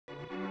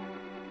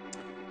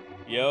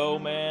Yo,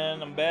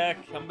 man, I'm back.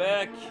 I'm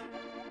back.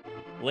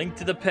 Link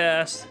to the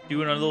Past,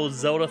 doing a little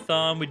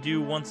Zelda-thon we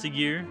do once a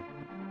year.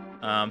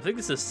 I think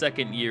this is the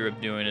second year of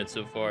doing it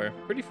so far.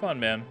 Pretty fun,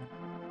 man.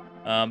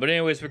 But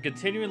anyways, we're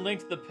continuing Link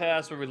to the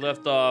Past where we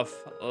left off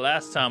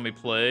last time we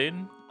played.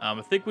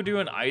 I think we're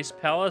doing Ice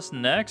Palace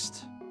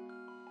next.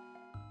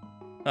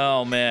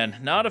 Oh, man.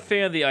 Not a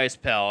fan of the Ice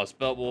Palace,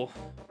 but we'll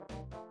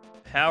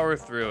power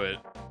through it.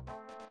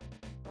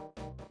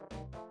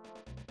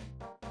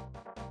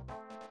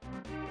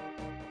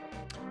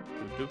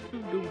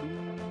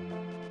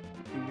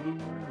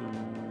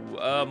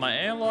 My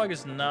analog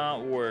is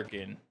not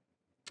working.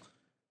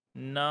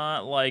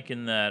 Not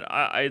liking that.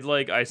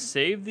 I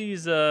save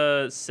these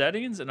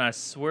settings and I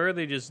swear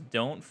they just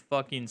don't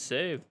fucking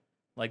save.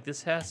 Like,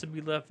 this has to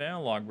be left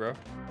analog, bro.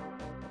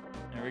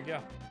 There we go.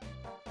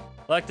 I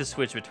like to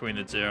switch between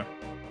the two.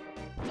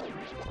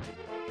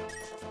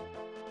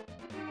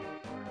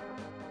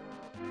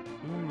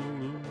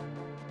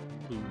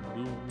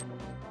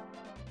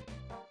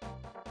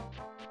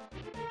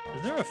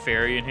 Is there a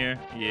fairy in here?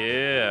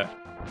 Yeah.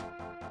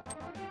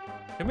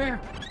 Come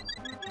here.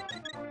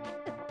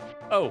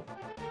 Oh.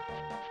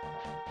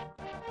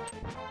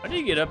 How do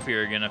you get up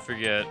here again? I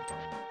forget.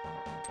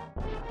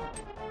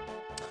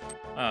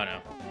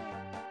 I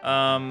don't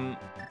know.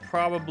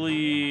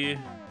 Probably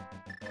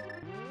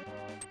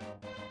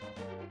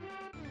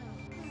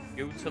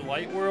go to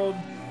Light World.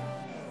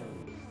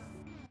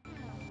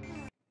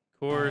 Of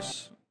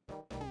course.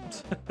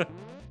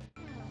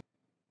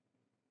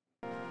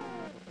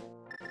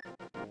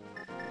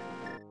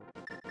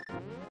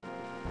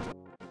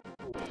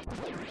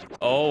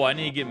 Oh, I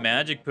need to get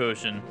Magic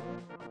Potion.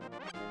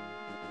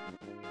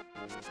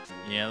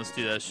 Yeah, let's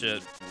do that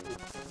shit.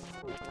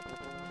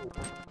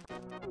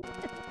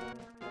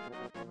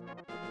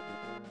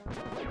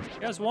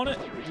 You guys want it?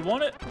 You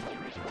want it?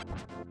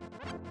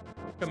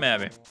 Come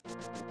at me.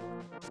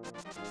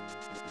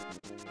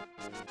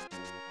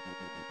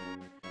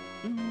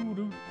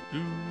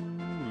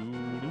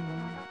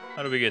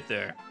 How do we get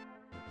there?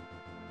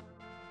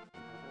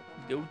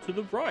 Go to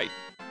the right.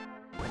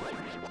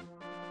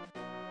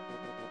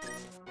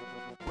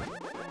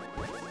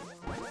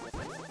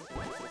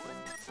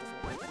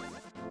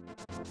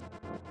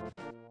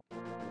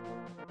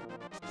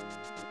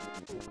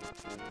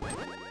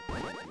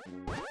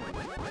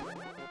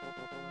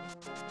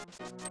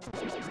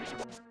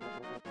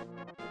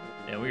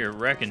 Yeah, we are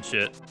wrecking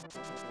shit.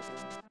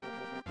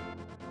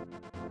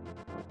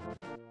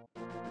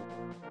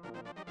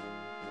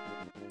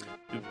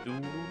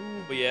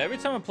 But yeah, every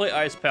time I play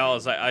Ice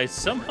Palace, I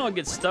somehow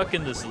get stuck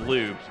in this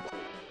loop.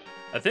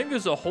 I think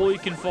there's a hole you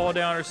can fall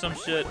down or some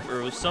shit,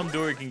 or some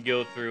door you can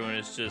go through, and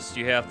it's just,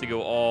 you have to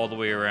go all the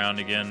way around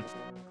again.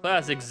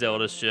 Classic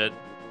Zelda shit.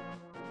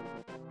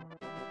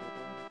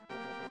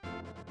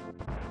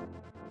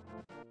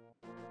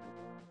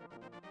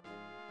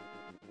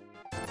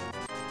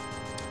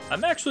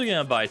 I'm actually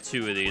gonna buy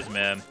 2 of these,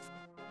 man.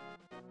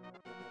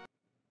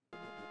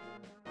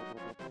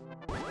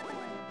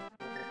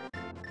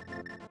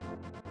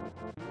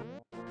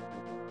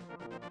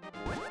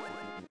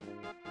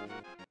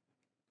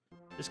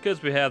 Just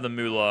because we have the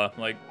moolah,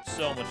 like,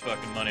 so much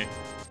fucking money.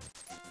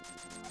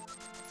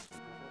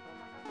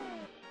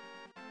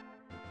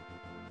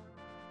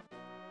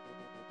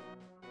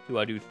 Do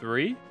I do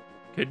 3?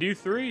 Could do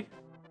 3?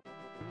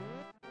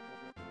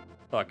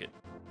 Fuck it.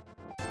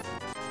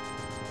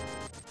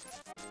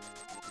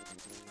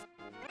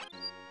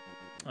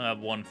 I have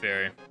 1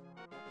 fairy.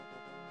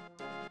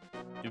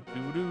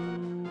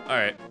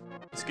 Alright,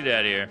 let's get out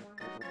of here.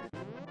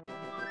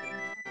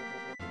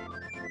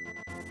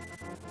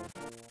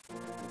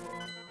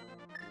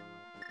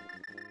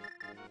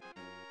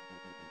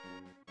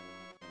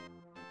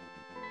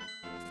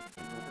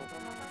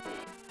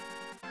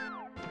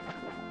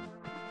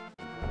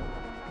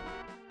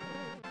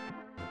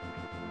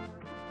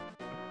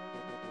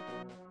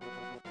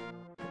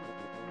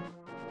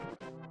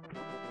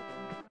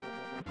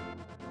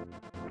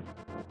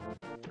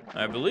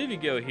 I believe you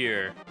go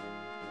here.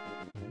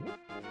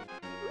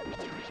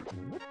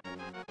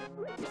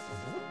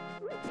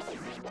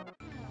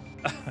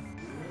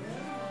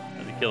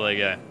 Had to kill that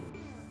guy.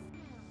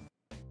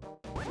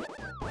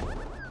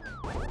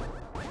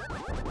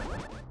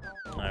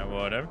 Alright,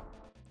 whatever.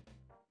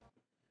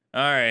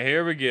 Alright,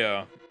 here we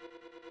go.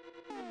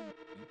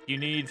 You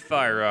need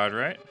Fire Rod,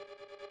 right?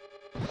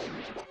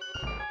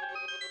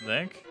 I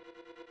think.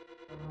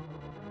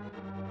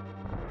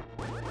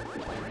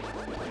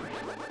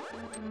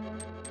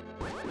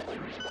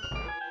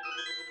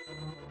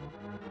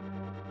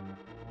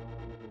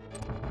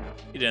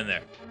 Get in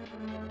there.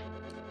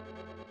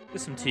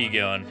 Get some tea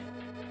going.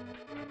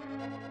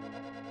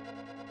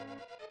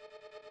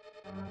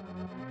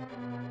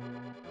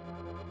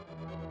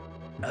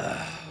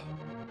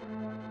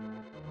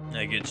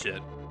 Yeah, good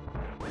shit.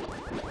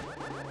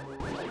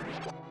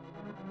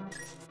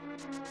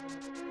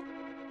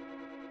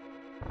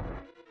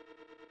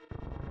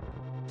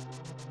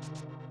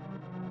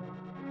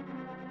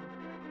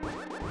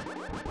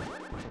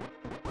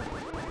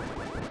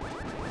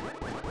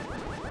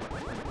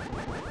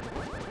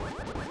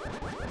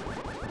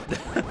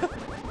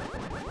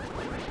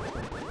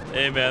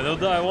 Hey man, they'll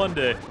die one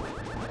day.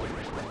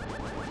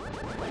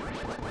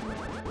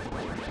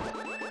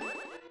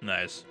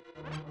 Nice.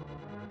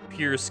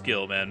 Pure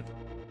skill, man.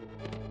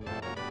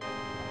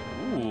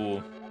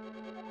 Ooh.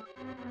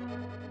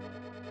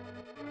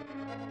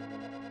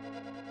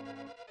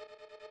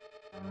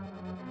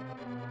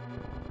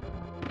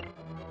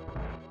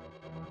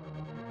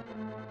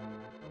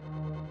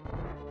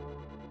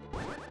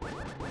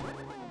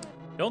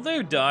 Don't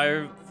they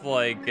die,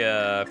 like,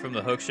 from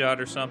the hook shot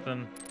or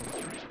something?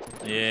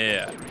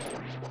 Yeah.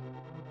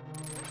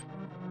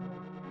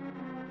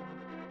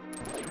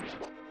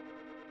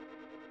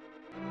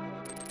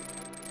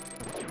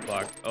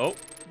 Fuck. Oh.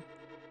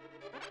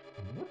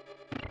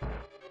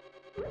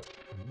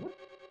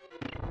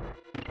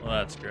 Well,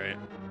 that's great.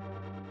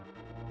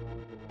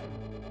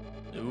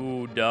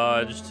 Ooh,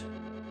 dodged.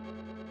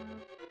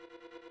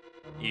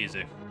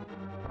 Easy.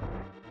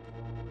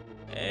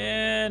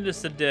 And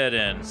just a dead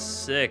end.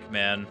 Sick,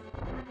 man.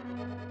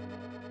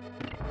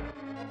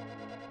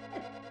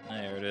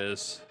 There it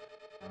is.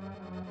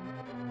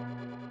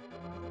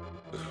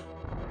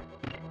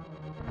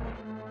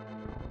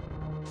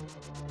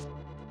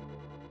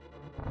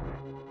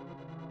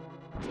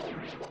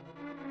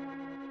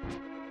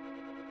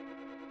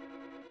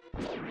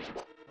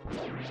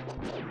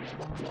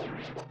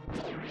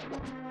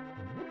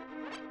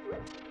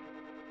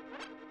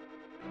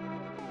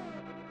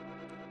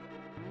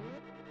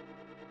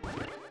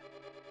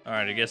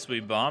 Alright, I guess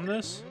we bomb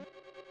this?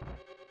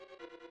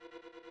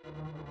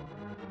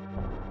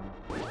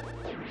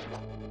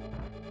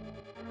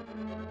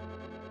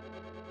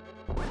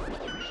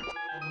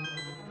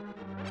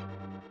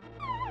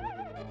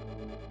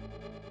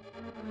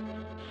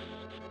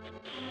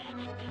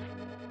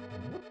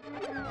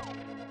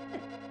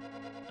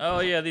 Oh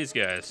yeah, these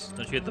guys.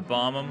 Don't you have to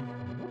bomb them?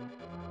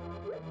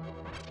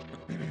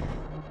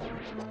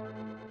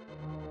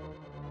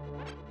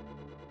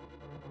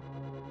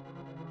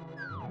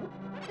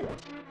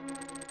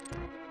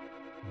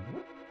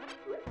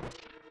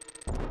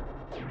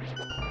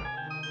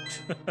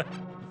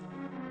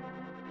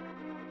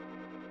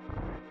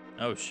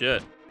 Oh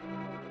shit.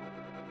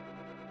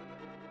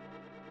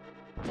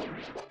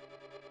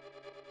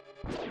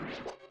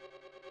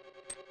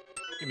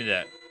 Give me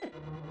that.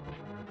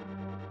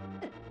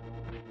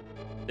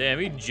 Damn,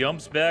 he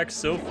jumps back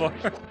so far.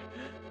 I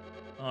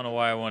don't know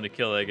why I wanted to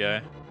kill that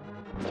guy.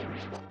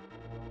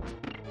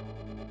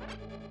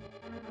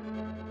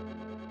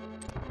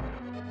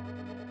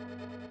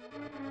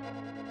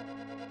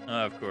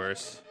 Of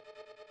course.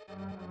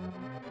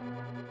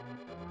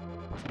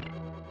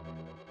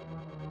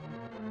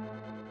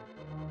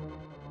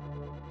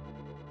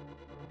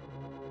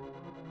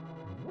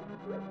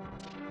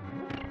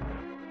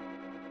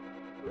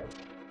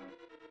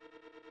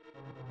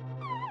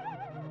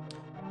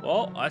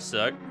 Well, I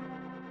suck.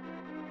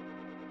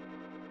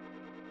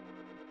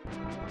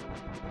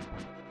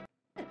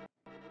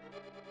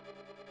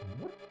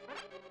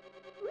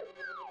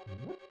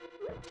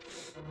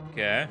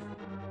 Okay.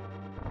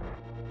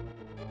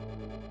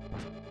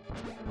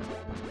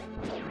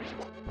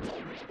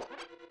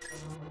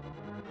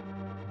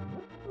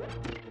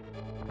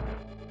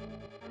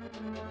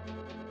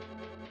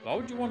 Why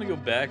would you want to go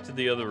back to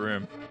the other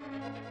room?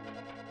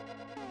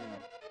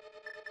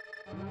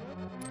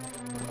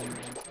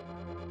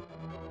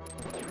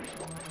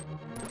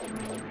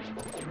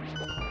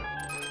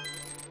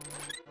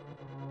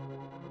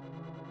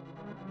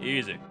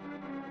 Easy.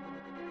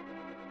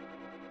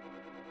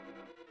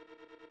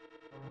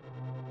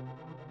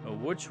 Oh,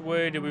 which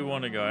way do we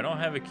want to go? I don't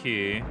have a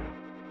key.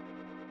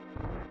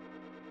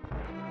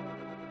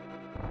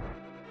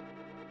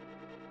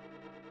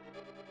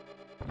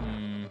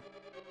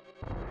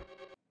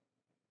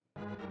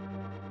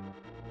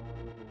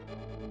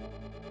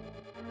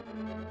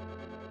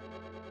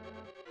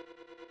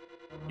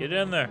 Get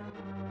in there.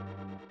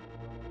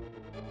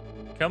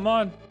 Come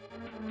on.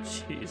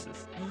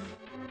 Jesus.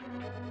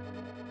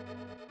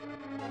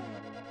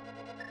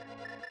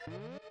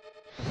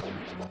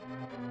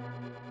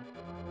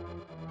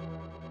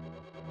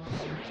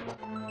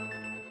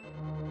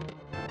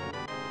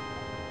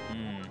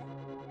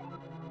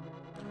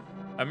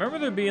 I remember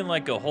there being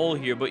like a hole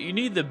here, but you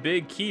need the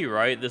big key,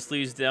 right? This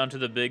leads down to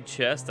the big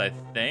chest, I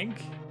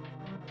think.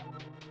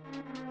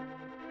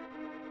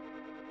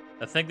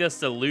 I think that's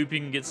the loop you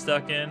can get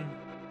stuck in.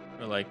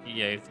 Or like,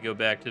 yeah, you have to go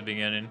back to the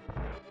beginning.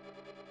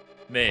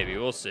 Maybe,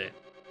 we'll see.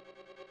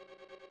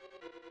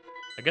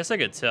 I guess I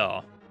could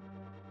tell.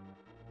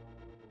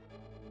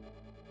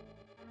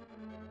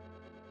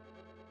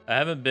 I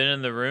haven't been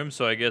in the room,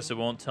 so I guess it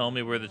won't tell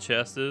me where the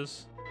chest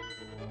is.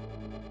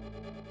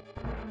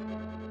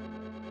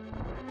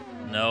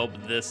 Nope,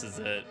 this is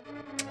it.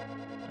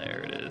 There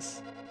it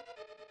is.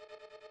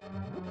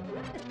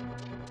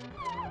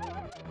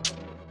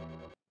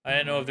 I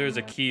didn't know if there was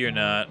a key or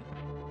not.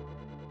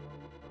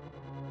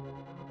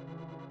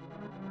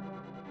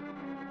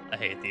 I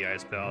hate the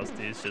Ice Palace,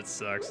 dude. Shit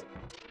sucks.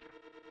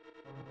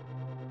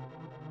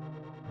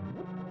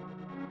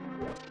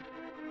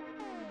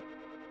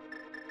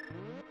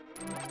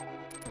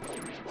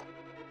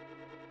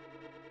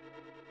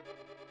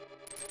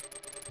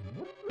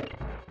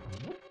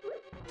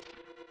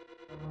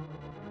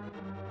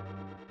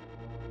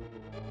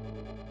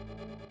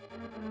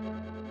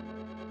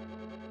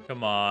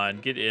 Come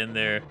on, get in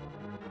there.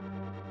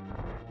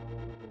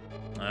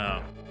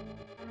 Oh.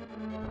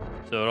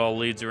 So it all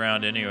leads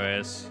around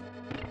anyways.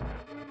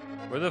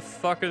 Where the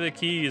fuck are the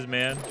keys,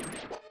 man?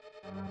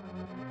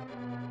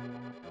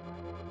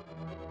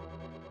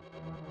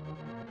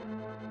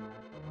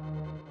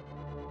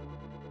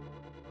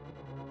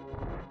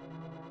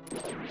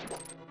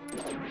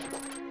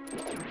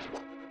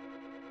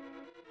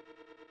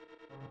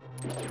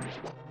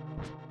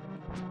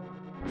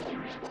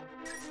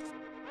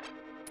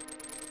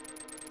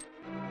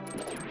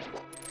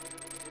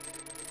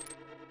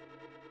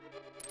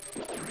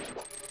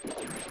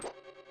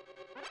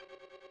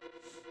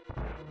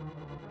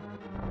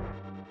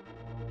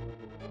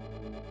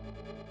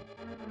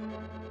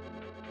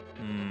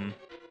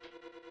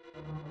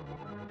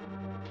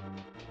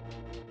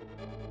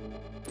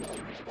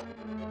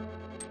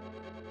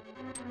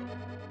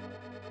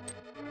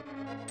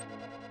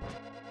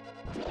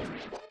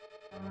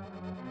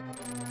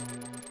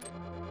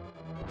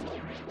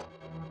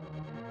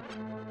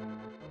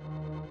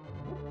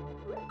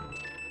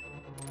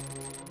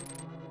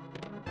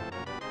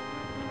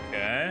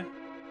 Okay.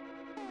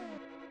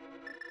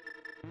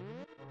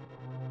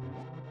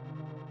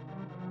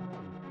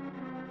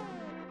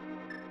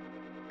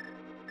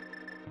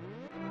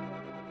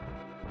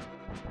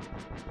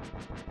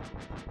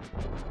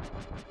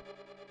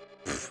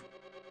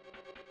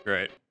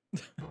 Great.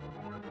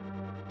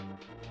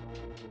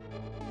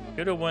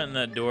 Could have went in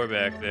that door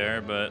back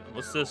there, but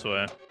what's this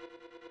way?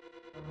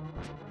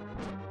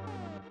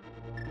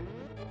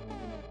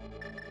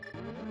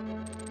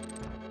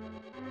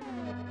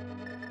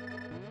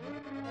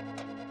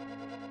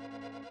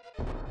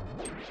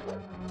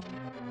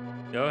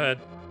 Go ahead.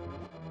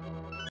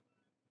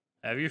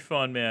 Have your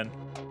fun, man.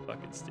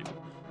 Fucking stupid.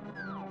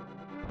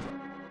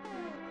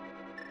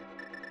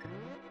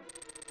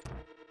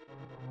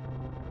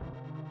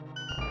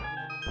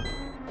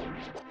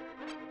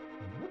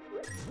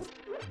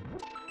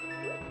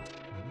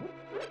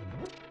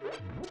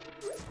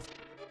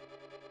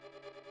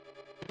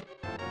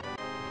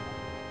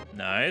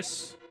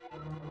 Nice.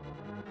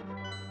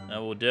 That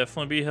will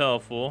definitely be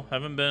helpful.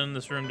 Haven't been in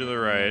this room to the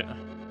right.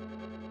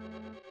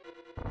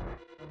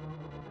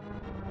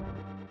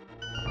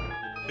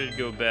 Could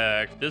go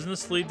back. Doesn't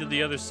this lead to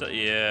the other side?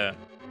 Yeah.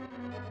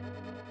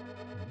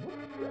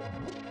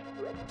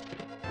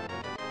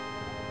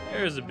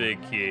 There's a big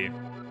key.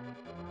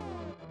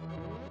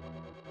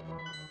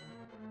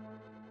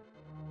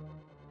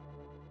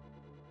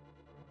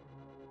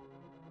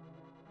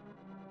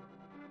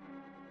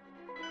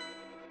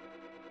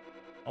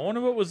 I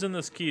wonder what was in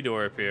this key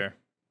door up here.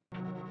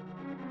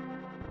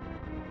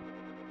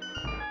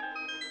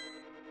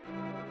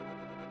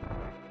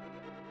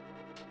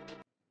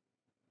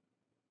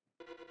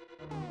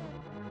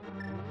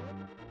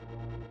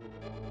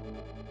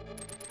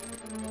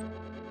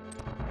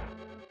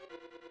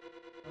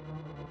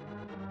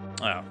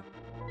 Oh.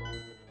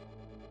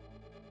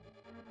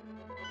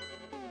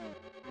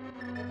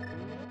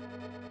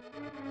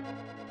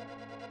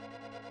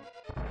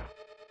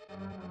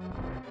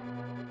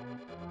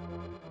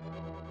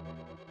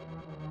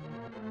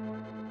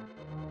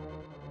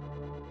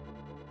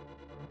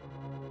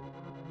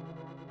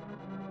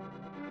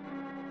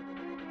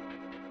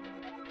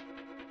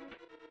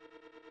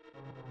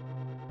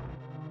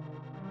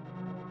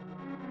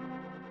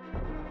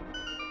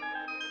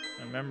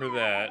 Remember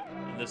that.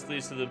 And this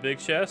leads to the big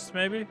chest,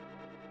 maybe?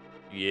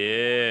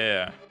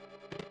 Yeah.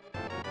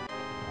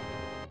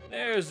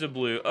 There's the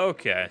blue.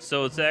 Okay,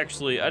 so it's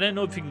actually... I didn't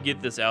know if you can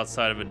get this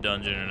outside of a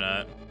dungeon or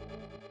not.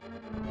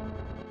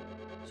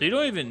 So you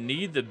don't even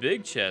need the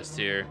big chest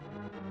here.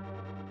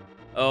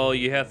 Oh,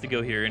 you have to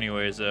go here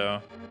anyways,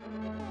 though.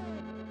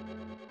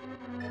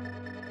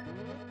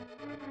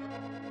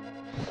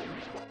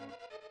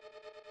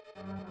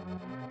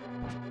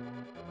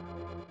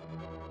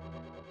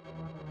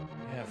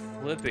 Yeah,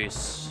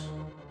 flippies.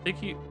 I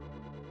think you...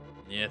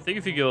 Yeah, I think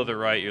if you go to the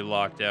right, you're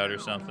locked out or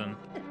something.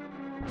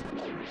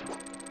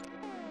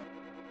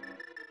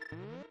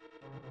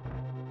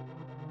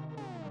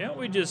 Can't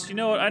we just... You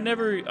know what? I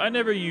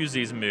never use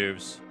these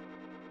moves.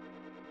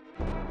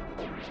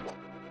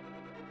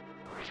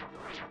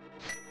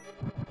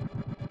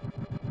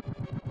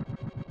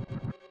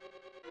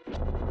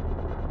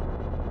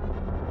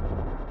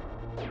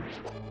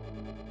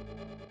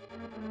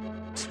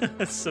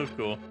 That's so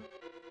cool.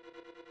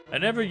 I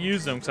never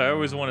use them because I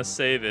always want to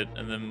save it,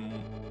 and then...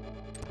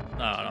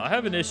 I don't know. I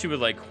have an issue with,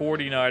 like,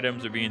 hoarding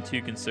items or being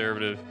too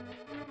conservative.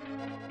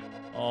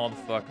 All the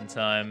fucking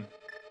time.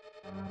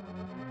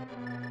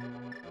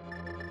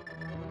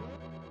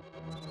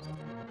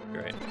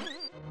 Great.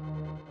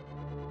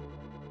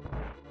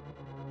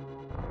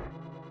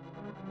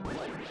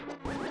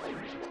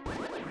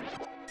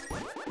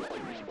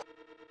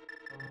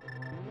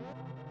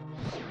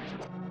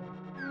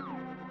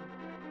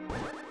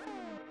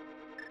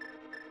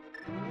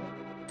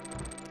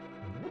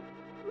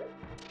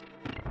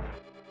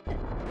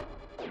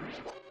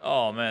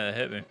 Oh man, that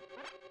hit me.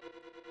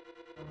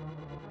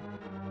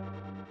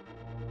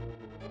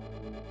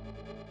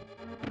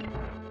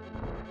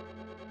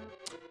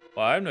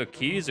 Well, I have no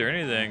keys or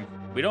anything.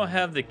 We don't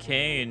have the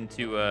cane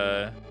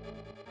to,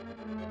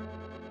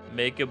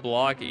 make a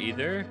block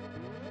either.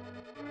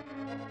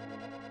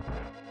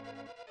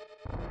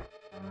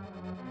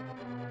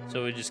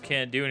 So we just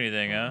can't do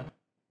anything, huh?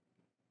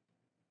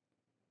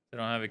 They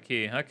don't have a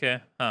key.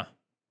 Okay, huh.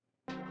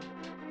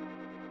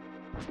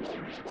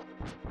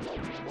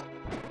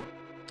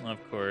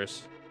 Of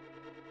course.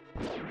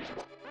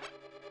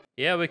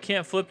 Yeah, we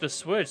can't flip the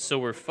switch, so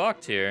we're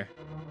fucked here.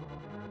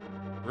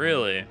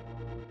 Really?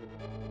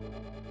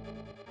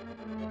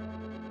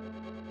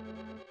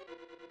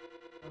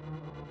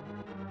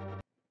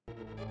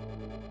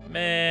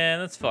 Man,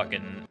 that's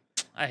fucking...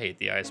 I hate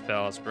the Ice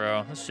Palace,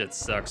 bro. This shit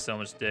sucks so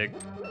much dick.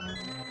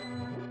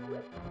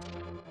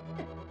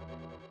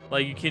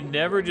 Like, you can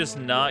never just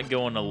not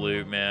go on a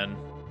loop, man.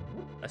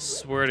 I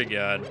swear to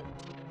God.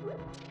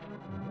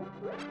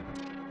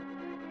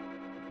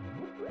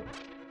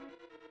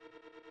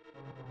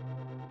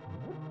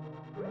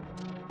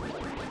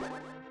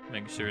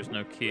 Make sure there's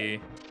no key.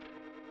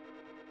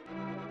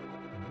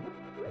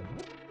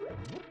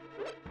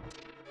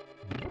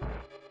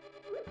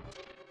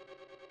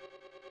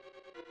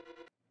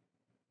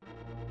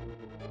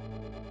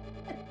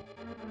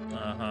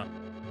 Uh-huh.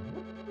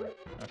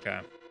 Okay.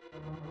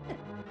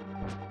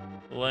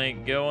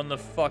 Link, go on the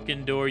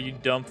fucking door, you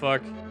dumb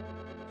fuck.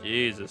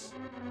 Jesus.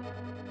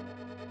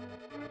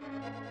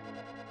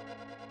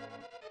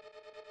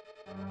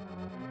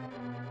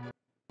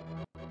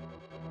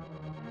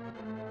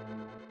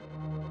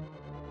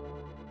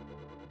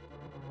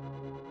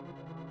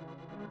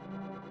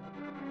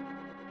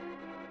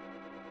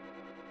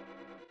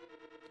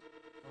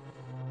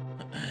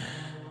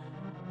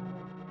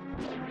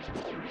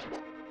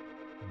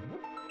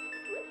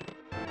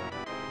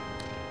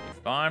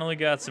 Finally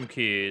got some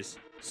keys.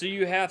 So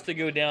you have to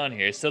go down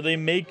here. So they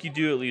make you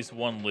do at least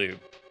one loop.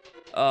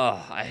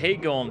 Ugh, I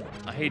hate doing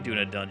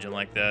a dungeon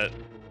like that.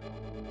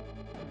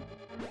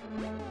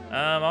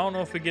 I don't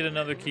know if we get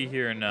another key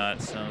here or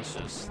not, so it's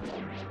just...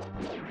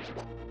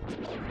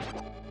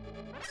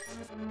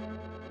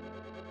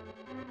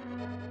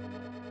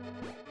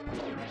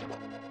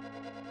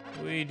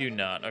 We do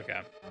not,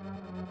 okay.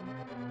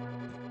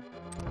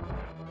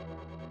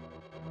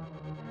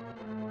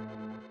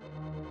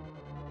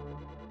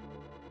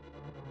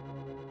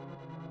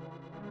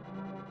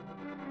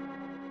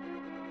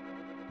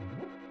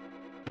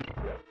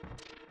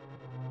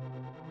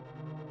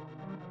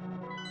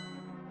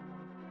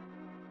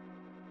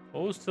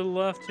 What was to the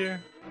left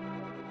here?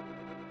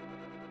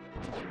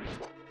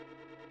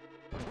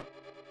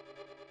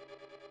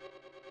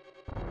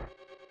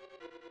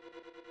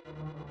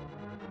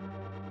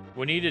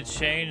 We need to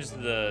change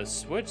the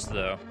switch,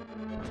 though.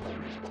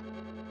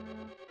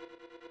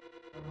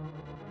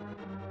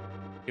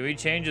 Can we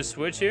change the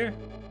switch here?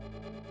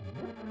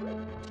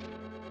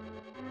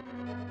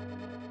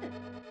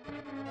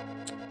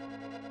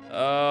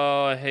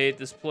 Oh, I hate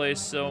this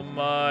place so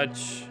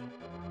much.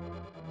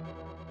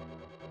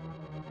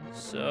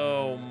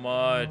 So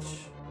much.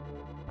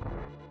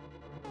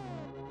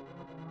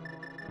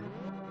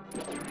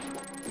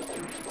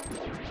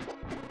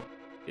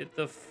 Get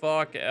the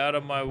fuck out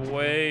of my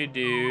way,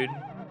 dude.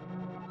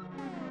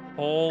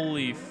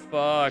 Holy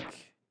fuck.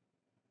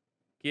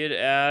 Get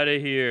out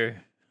of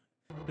here.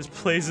 This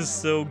place is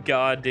so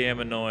goddamn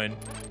annoying.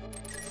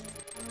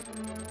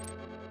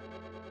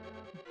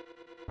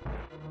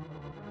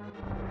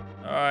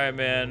 Alright,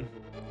 man.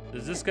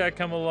 Does this guy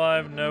come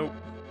alive? Nope.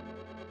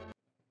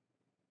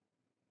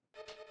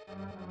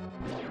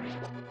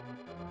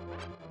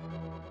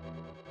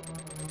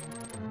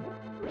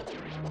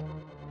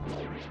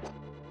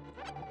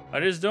 I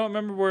just don't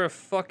remember where a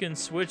fucking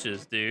switch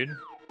is, dude.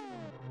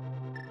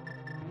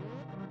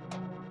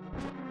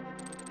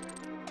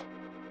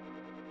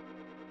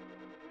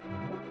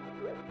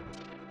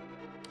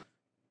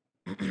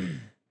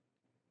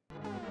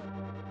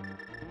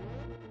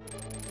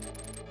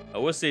 I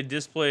wish they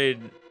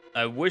displayed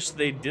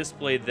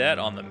that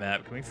on the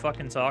map. Can we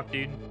fucking talk,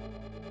 dude?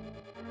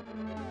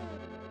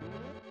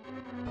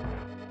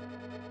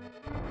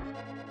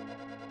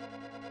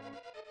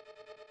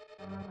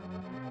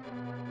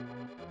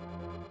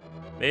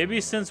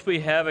 Maybe since we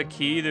have a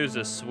key, there's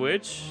a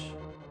switch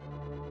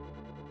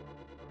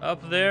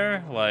up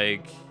there?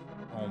 Like,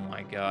 oh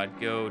my god,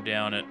 go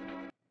down it.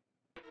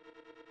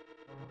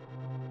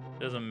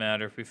 Doesn't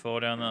matter if we fall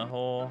down that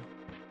hole.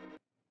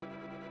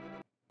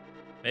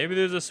 Maybe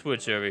there's a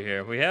switch over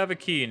here. We have a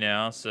key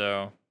now,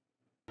 so...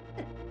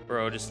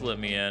 Bro, just let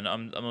me in.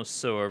 I'm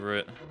so over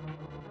it.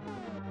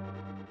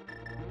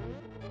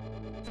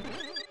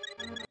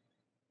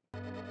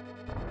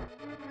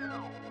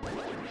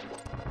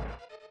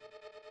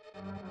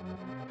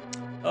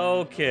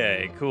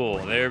 Okay, cool.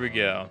 There we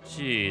go.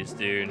 Jeez,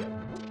 dude.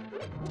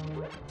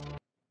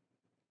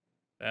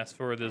 Fast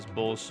forward this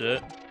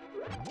bullshit.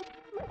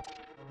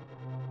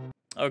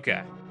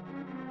 Okay.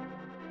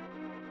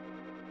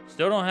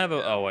 Still don't have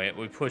a... Oh, wait.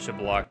 We push a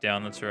block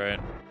down. That's right.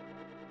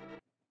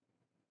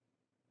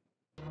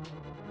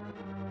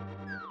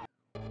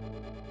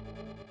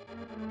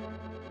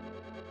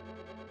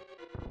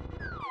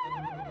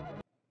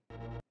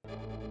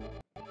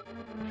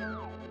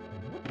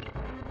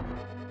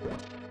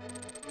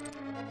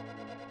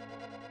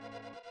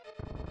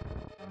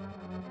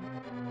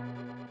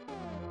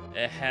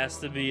 It has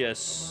to be a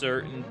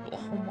certain...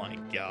 Oh my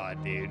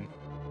god, dude.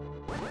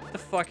 Get the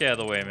fuck out of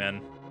the way,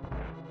 man.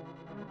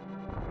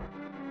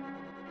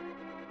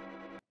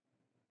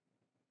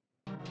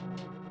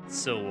 It's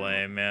so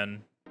lame,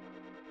 man.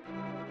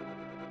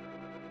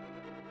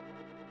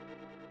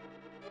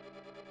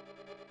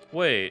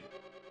 Wait.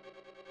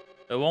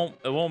 It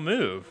won't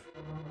move.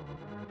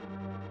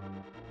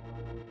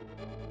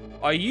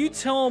 Are you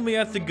telling me I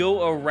have to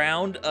go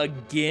around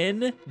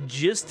again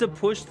just to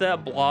push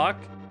that block?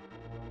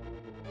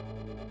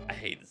 I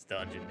hate this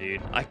dungeon,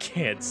 dude. I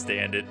can't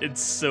stand it.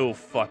 It's so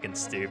fucking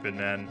stupid,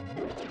 man.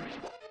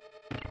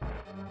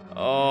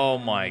 Oh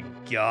my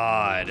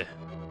god.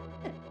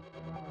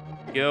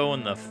 Go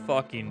in the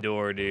fucking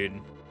door, dude.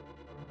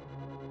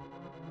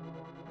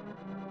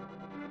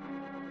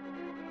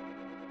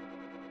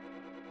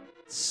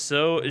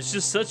 So, it's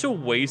just such a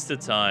waste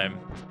of time.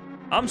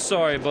 I'm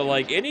sorry, but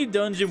like any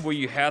dungeon where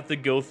you have to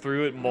go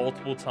through it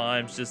multiple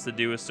times just to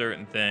do a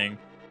certain thing,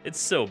 it's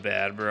so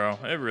bad, bro.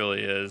 It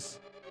really is.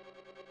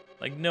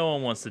 Like, no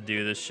one wants to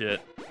do this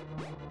shit.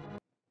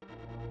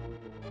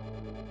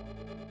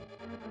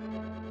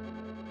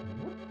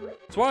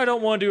 That's why I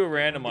don't want to do a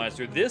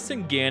randomizer. This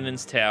and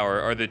Ganon's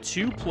Tower are the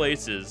two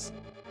places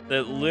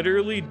that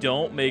literally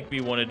don't make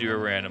me want to do a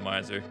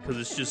randomizer, because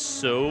it's just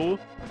so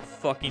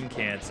fucking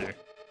cancer.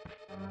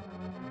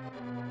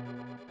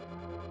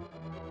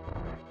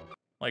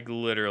 Like,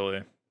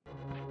 literally.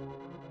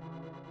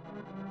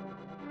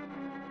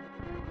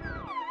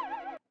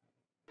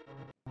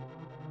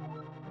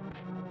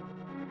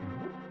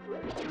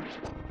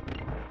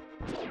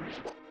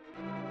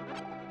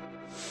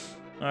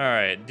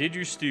 Alright, did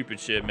your stupid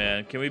shit,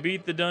 man. Can we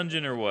beat the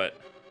dungeon or what?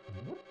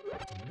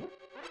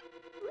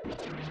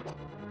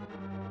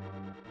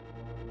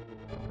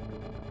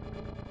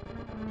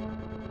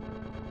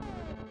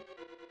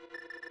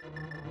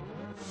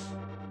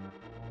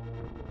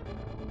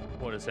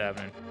 What is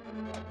happening?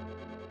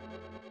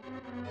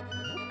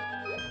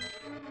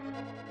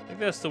 I think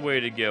that's the way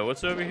to go.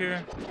 What's over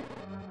here?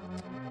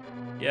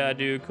 Yeah,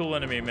 dude, cool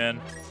enemy, man.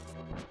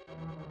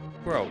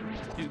 Bro,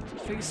 dude,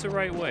 face the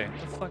right way.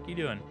 What the fuck you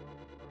doing?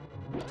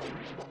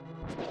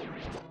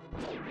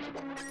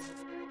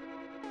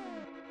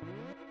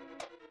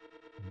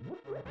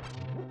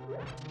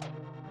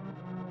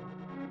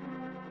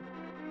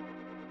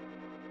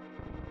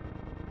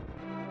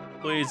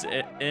 Please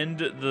end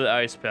the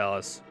ice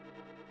palace.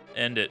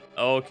 End it.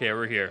 Oh, okay,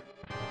 we're here.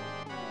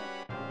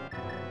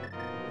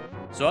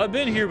 So I've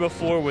been here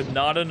before with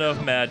not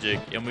enough magic,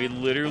 and we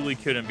literally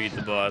couldn't beat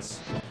the boss.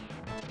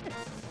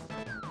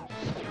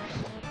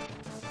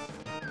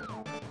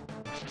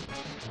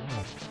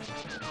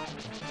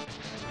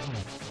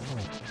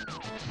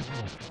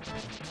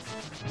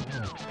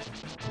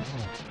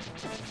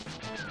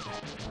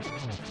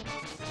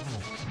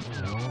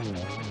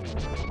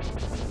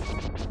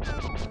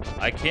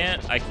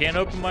 I can't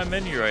open my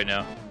menu right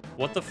now.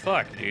 What the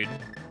fuck, dude?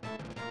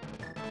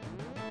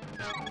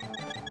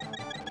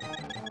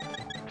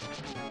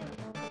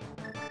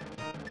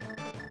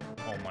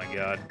 Oh my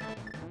god.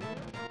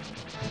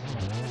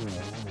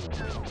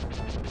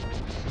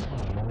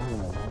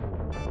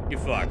 You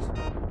fucked.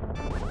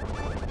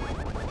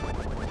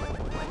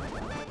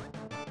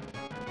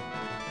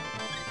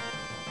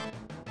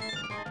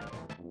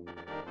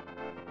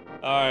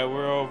 Alright,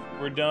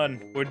 we're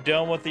done. We're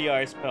done with the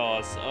ice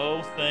palace.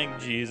 Oh, thank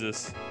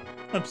Jesus.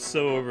 I'm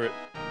so over it.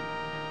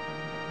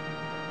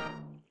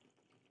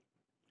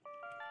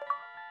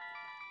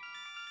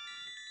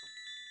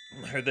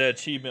 Heard that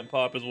achievement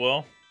pop as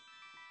well.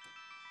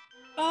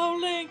 Oh,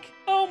 Link!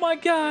 Oh my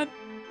god!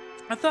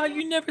 I thought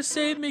you never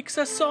saved me because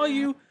I saw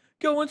you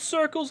go in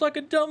circles like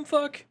a dumb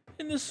fuck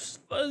in this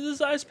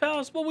ice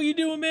palace. What were you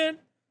doing, man?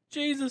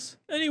 Jesus.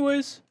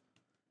 Anyways,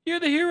 you're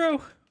the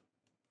hero.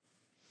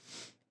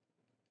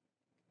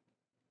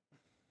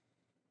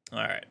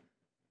 Alright.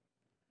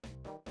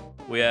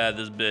 We had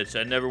this bitch.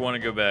 I never want to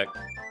go back.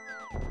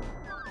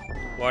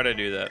 Why'd I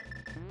do that?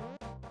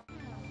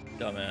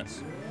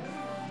 Dumbass.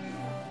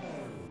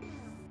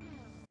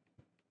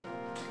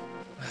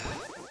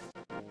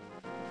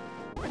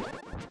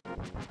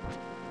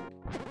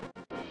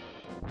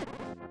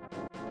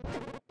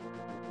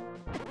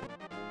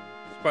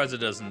 Surprised it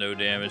does no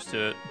damage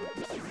to it.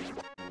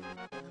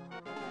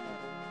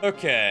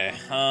 Okay,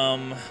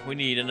 we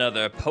need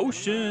another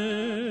potion.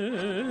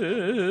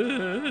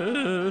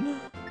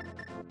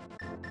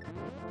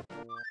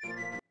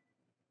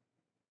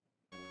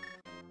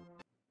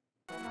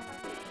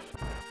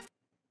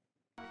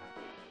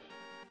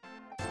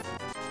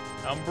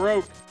 I'm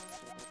broke.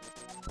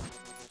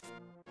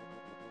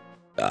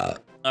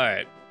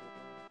 Alright.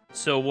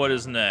 So what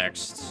is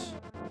next?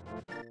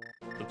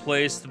 The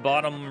place, the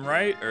bottom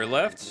right or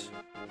left?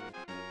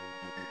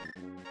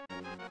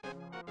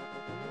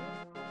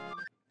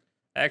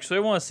 Actually, I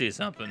want to see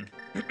something.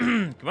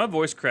 Can my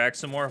voice crack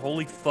some more?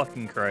 Holy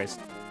fucking Christ.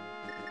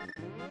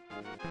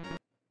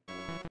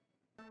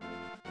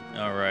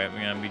 Alright, we're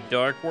gonna be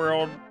Dark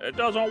World. It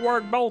doesn't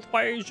work both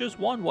ways, just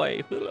one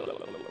way.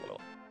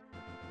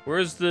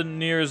 Where's the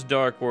nearest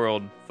dark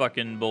world?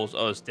 Fucking bulls.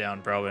 Oh, it's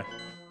down, probably.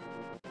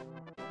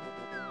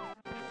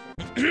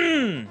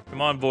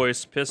 Come on,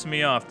 voice. Pissing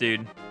me off,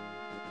 dude.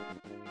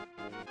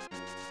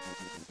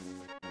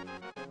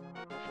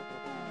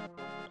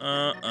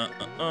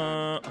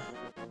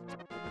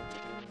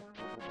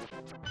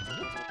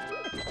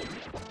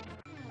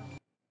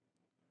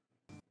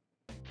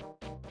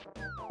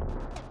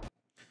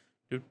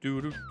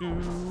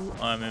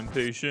 I'm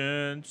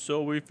impatient,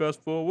 so we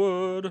fast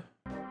forward.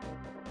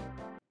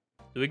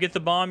 Did we get the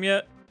bomb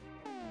yet?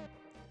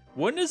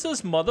 When does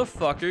this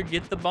motherfucker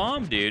get the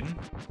bomb, dude?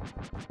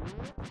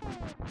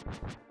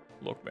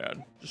 Look,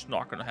 man, just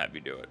not gonna have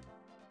you do it.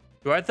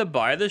 Do I have to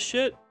buy this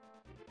shit?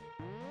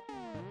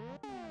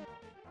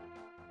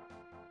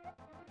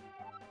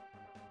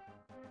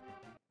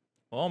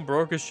 Well, I'm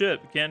broke as shit.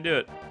 Can't do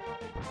it.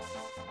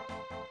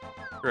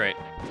 Great.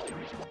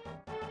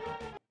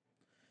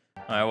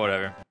 Alright,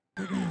 whatever.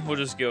 We'll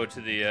just go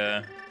to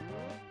the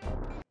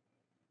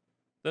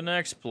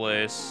next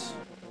place.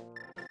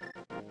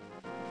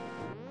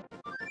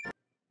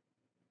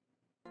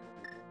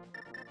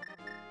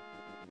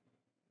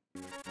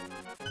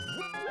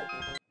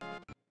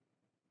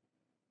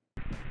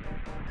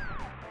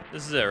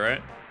 This is it,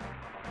 right?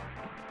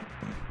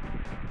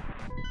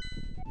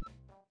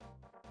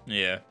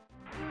 Yeah.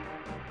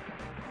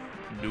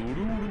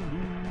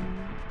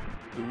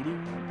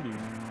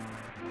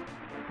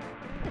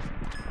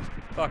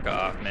 Fuck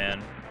off,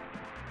 man.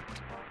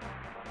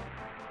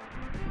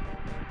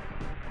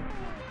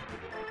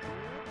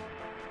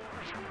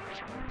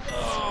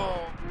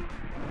 Oh.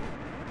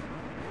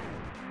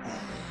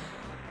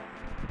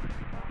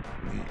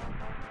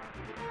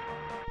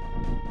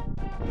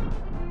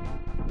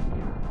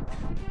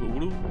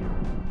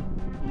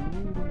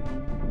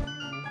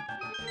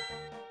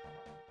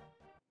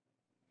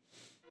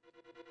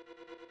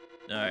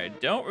 Alright,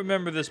 don't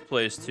remember this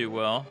place too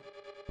well.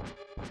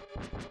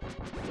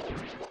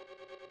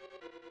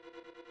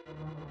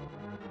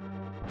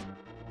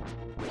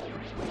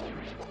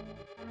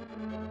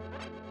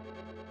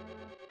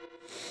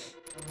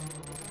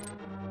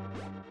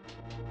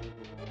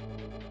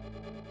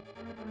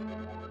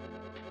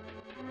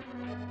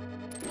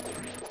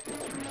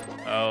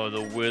 Oh,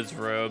 the whiz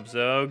robes.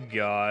 Oh,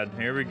 God.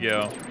 Here we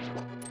go.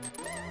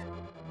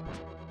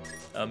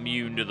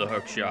 Immune to the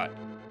hook shot.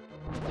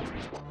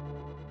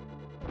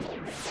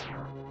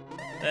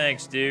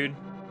 Thanks, dude.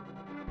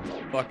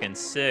 Fucking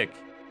sick.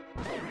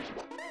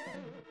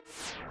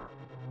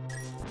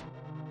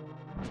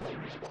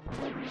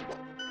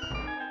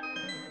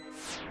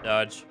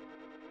 Dodge.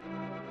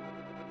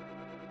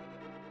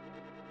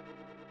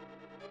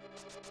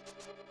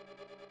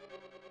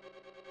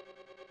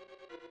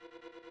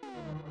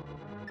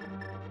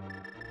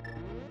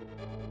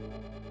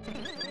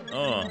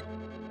 Oh.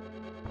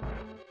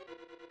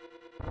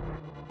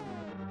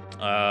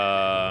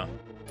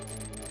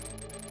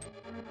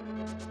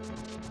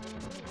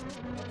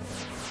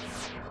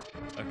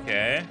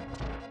 Okay.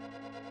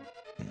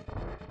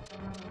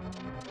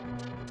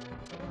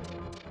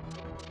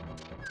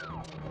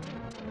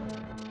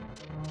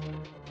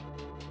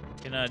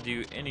 Cannot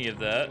do any of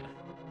that.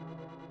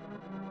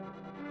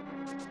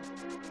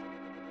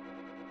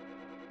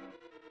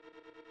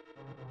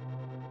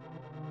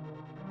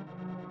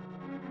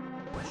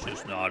 It's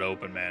just not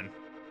open, man.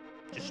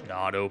 Just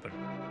not open.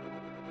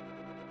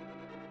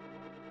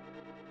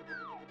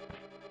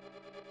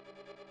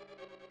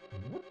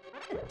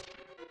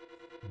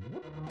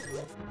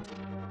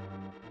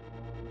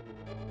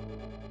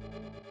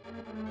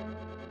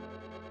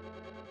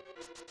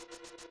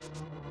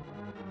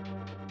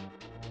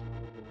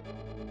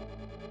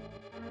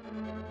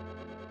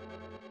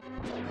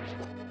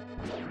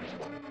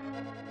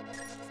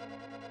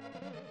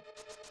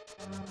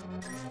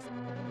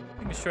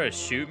 You just try to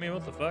shoot me?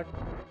 What the fuck?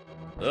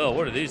 Oh,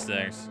 what are these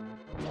things?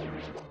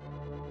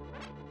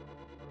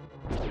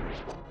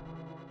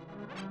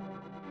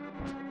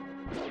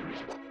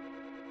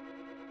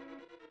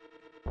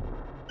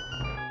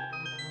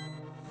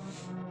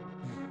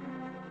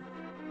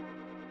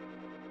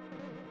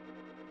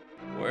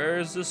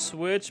 Where's the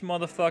switch,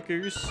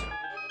 motherfuckers?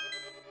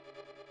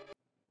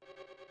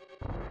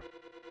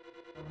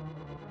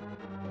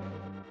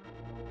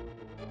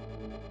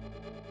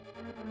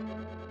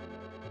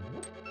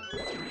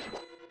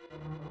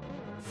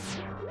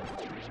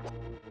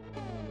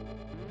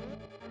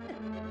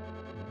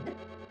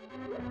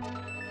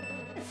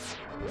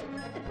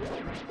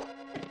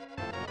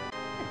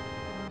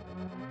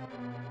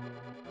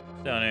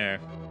 Down here.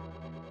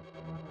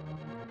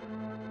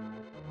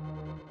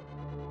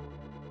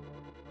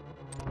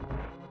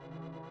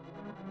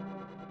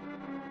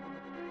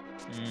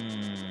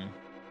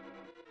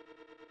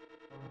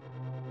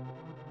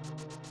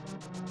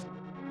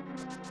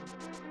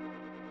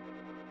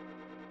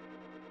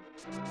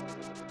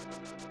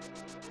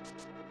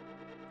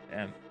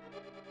 Damn.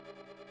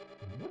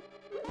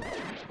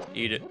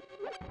 Eat it.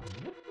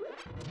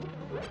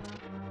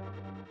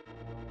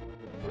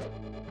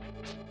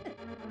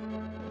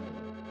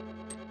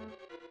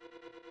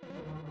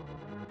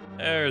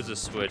 There's a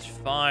switch.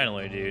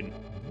 Finally, dude.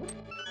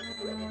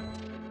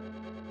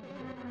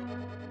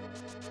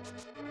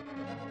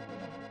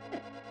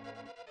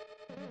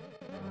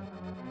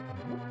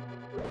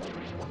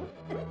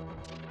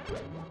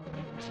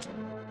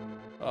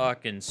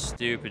 Fucking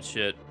stupid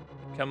shit.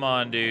 Come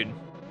on, dude.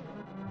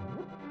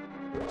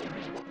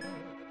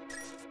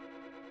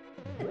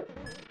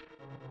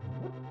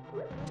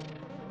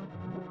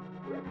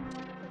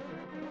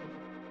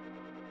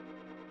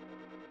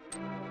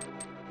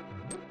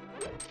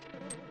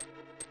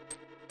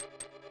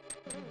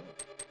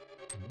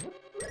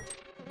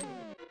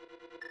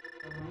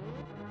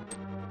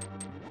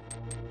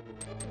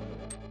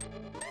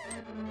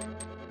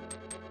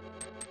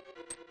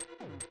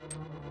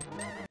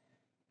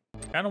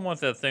 I don't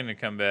want that thing to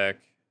come back.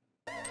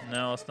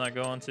 No, it's not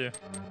going to.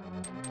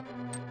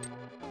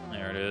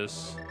 There it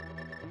is.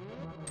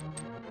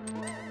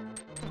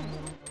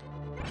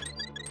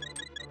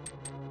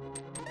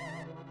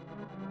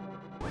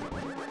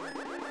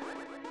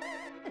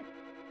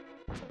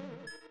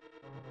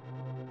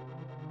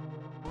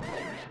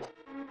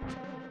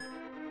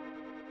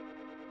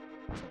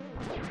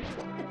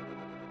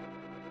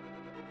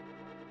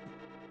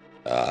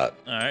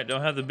 Alright,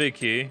 don't have the big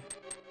key.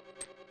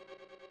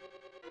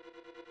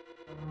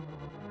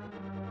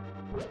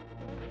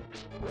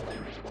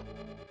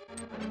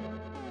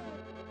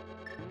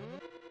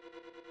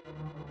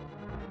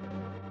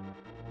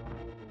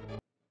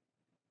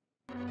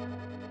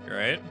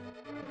 Right?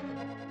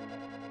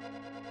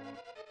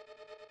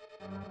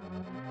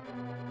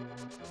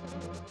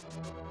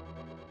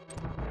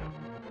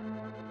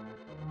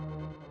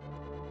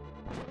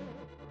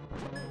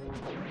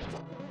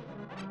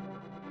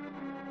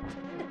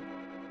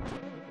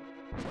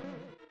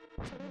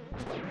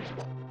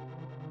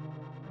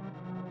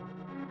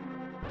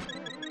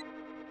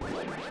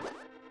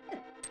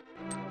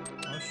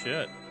 Oh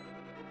shit.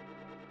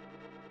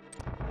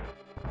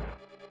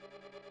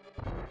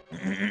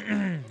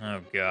 Oh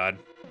god.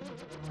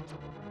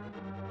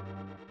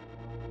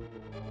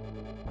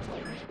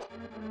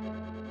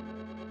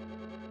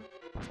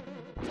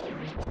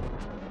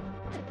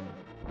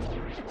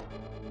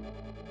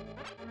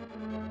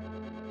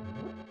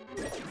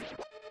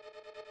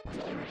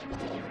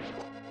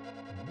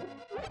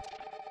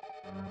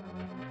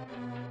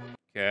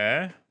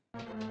 Okay.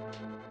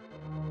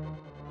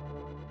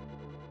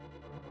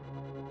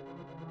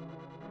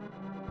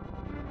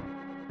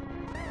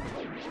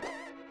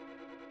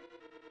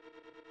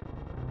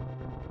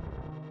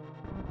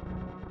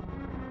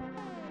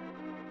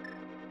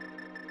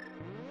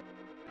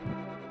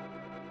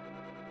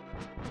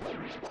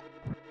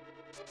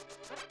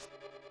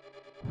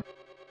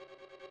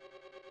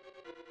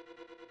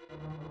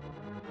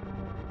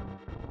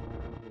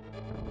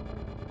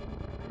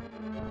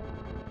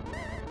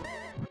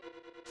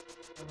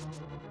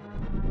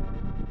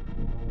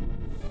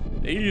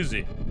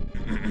 Easy.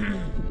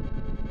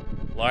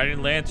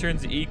 Lighting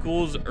lanterns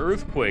equals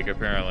earthquake,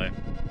 apparently.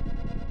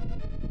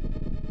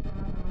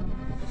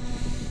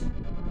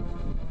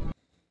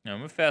 Now, I'm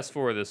gonna fast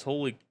forward this.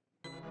 Holy...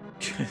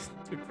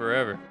 took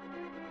forever.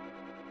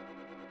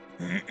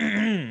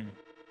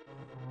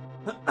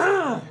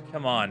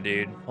 Come on,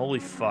 dude. Holy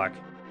fuck.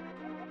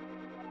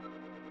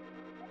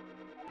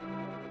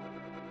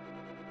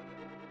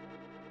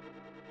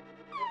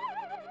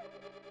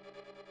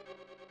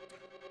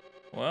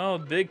 Well, a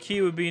big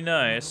key would be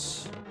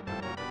nice.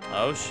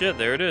 Oh shit,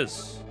 there it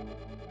is.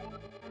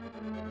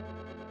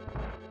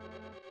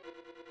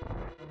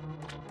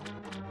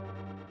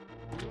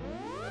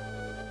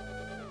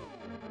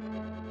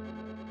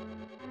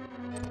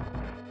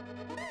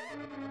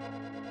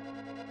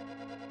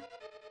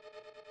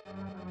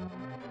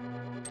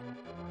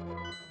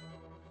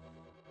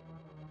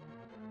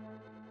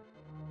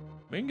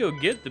 We can go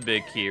get the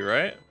big key,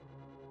 right?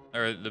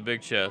 Or the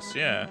big chest,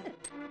 yeah.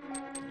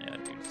 Yeah,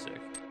 dude, sick.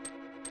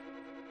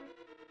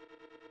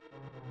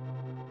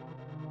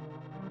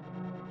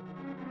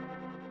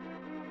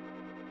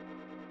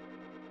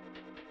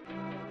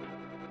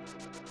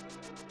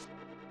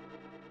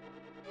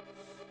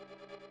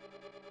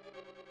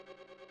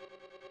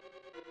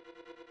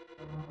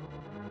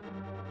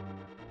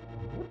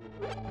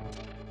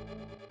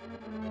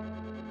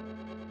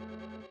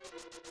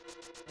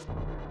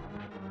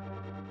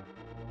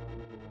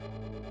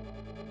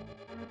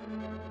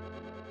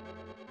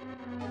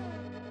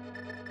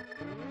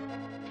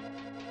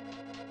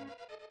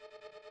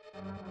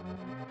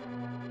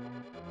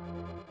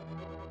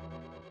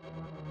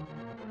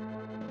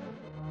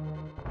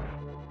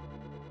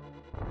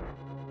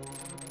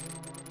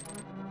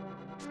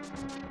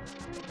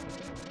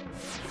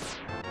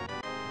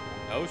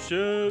 Oh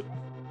shit!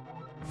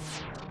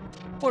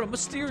 What a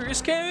mysterious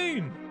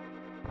cane!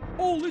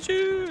 Holy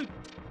shit!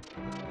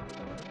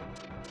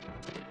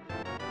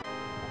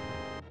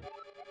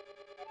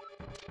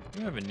 I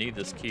don't even need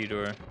this key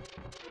door.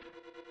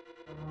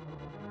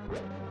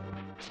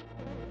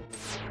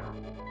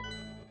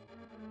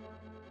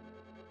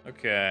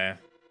 Okay.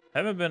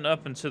 Haven't been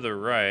up and to the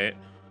right.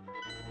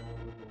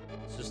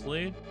 Does this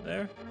lead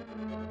there?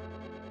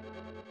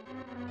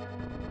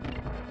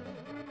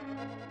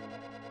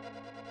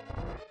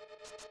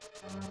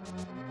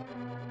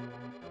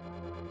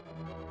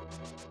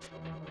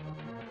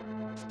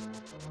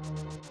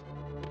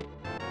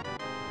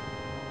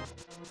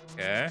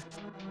 Okay.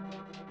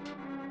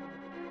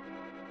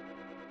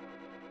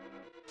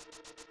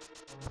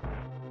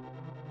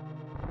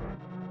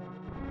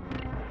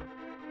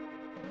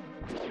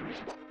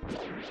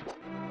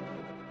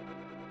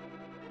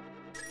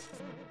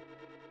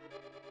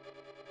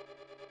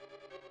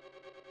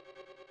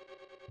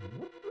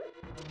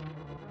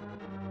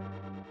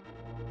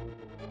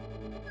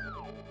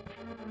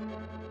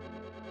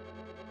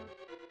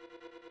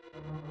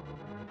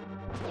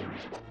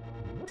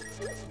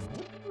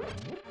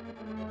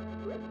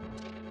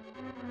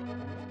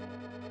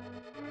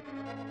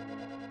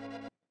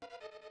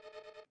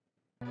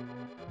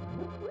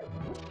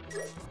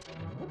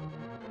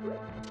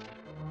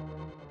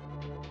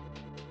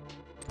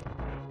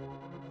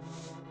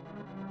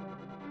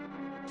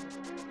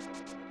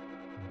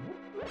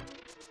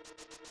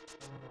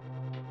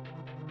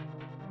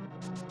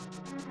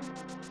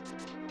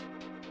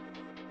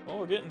 Well,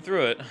 we're getting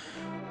through it.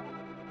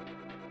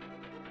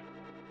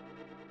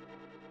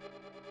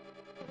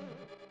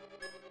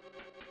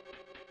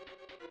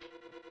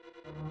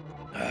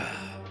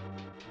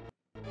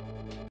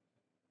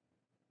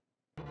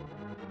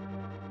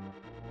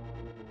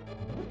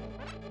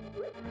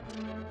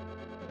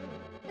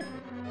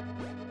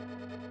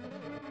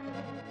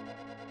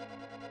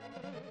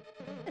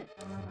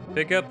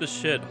 Pick up the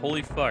shit.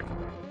 Holy fuck.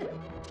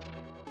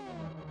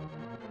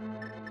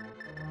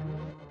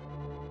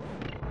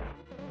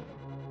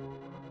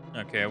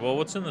 Okay, well,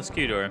 what's in the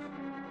ski door?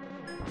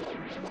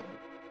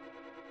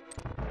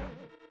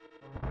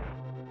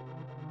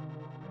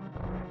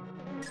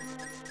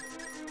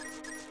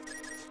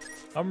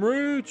 I'm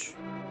rich.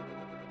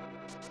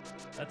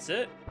 That's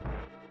it.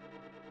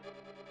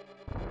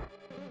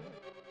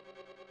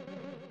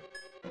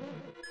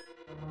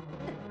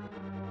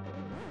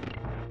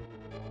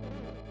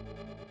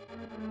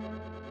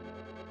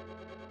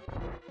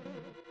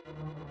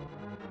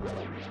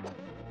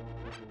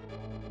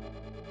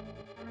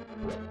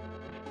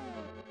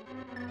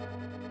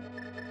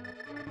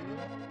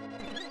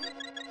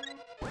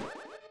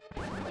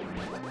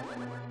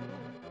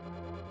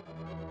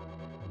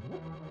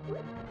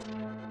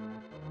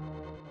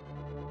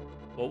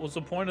 What was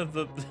the point of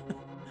the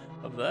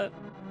of that?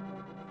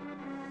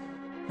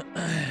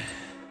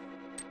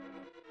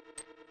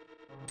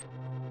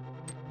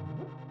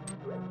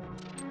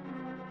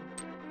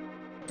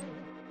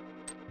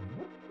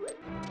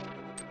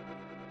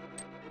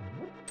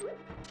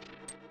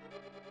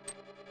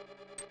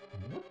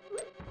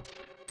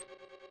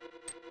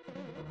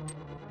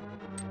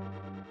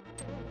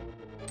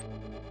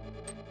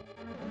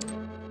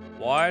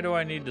 Why do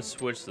I need to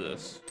switch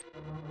this?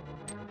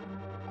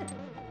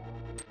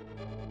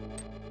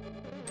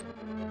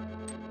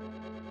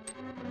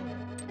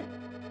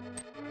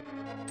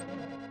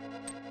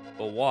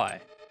 But why?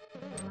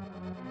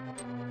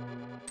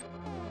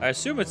 I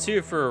assume it's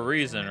here for a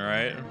reason,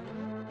 right?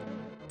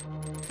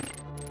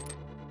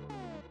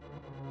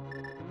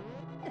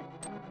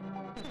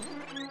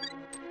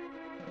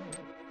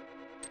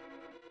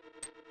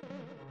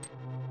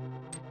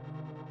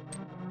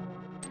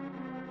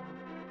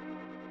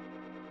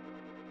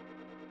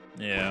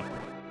 Yeah.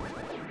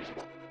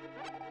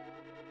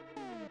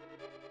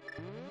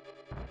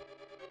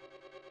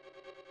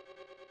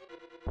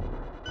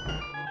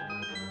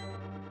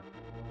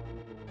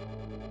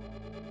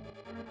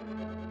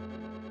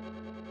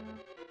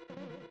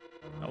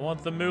 I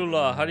want the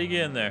moolah. How do you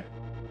get in there?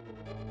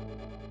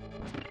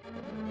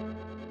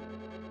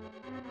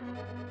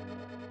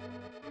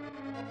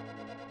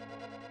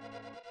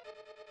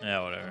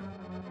 Yeah, whatever.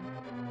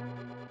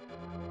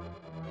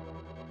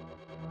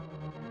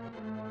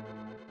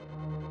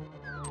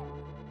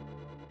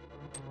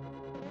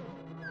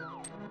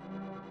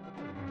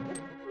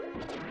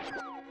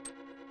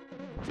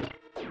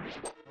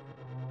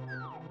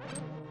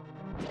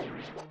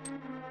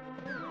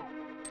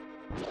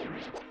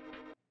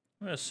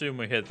 I'm gonna assume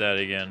we hit that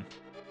again.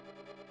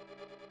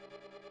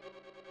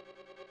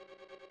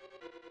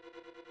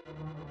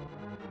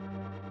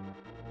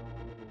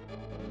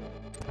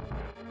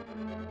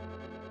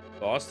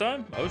 Boss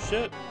time? Oh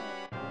shit.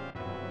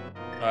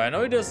 I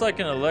know he does like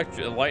an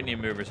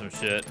lightning move or some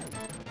shit.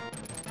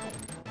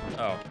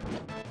 Oh.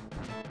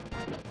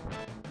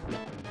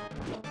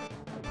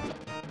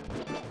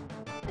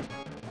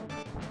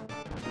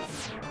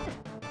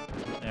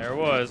 There it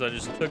was, I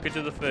just took it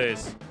to the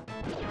face.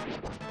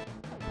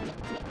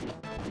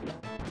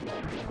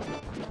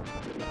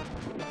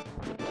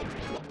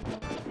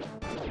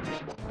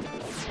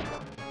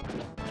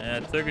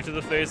 And I took it to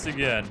the face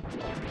again.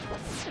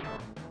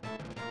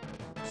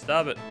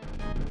 Stop it.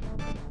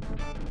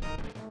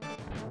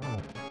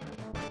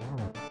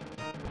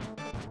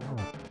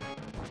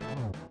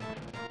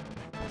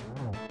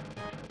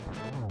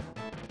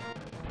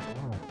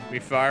 We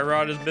fire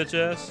rod his bitch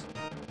ass?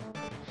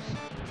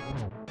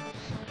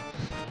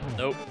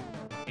 Nope.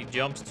 He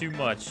jumps too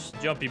much.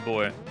 Jumpy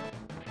boy.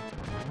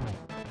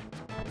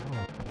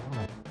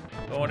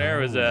 Going and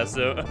arrow his ass,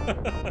 though.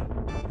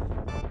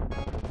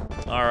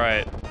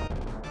 Alright.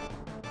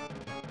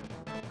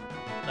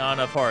 Not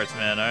enough hearts,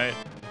 man, alright?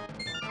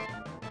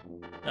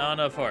 Not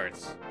enough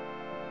hearts.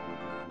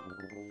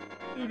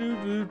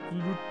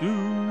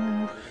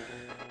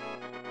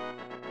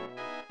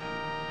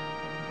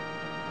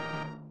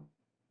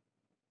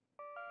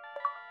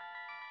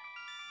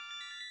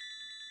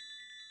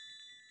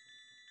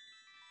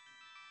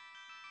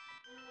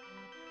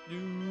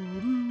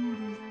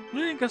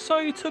 Link, I saw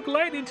you took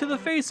lightning to the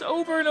face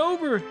over and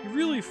over. You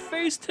really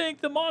face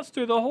tanked the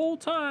monster the whole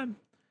time.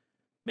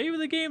 Maybe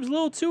the game's a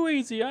little too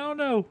easy, I don't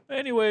know.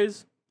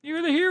 Anyways,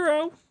 you're the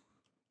hero.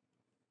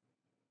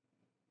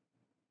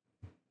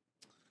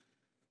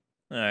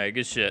 Alright,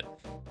 good shit.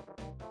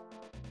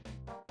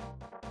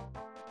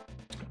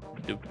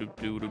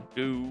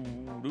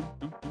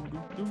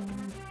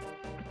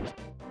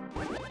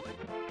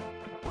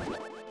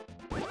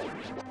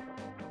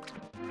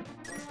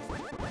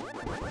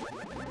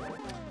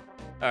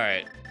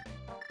 Alright.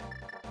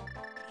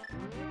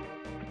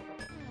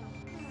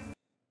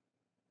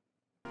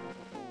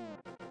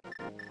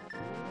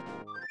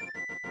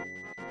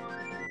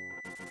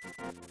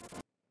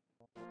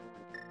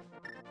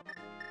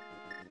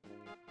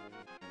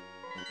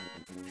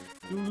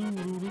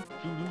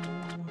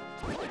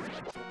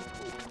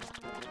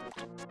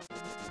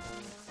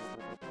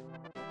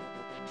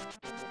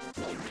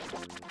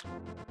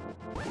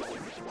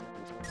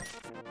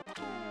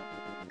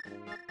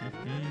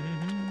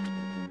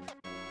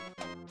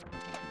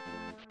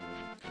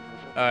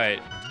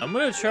 Alright, I'm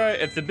gonna try,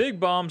 if the big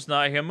bomb's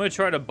not here, I'm gonna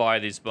try to buy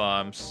these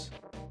bombs.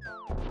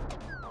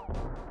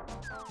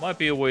 Might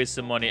be a waste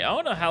of money. I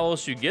don't know how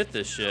else you get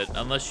this shit,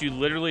 unless you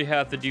literally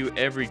have to do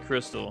every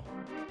crystal.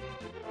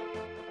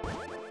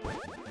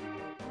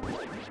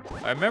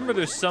 I remember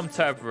there's some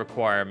type of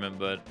requirement,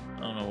 but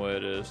I don't know what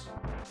it is.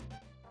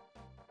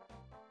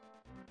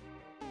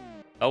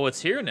 Oh,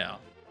 it's here now.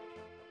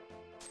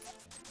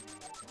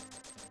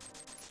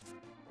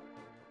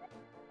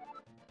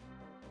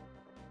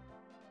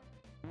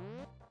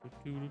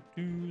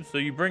 So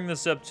you bring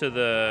this up to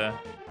the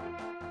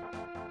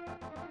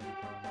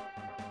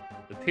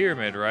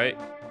pyramid, right?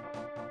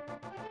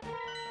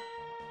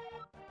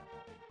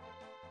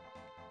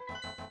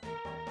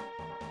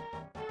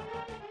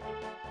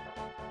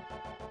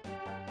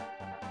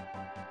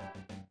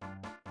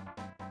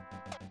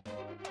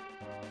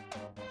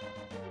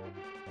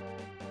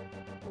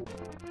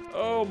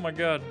 Oh my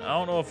god, I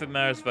don't know if it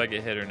matters if I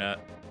get hit or not.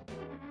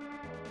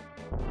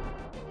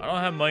 I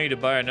don't have money to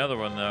buy another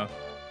one though.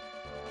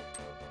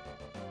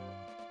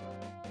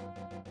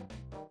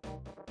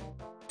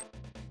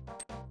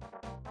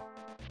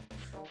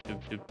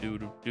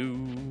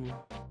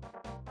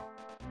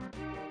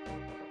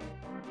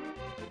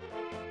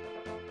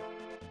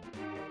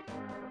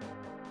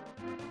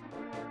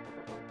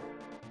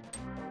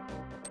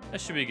 That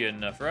should be good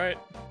enough, right?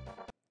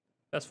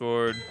 Fast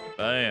forward.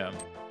 Bam.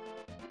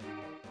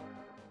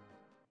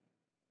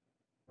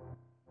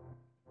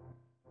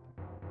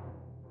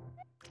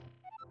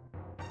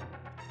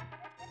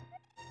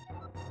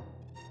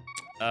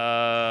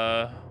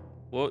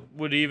 What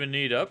would even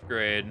need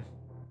upgrade?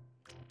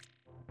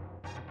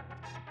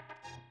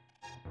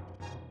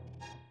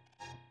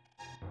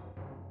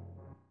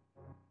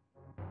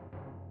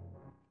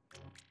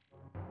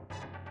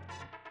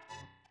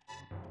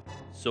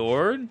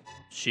 Sword?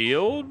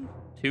 Shield?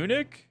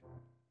 Tunic?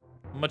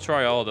 I'm gonna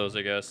try all those,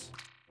 I guess.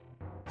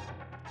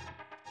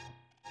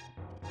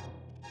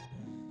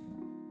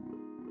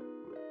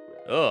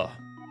 Ugh.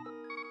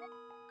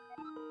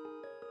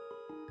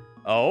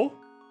 Oh?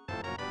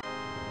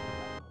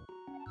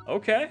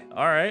 Okay,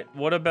 alright.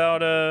 What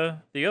about,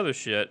 the other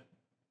shit?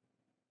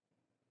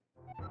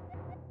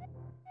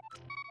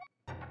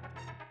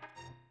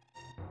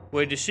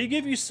 Wait, does she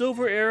give you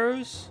silver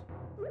arrows?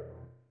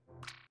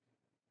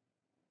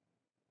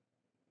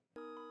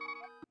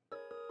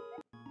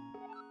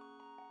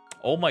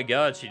 Oh my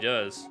god, she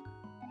does.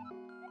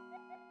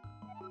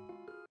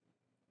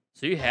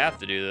 So you have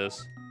to do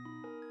this.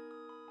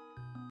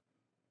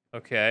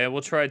 Okay,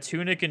 we'll try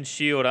tunic and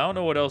shield. I don't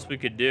know what else we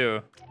could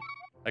do.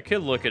 I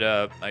could look it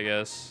up, I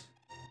guess.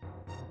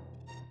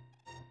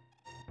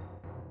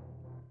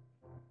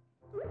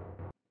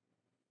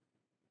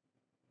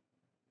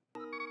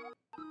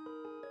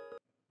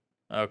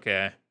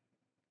 Okay.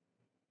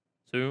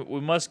 So we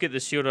must get the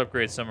shield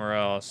upgrade somewhere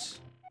else.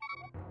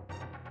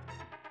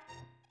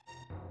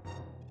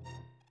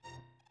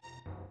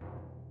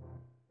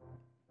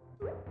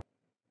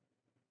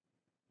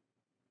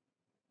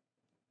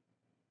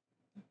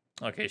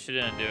 Okay, she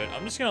didn't do it.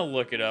 I'm just gonna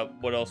look it up,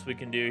 what else we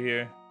can do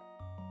here.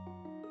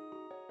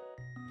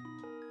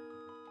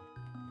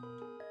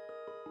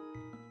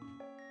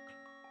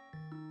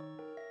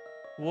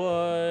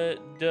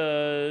 What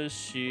does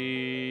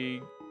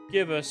she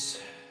give us?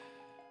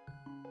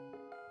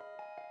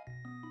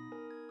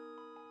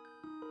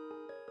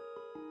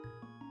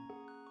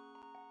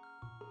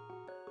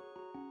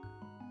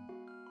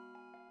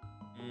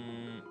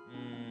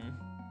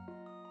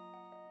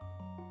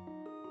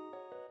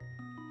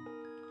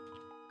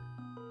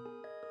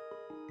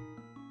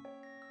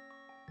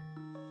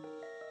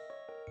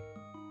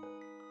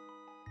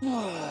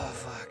 Oh,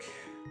 fuck.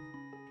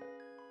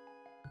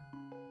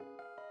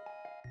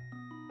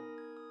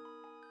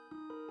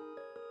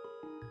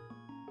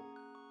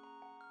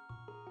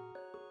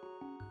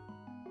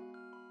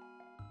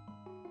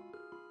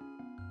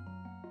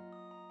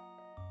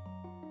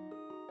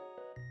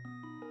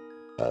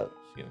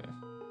 Excuse me.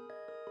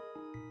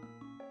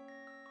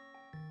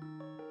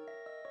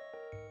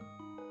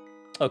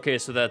 Okay,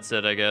 so that's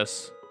it, I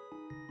guess.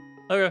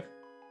 Okay.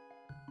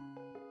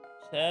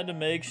 Just had to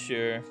make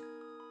sure.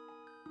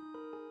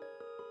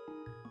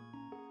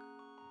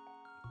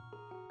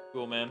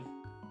 Cool, man.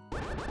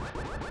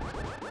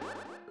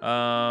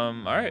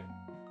 Alright.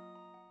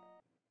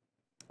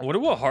 I wonder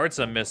what hearts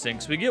I'm missing,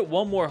 because we get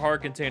one more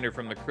heart container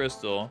from the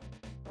crystal.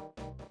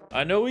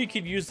 I know we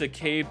could use the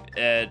cape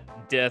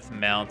at Death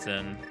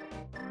Mountain.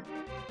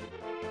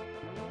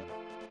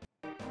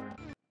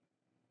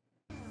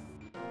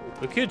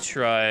 We could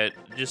try it.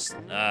 Just,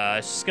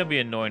 it's just gonna be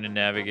annoying to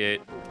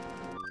navigate.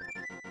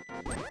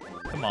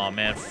 Come on,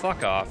 man.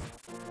 Fuck off.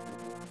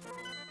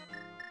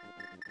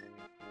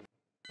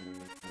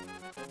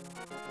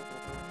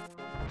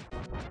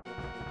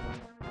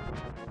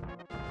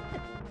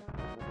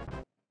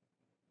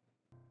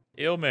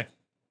 Heal me.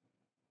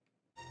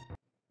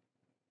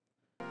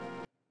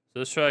 So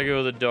let's try to go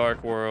to the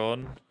dark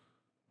world.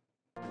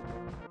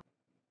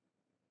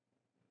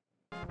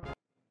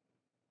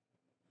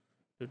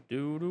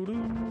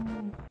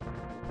 Do-do-do-do.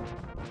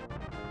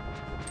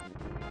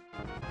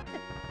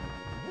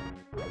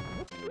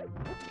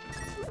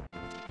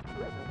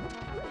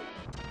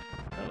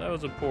 Oh, that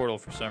was a portal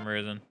for some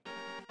reason.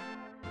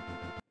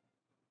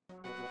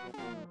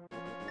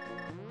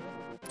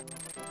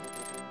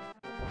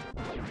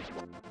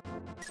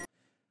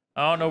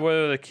 I don't know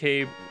whether the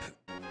cave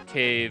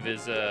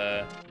is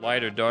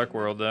light or dark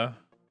world though.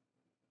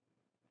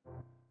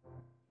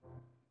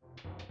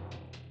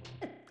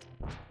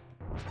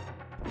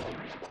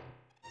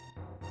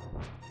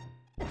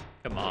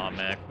 Come on,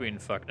 man, quit being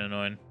fucking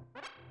annoying.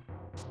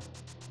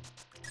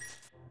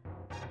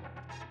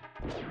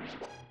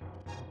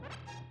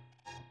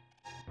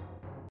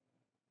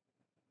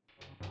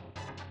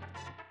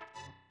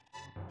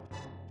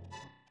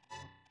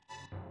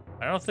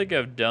 I don't think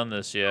I've done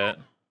this yet.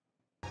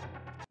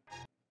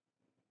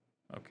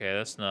 Okay,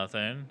 that's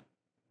nothing.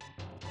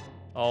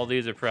 All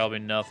these are probably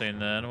nothing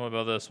then. What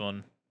about this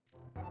one?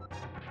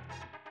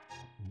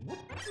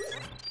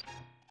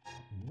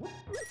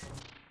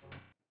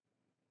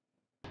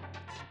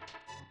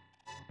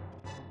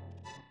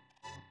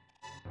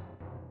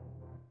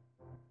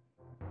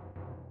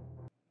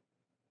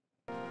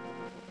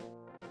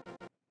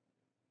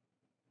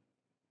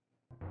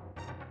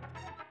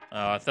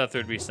 Oh, I thought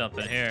there'd be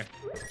something here.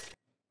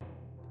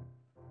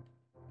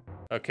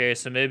 Okay,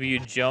 so maybe you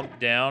jump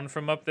down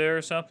from up there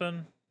or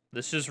something?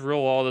 Let's just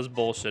roll all this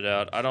bullshit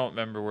out. I don't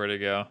remember where to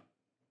go.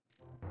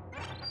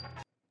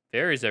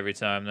 Varies every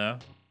time, though.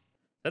 Is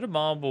that a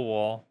mobbable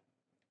wall?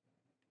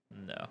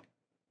 No.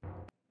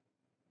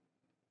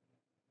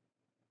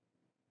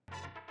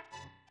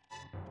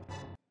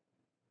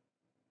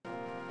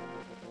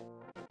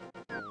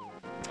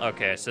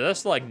 Okay, so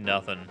that's like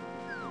nothing,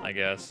 I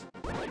guess.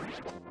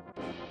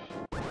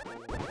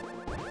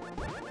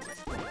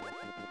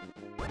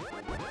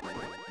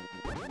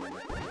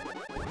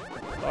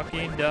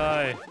 Fucking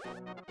die.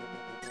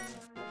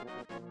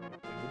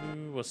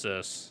 Ooh, what's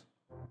this?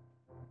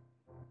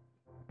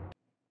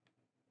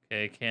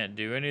 Okay, can't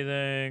do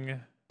anything.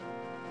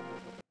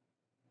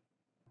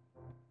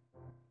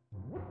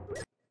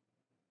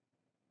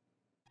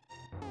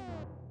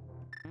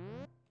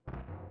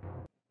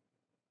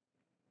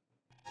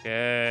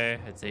 Okay,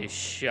 it's a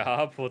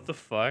shop. What the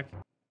fuck?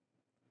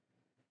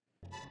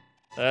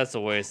 That's a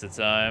waste of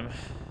time.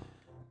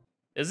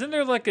 Isn't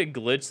there like a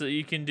glitch that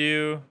you can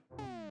do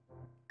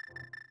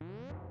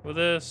with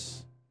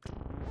this?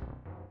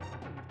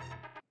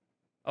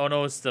 Oh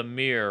no, it's the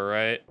mirror,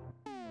 right?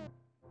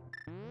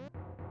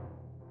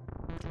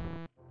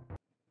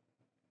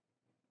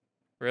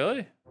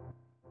 Really?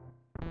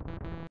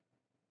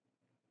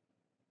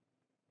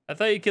 I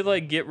thought you could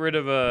like get rid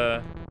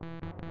of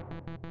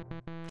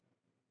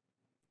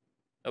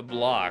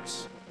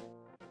blocks.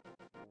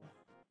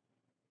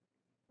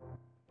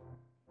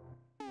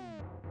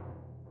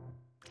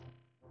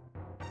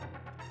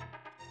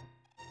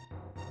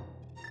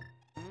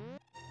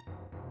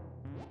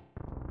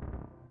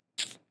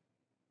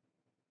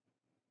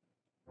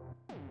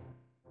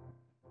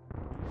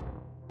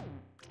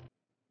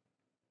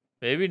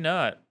 Maybe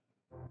not.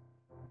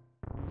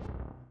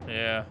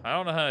 Yeah, I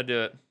don't know how to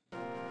do it.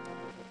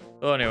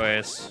 Well,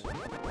 anyways.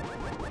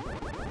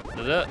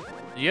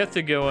 You have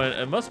to go in.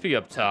 It must be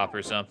up top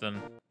or something.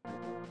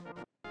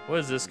 What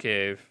is this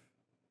cave?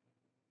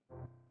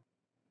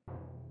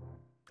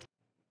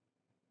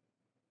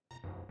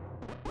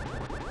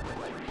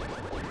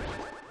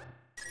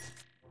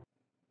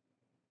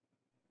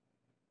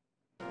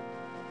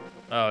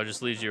 Oh, it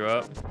just leads you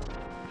up.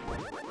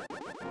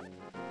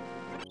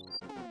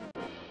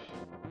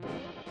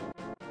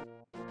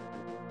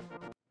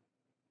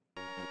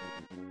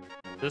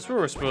 This is where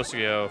we're supposed to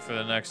go for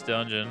the next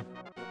dungeon.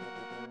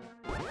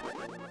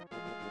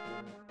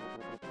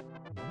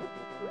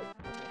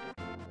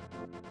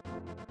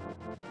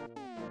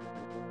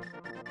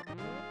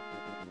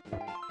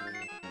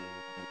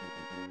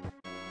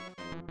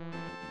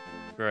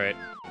 Great.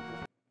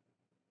 Of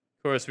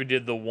course, we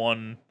did the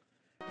wrong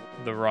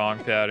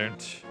pattern.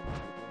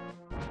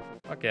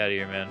 Fuck out of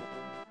here, man.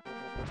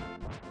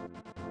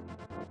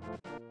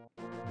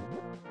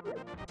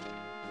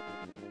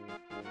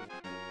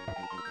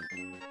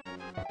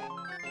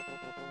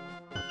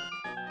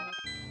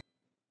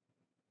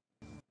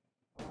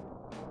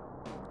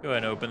 Go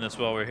ahead and open this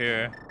while we're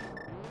here.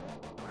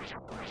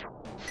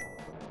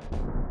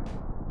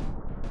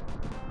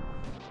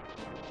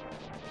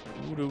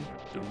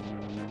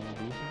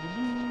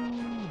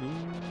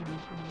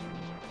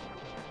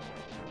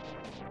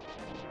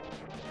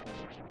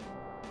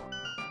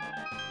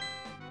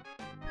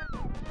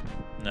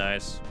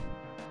 Nice.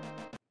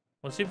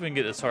 Let's see if we can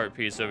get this heart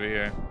piece over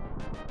here.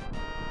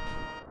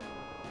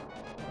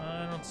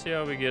 I don't see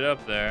how we get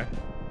up there.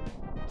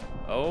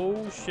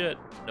 Oh shit.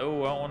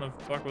 No, I don't want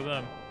to fuck with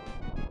them.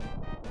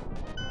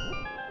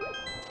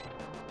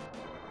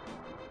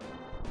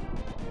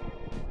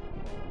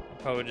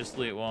 Probably just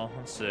lead, well,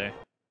 let's see.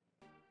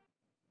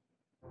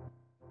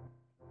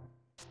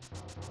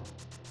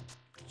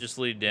 Just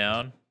lead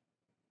down.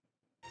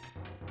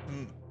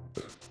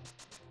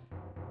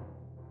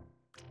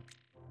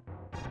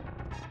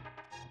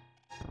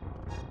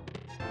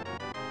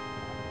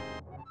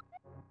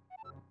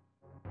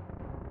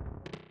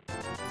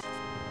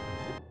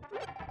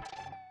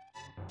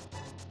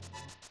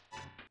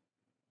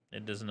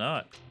 It does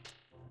not.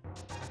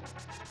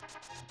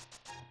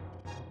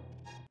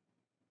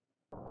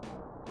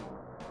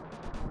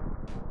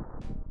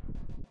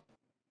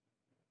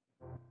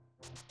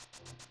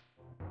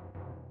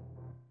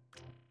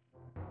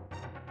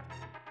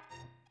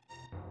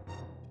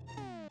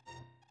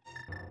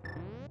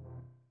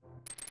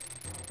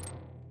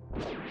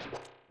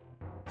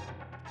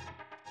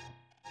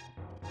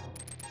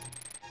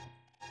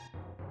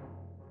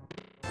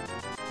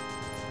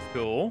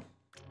 Cool.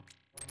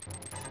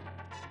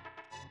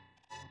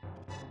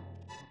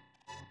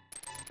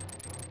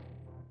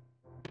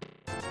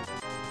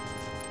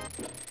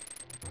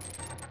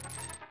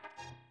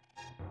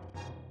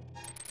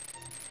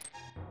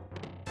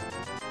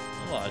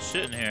 A lot of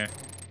shit in here.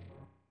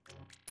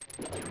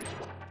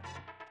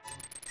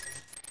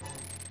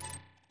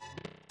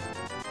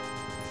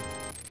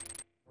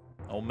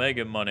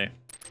 Omega money.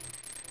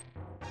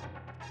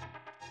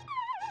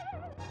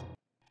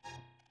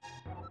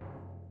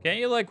 Can't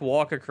you, like,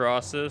 walk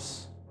across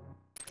this?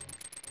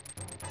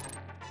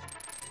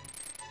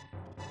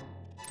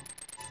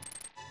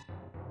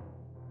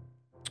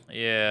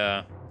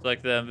 Yeah, it's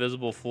like the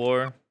invisible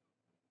floor.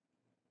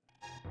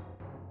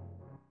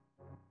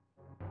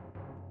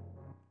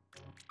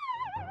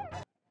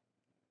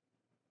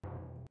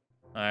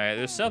 Alright,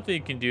 there's something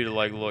you can do to,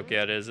 like, look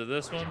at. Is it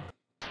this one?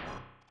 Oh,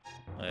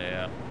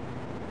 yeah.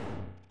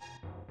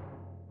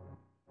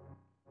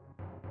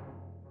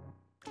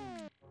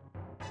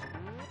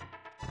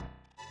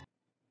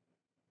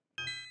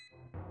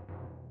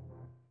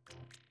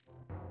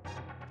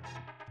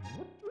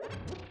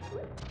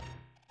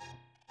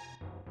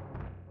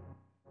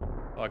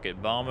 Fuck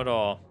it, bomb it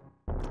all.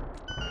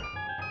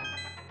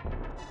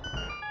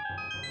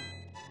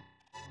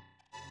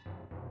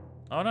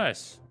 Oh,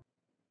 nice.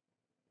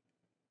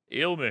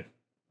 Heal me.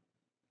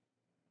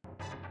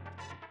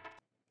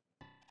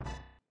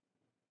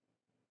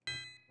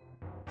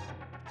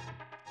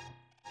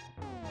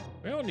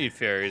 We don't need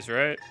fairies,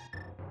 right?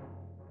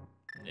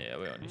 Yeah,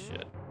 we don't need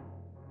shit.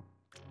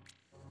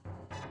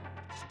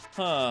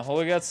 Huh, well,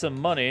 we got some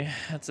money.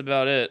 That's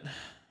about it.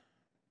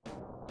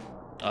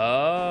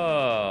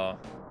 Oh.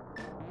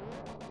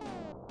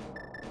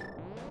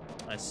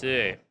 I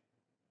see.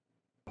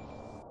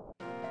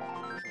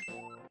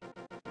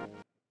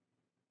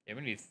 Yeah,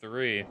 we need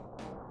 3.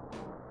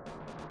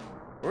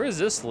 Where does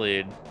this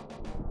lead?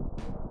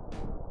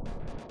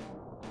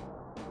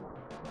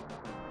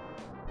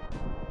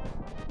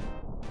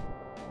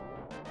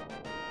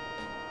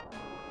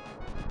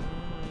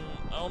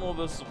 I don't know if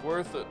this is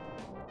worth it.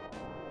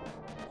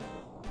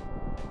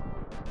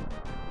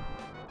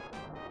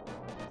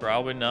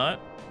 Probably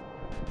not.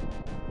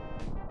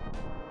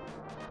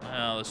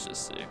 Let's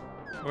just see.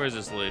 Where does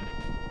this lead?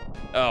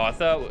 Oh, I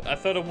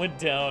thought it went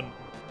down.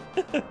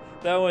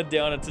 That went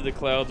down into the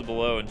clouds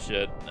below and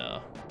shit.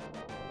 No.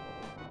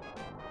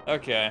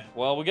 Okay,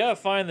 well, we gotta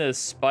find this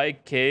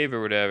spike cave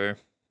or whatever.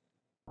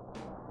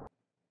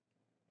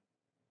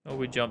 Oh,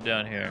 we jump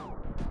down here.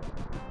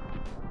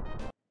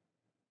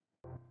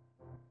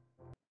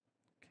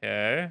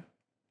 Okay.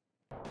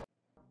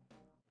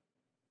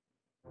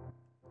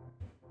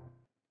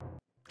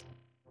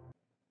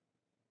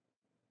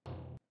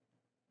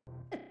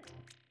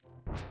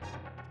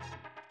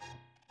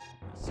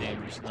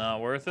 Seems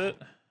not worth it.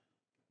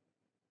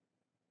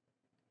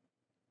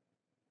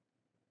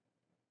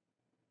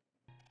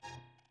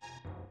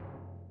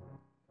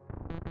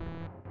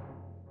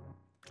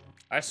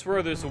 I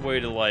swear there's a way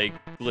to, like,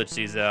 glitch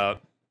these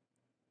out.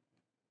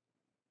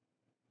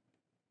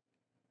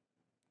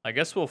 I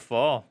guess we'll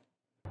fall.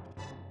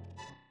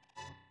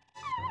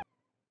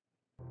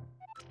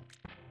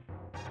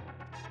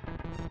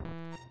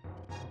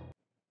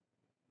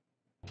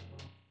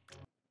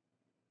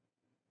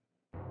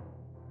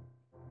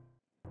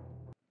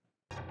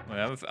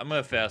 I'm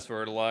gonna fast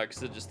forward a lot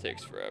because it just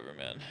takes forever,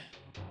 man.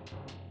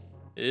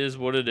 It is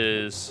what it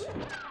is.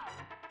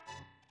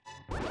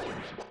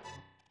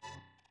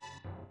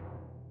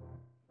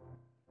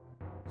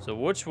 So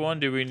which one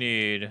do we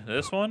need?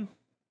 This one?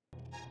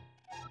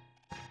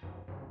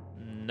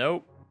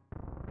 Nope.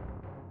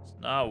 It's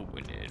not what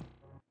we need.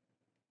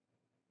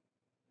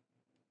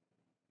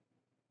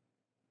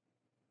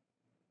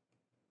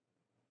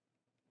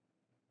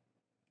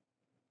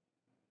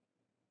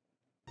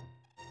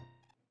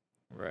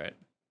 Right.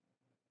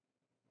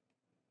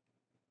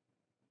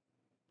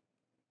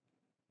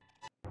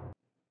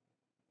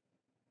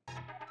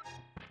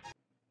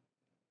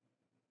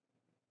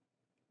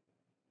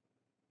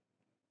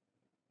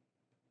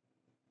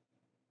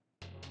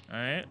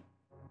 Alright.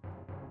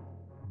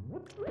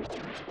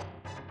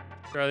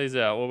 Try these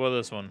out. What about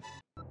this one?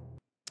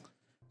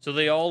 So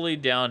they all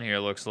lead down here,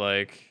 looks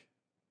like.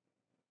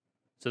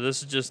 So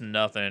this is just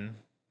nothing.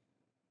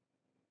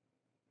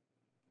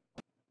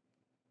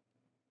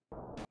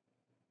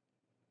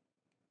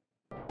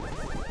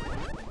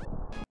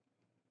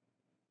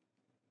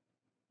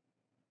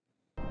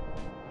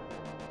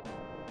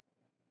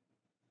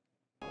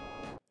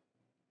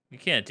 You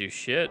can't do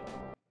shit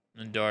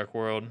in Dark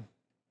World.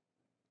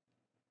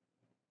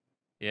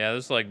 Yeah,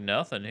 there's like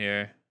nothing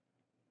here.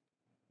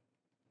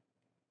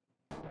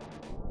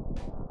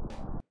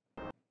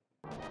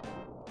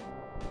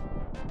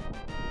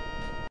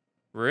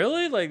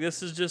 Really? Like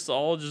this is just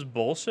all just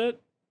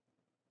bullshit?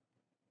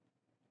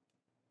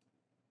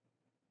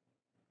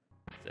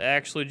 It's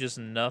actually just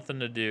nothing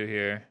to do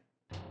here.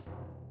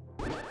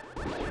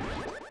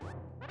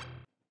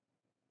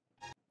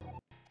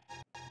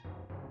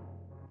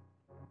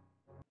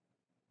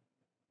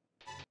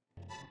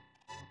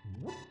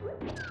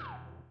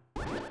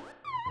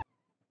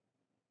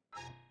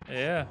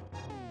 Yeah.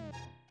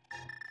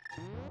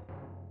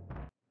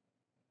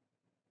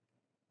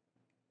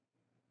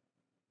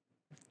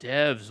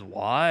 Devs,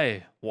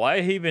 why?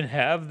 Why even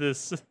have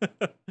this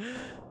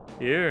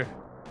here?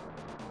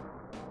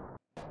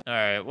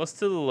 Alright, what's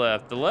to the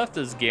left? The left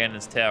is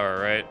Ganon's tower,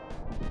 right?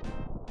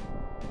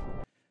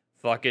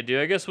 Fuck it,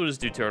 dude. I guess we'll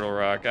just do Turtle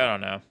Rock. I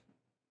don't know.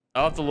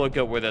 I'll have to look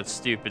up where that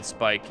stupid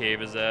spike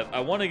cave is at. I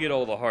want to get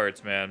all the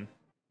hearts, man.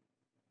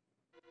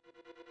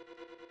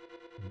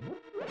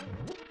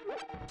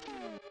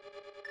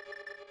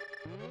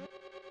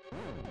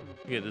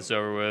 Get this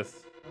over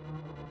with.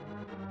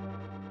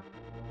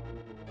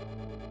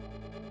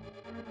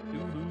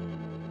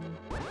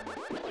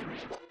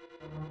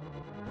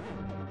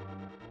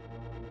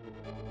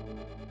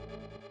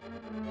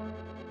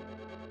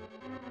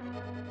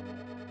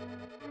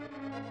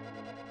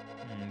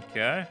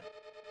 Okay.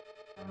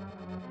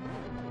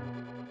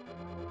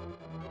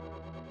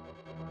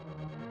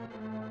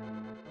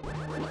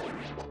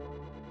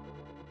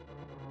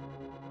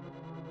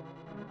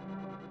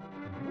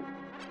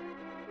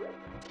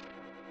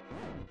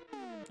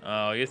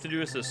 Oh, you have to do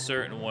this a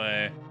certain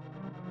way.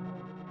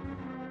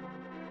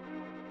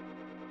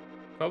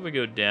 Probably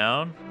go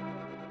down.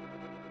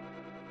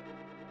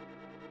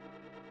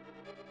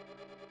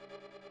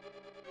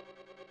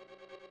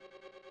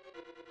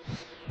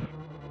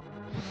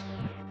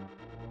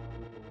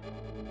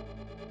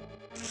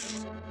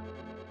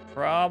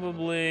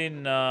 Probably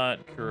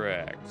not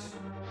correct.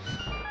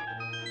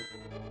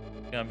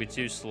 Gonna be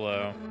too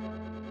slow.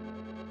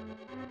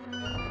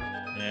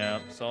 Yeah,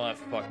 saw that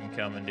fucking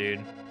coming,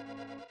 dude.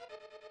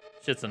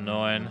 Shit's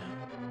annoying.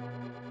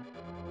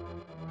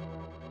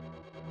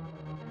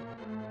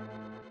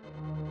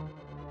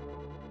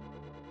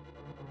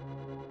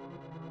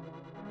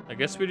 I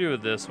guess we do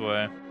it this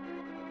way.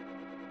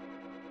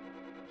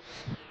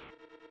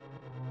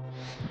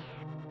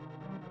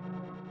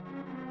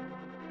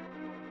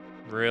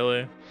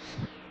 Really?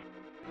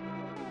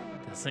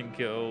 Doesn't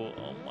go.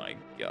 Oh my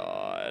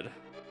god.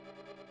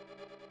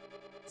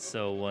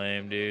 So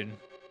lame, dude.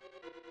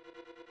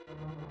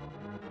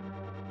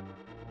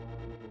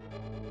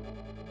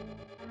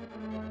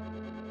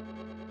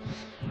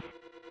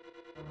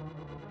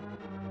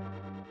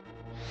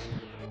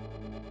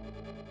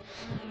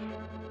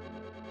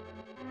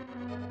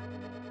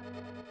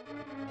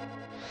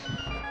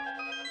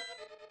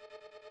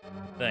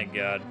 Thank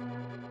God.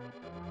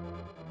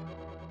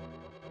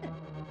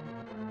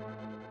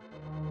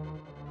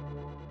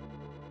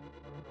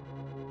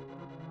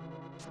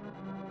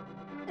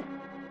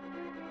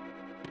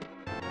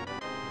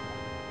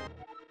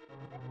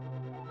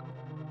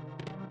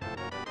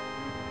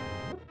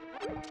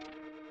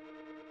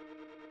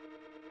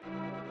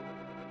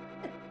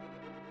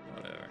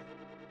 Whatever.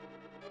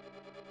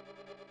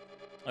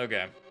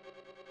 Okay.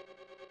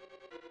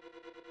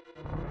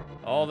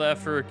 All that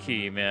for a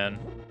key, man.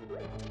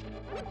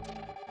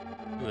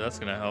 Ooh, that's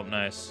gonna help.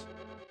 Nice.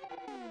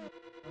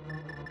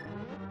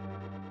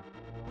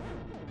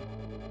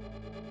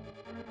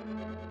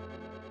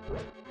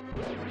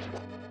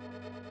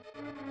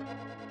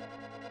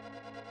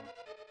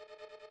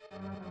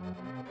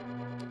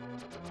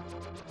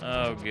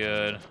 Oh,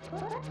 good.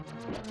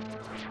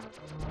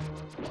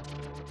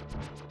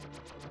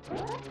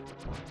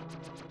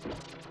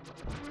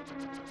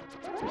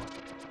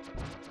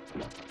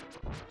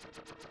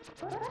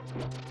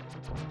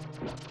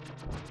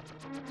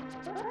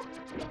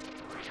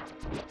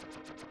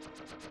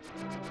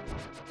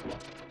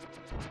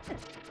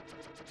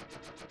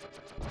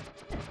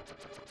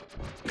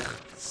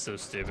 So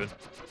stupid.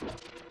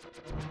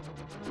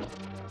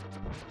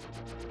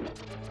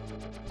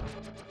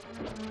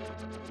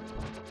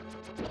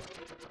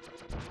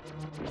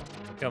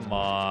 Come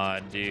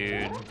on,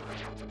 dude.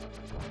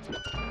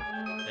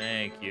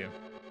 Thank you.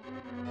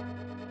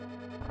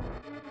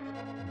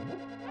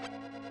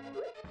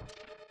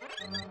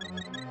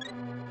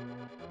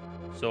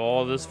 So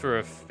all this for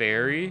a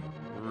fairy?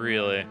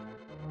 Really?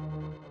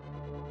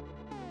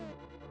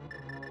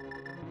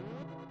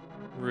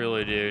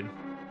 Really, dude?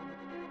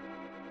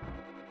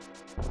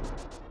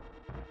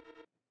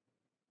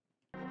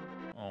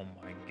 Oh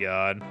my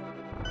god.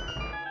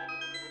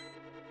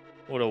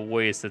 What a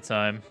waste of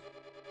time.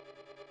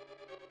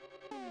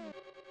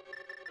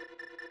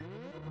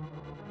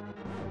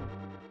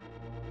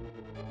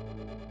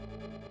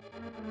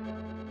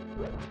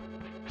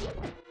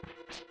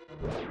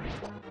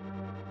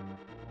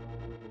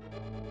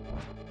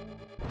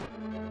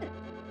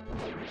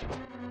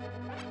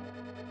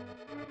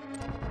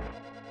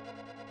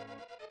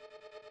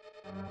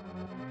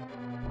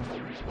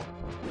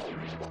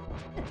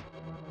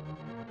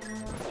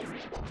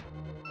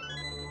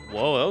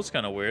 Whoa, that was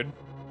kind of weird.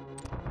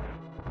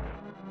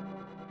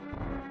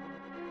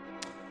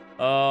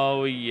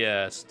 Oh,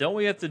 yes. Don't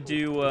we have to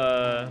do,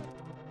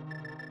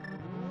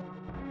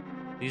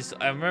 these...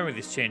 I remember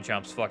these chain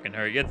chomps fucking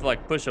hurt. You have to,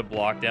 like, push a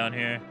block down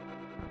here.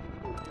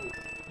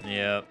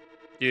 Yep.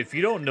 Dude, if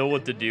you don't know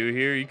what to do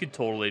here, you could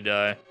totally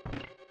die.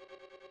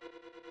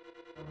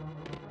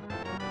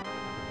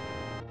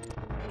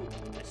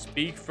 I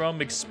speak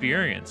from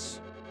experience.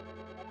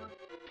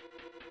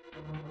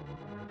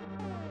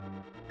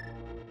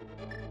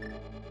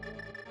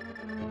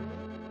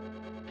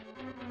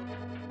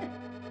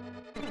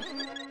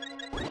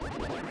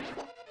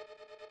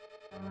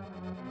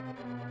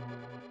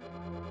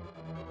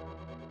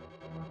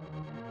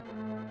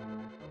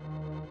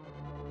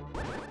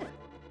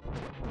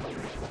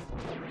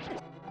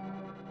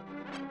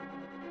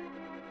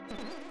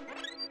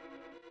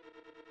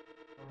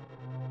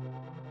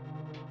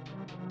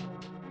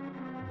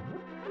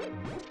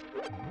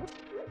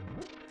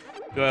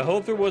 Dude, I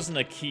hope there wasn't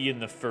a key in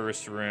the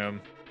first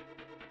room.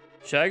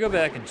 Should I go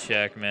back and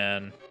check,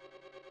 man?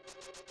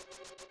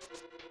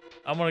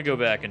 I'm gonna go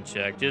back and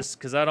check, just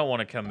because I don't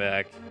want to come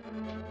back.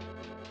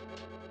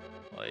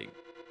 Like,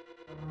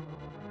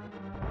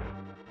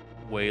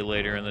 way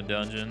later in the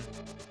dungeon.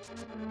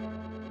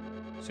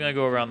 Just gonna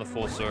go around the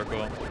full circle.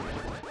 Let's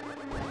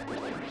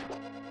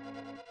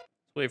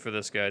wait for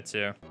this guy,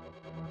 too.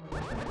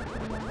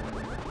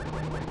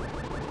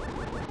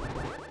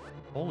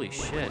 Holy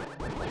shit.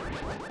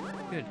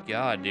 Good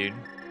God, dude.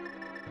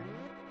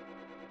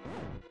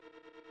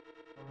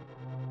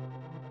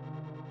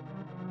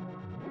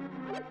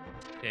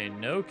 Okay,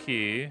 no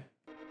key.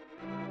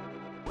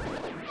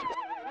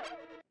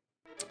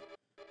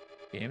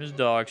 Game is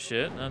dog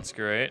shit. That's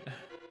great.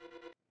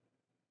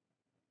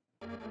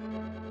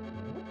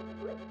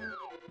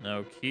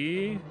 No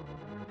key.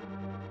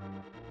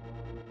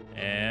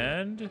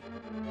 And...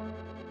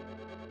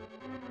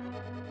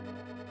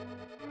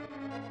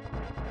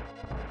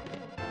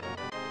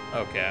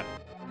 okay.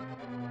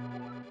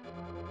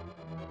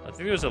 I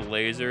think there's a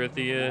laser at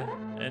the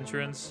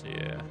entrance.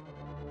 Yeah.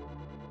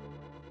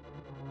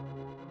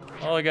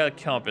 Oh, I got a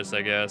compass,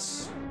 I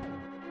guess.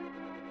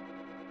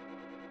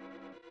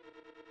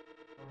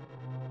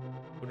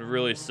 Would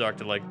really suck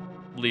to, like,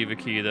 leave a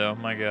key, though.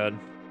 My God.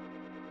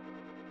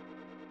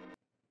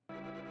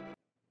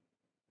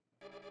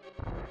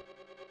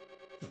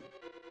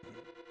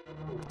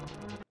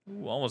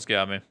 Ooh, almost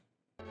got me.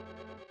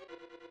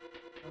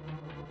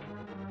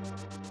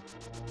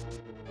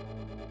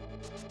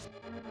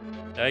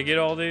 Did I get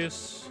all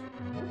these?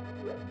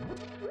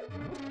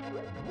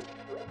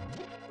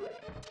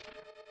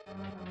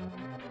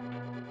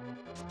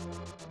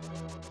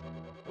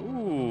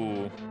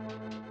 Ooh.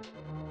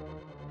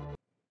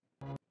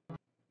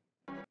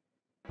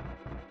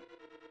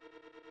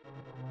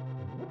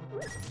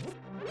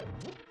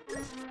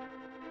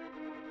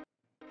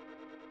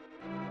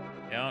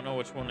 Yeah, I don't know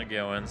which one to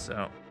go in,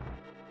 so.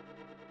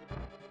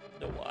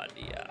 No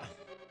idea.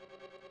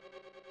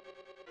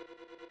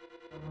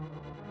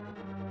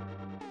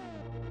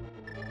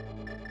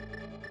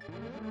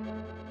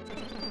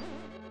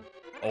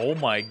 Oh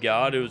my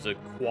God, it was a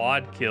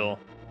quad kill.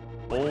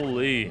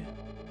 Holy.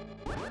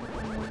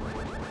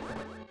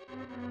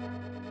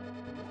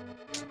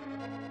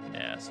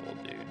 Asshole,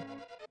 dude.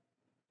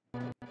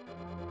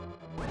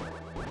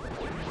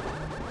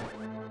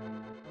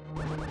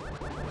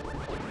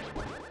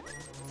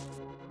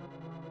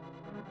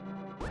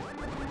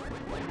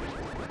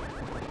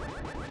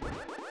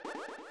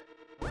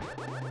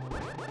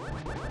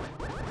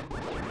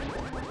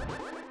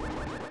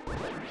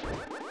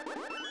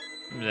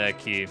 me that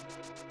key.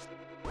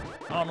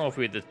 I don't know if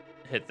we had to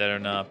hit that or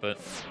not, but...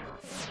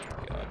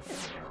 God.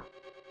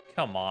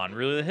 Come on,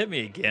 really? Hit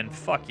me again?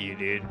 Fuck you,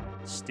 dude.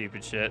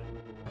 Stupid shit.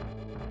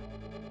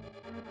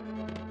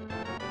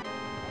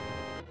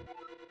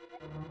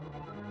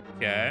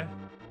 Okay.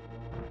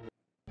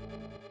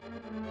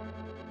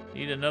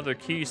 Need another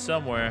key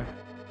somewhere.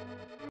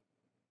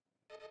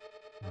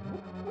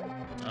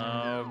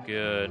 Oh,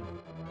 good.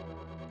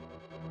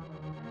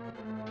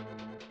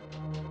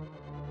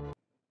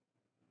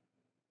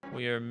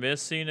 We are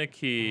missing a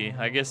key.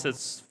 I guess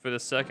it's for the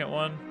second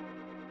one.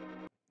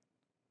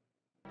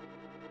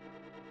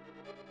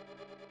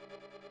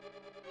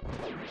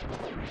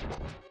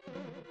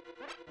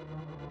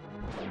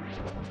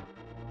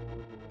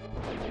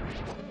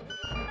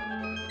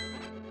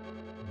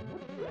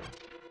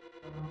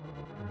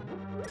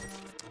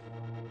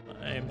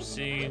 I am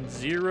seeing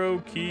 0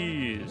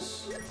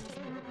 keys.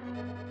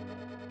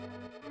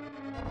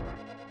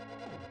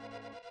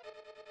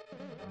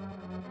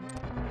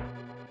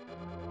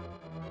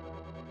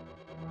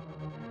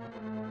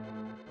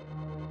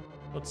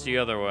 What's the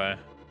other way?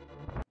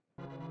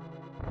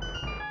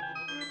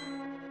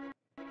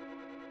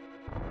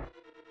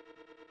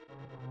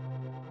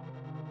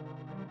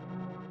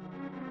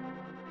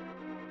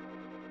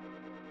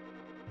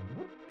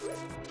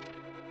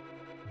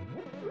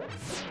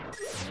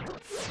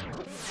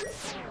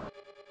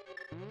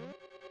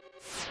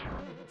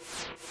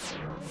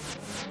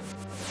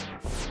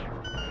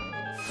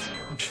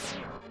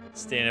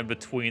 Standing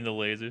between the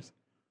lasers.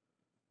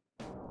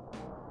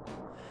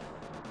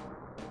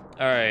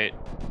 Alright.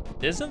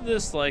 Isn't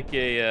this like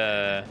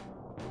a,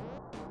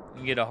 you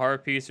can get a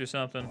heart piece or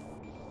something?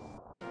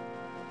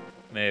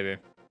 Maybe.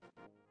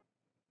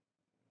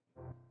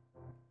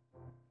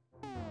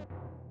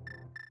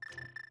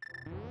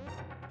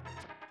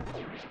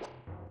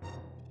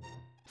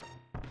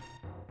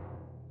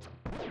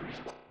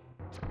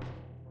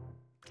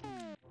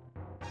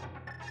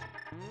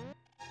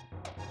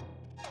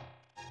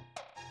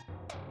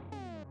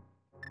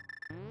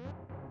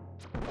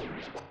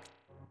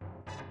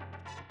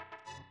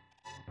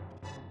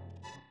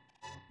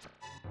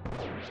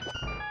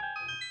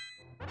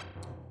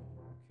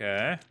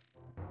 Okay.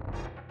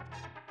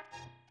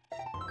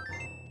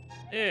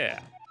 Yeah.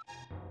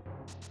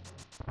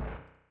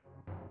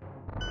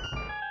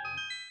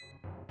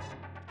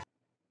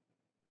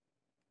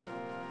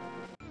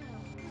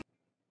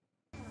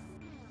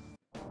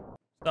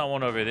 There's not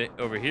one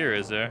over here,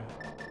 is there?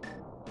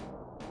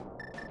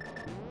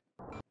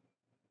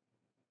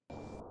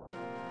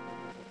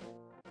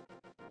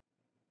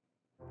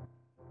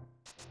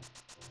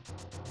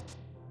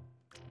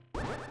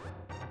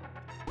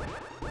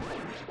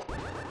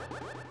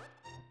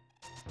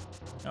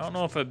 I don't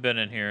know if I've been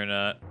in here or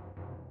not.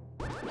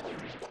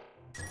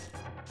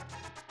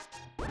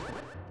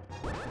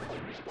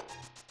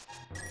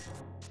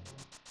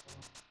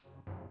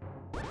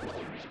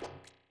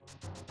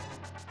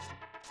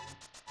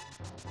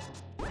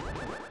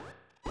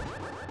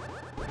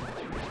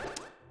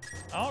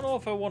 I don't know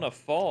if I want to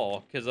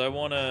fall, because I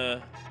want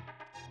to...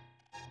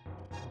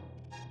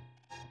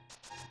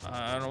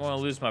 I don't want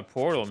to lose my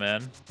portal,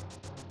 man.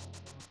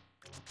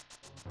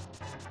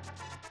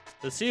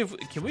 Let's see if...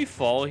 Can we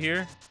fall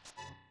here?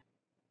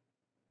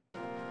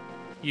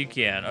 You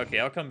can. Okay,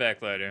 I'll come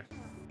back later.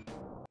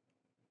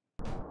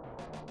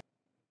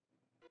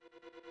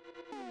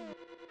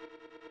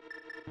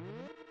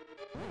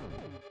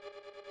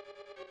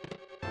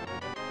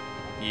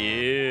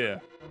 Yeah.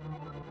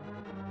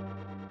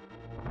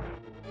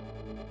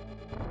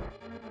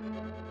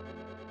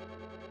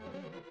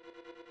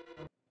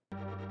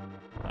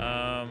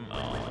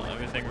 Oh,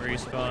 everything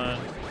respawn.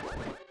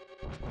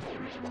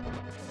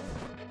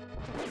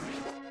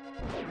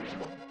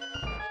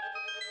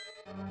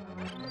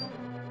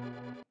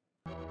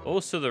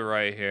 Both to the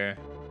right here.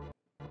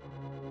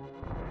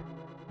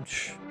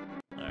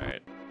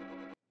 Alright.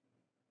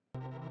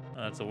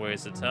 That's a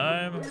waste of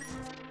time.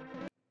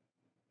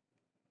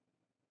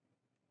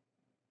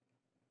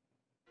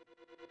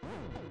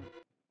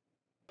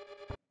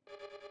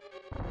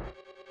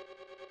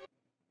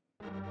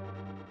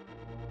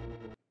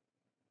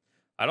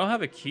 I don't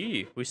have a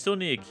key. We still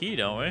need a key,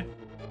 don't we?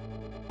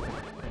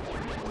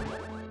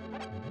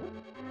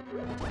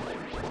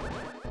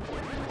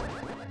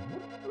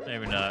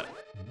 Maybe not.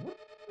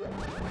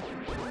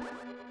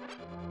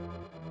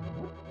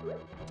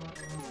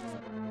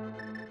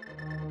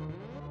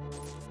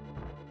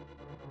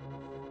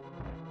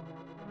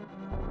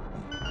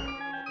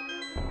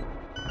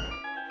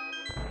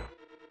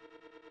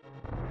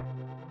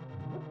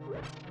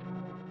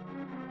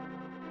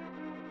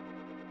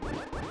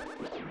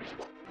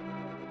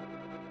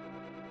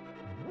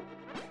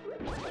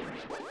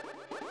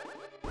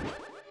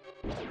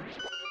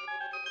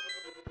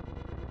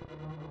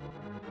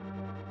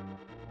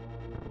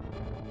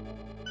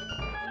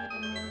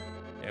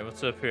 Hey,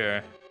 what's up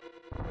here?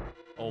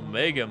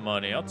 Omega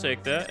money. I'll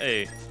take that.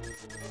 Hey.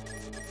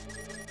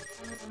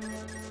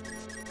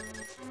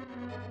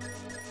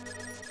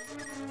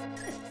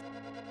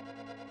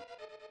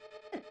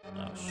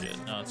 Oh, shit.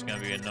 No, it's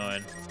gonna be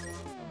annoying.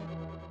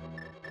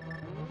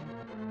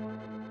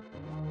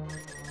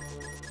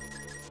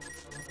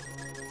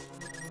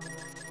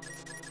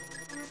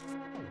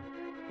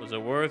 Was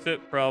it worth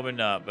it? Probably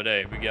not, but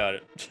hey, we got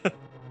it.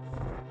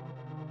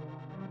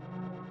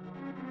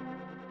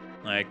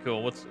 Alright,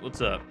 cool.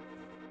 What's up?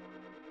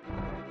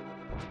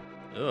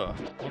 Ugh,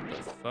 what the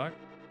fuck?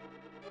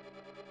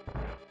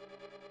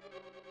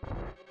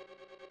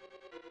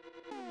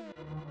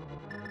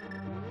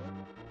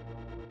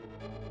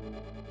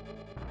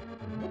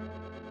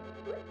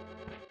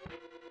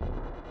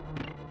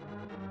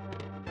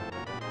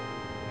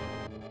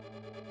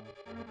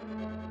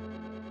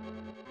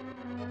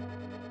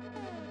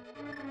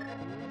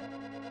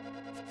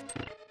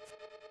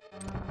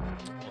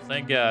 Well,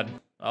 thank God.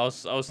 I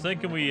was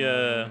thinking we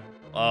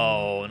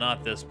oh,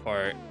 not this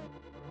part.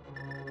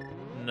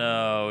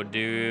 No,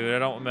 dude, I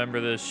don't remember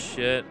this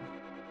shit.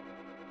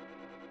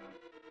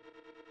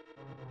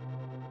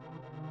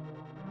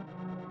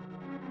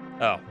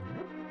 Oh.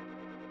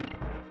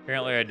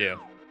 Apparently I do.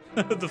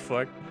 What the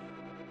fuck?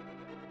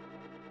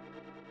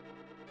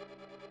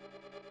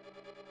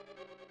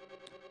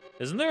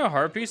 Isn't there a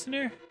heart piece in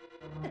here?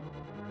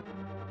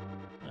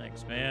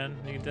 Thanks, man.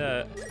 Need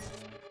that.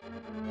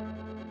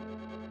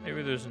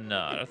 Maybe there's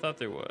not. I thought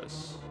there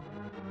was.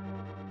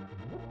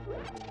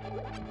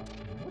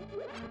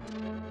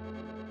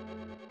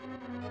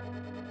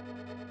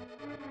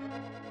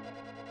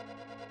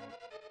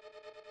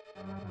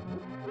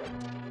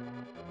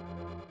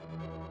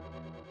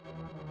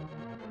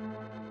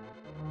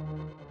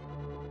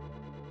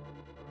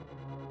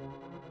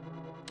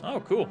 Oh,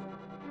 cool.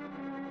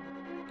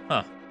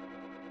 Huh.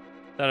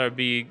 Thought I'd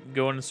be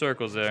going in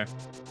circles there.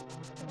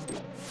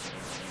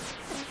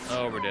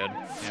 Oh, we're dead.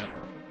 Yeah.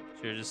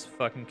 Should've just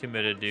fucking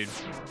committed, dude.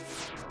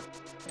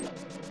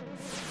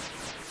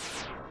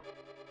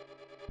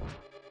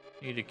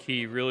 Need a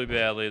key really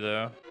badly,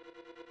 though.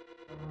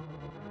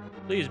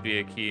 Please be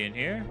a key in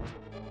here.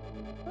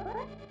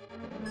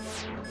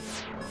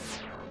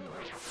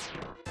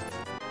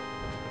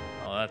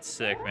 Oh, that's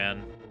sick,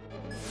 man.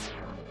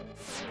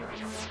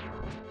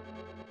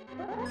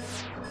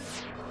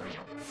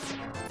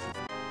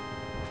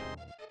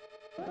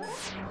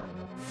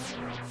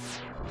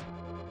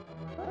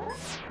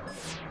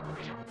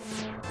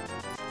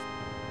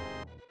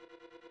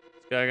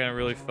 This guy gonna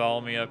really follow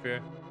me up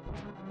here?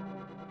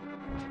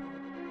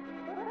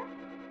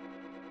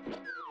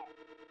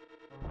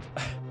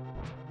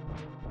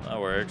 That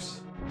works.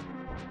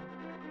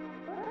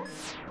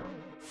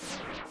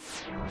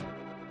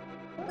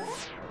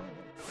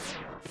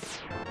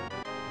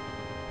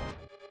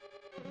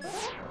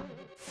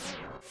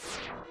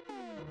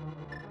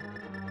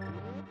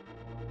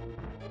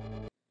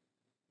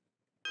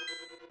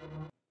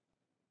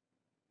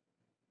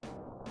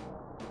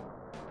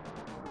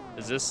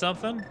 Is this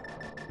something?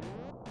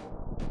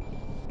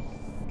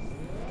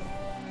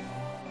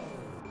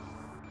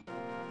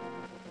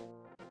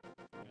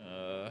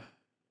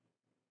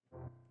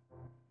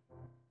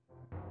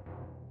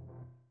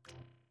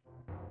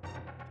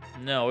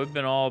 No, we've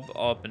been all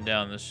up and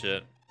down this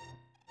shit.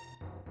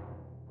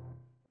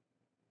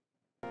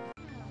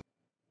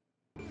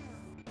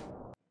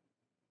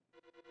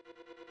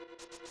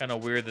 Kind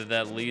of weird that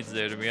that leads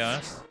there, to be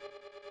honest.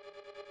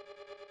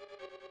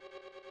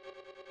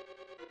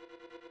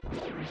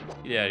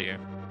 Get out of here.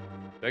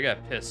 I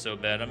got pissed so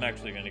bad, I'm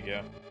actually gonna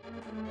go.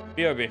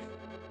 BRB.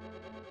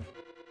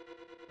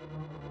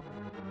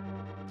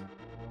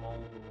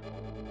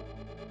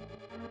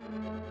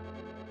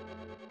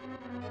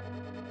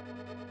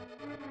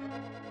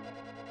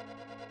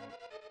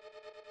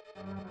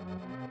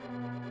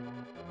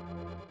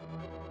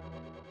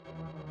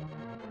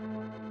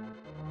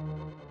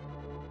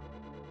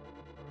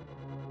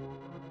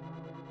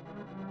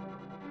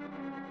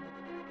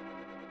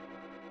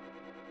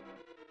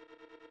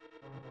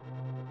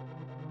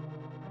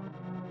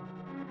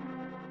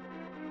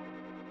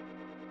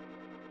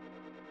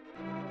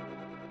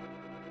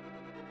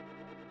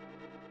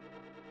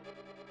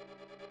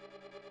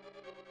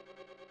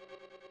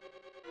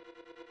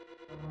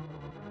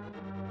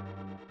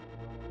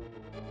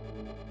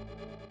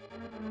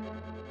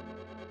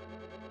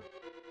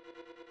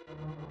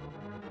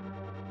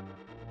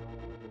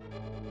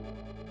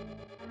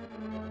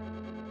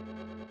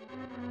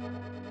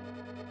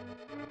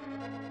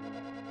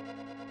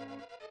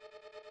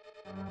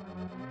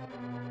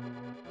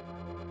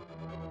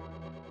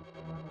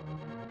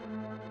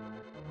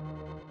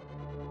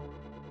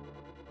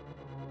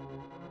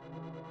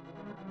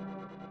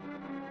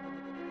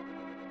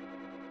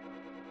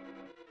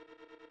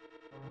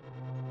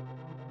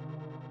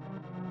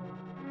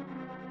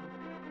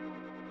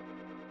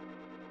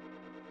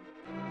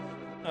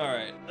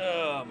 Alright,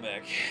 oh, I'm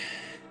back.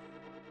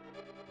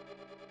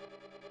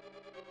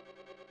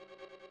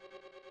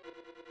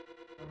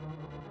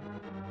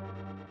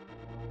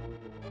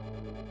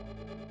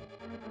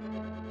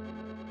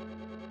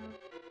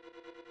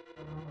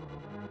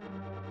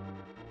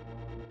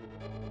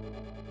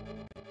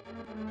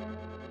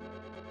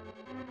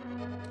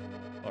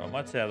 Hold on,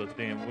 my tablet's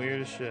being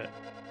weird as shit.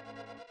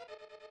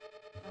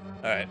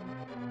 Alright.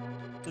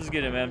 Let's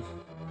get it, man.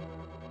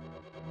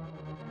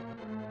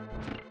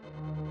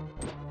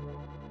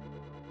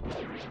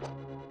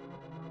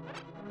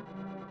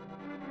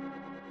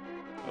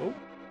 Oh.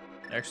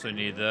 Actually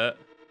need that.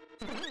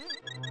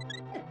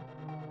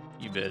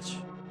 You bitch.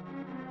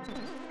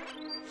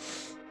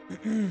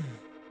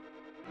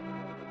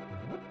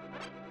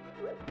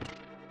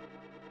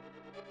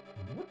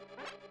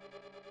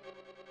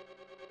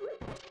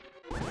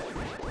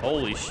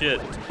 Holy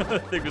shit.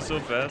 That thing was so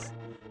fast.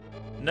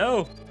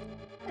 No!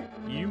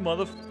 You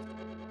mother...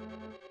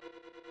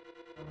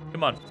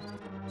 Come on.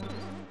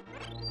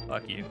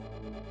 Fuck you.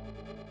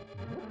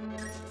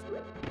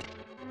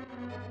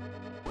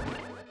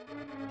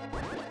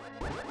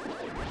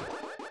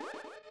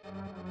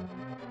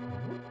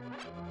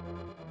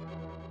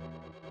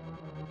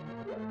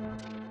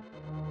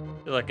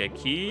 Feel like a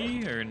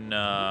key or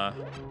nah?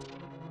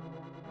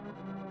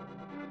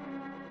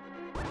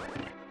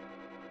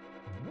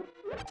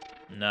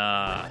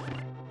 Nah.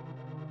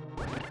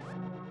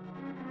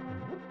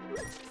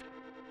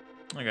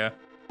 Okay.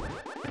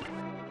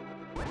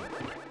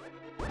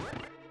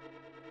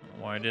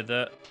 Why I did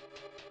that?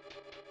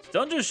 This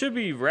dungeon should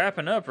be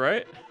wrapping up,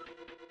 right?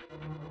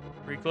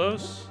 Pretty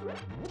close.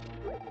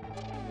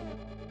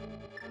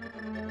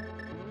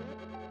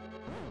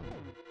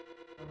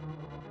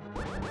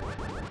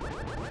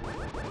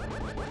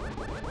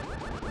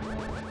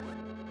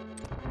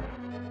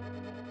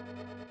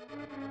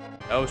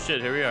 Oh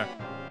shit, here we are.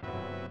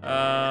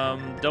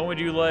 Don't we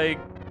do like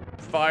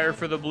fire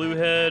for the blue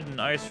head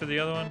and ice for the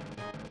other one?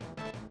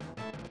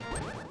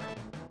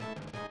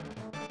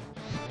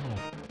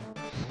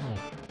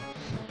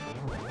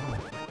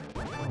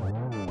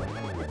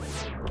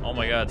 Oh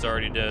my god, it's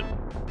already dead.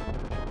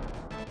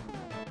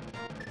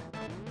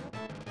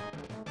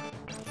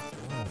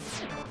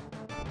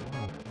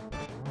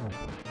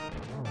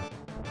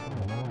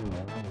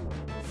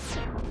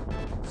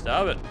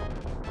 Stop it.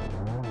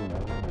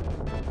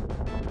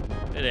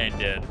 It ain't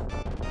dead.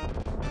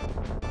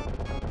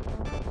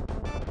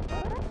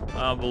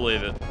 I don't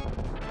believe it.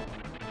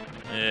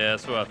 Yeah,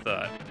 that's what I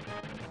thought.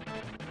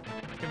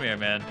 Come here,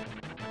 man.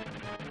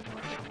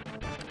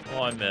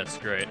 Oh, I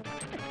missed. Great.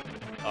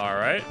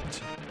 Alright.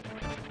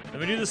 Let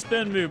me do the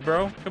spin move,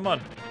 bro. Come on.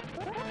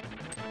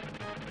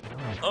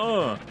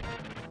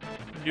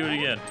 Do it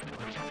again.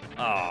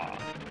 Ah.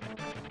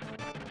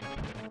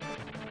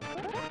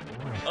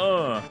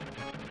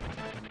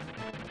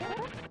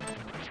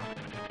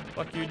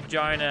 Fuck your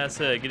giant ass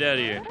head. Get out of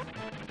here.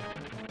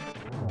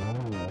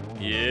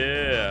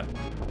 Yeah.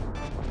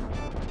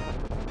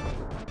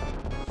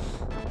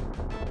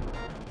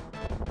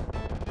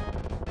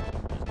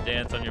 Just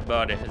dance on your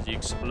body as you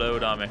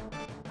explode on me.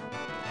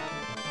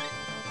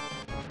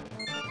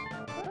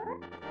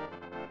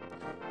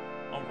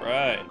 All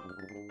right.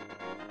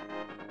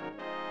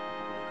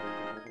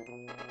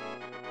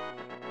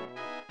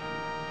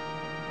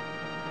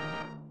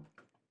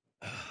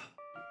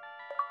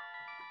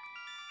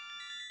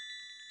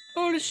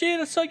 Holy shit,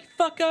 I saw you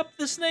fuck up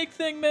the snake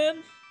thing,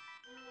 man.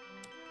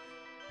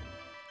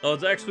 Oh,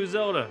 it's actually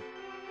Zelda.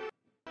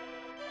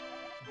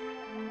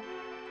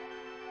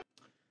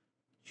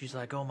 She's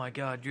like, oh my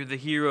god, you're the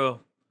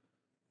hero.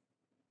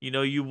 You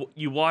know,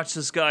 you watched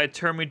this guy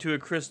turn me into a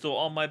crystal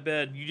on my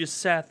bed. You just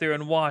sat there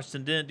and watched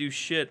and didn't do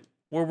shit.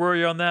 Where were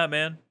you on that,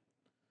 man?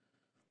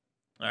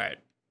 Alright.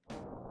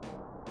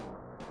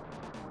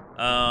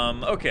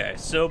 Okay,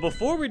 so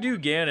before we do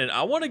Ganon,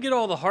 I want to get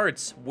all the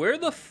hearts. Where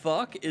the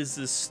fuck is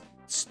this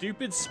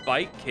stupid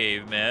spike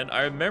cave, man?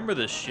 I remember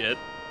this shit.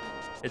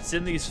 It's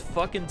in these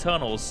fucking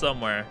tunnels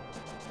somewhere.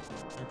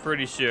 I'm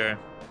pretty sure.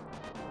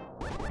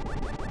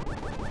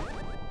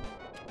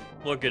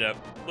 Look it up.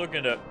 Look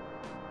it up.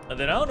 And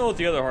then I don't know what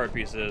the other heart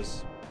piece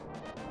is.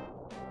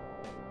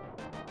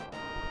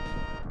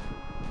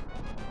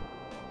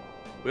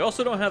 We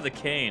also don't have the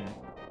cane.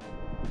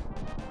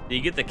 Do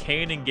you get the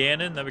cane in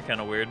Ganon? That'd be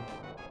kind of weird.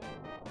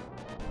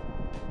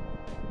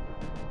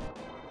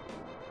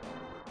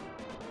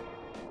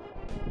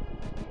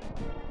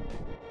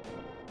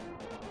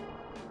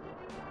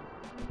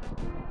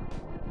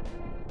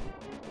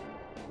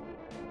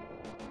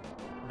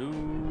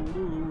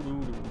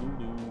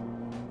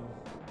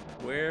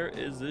 Where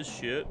is this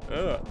shit?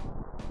 Ugh.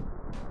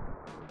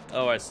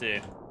 Oh, I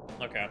see.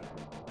 Okay.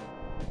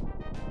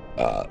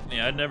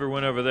 Yeah, I never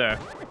went over there.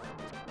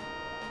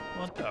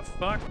 What the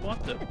fuck?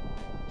 What the? I'm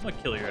gonna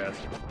kill your ass.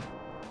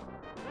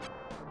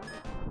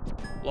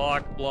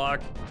 Block,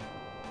 block.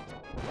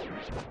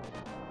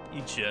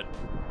 Eat shit.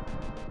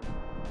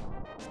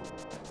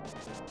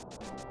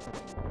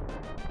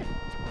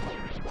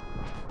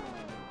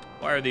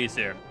 Why are these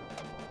here?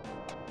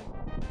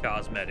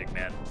 Cosmetic,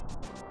 man.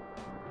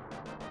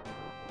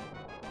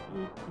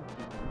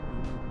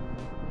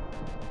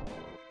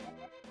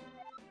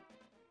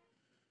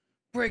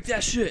 Break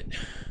that shit.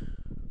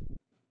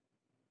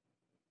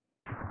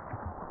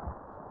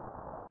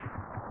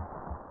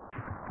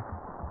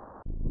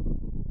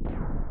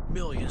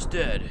 Millions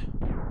dead.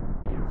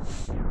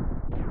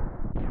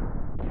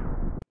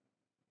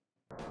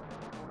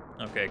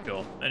 Okay,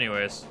 cool.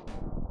 Anyways.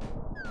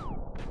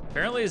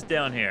 Apparently it's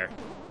down here.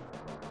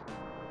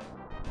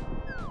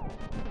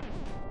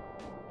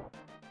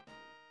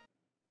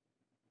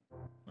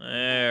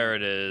 There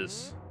it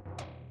is.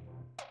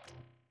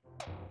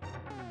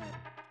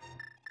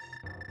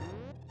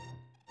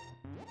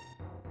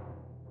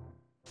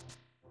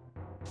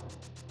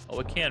 Oh,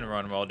 we can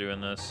run while doing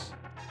this.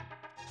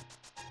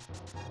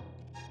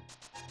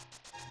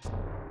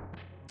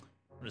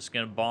 I'm just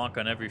gonna bonk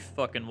on every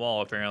fucking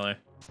wall, apparently.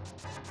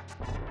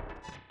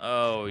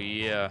 Oh,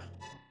 yeah.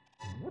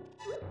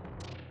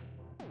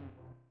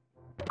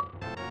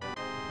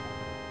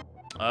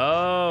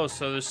 Oh,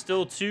 so there's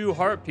still 2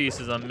 heart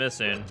pieces I'm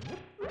missing.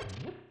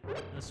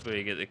 This way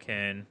you get the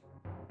cane.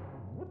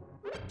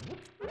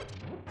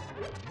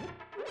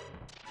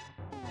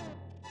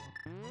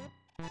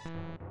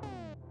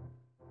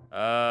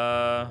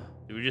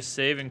 Do we just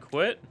save and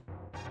quit?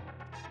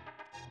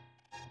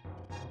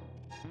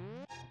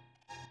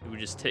 Do we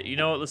just take, you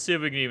know what, let's see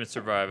if we can even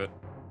survive it.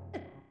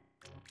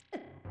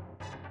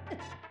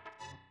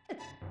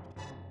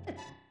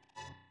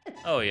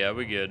 Oh yeah,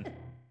 we good.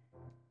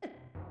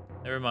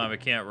 Never mind, we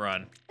can't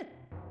run.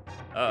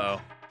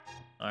 Uh-oh.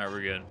 Alright,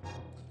 we're good.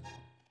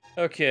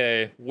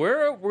 Okay,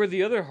 where were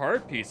the other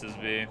heart pieces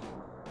be?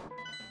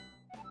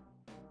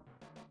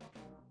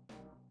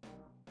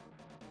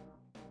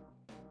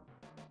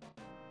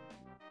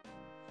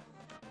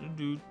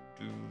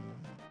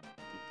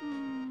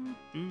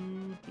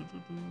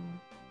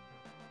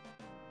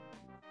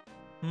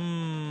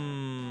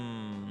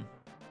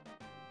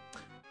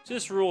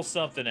 Just rule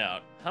something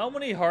out. How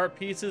many heart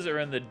pieces are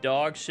in the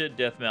dog shit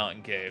Death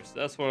Mountain caves?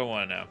 That's what I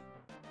want to know.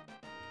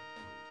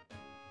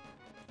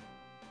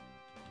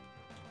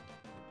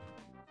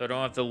 So I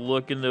don't have to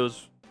look in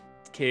those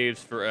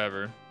caves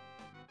forever.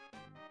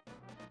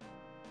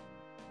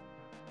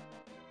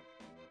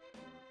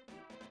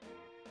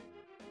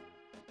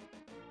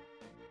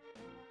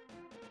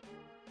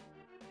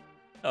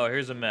 Oh,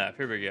 here's a map.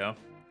 Here we go.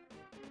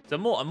 So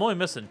I'm only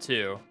missing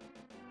 2.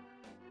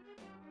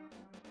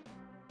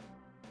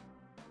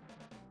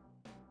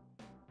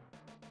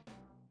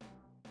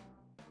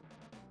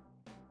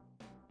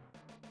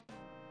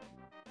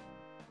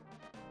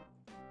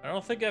 I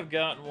don't think I've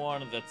gotten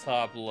one at the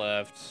top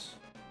left.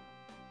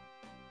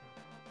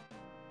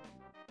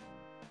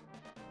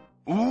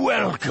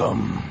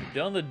 Welcome.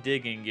 Done the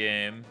digging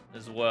game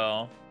as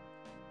well.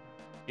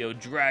 Yo,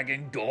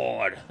 Dragon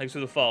God. Thanks for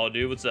the follow,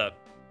 dude. What's up?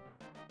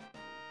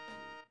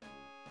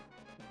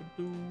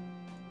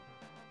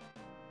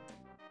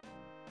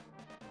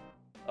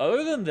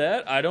 Other than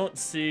that, I don't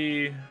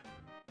see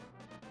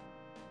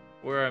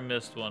where I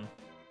missed one.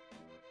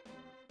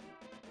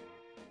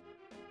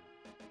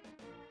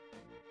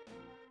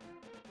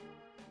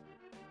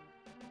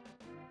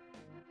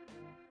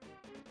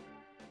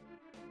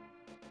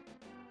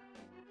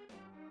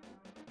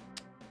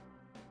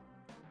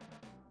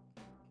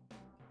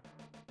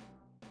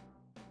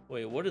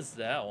 Wait, what is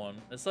that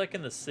one? It's like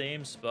in the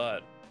same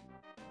spot.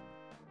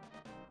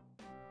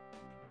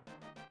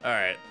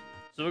 Alright,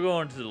 so we're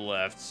going to the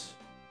left.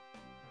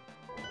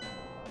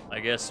 I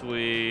guess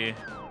we...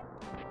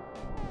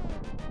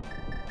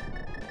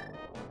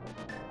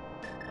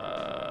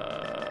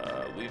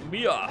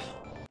 Mia!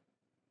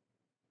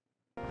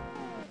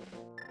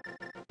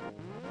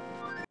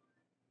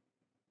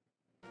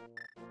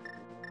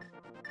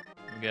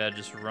 We gotta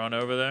just run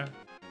over there.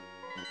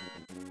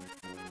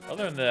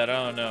 Other than that,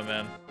 I don't know,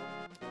 man.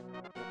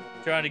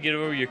 Trying to get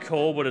over your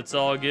cold, but it's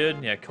all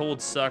good. Yeah,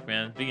 colds suck,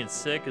 man. Being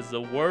sick is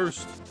the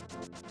worst.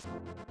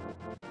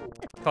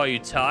 Call you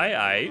Ty?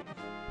 Aight.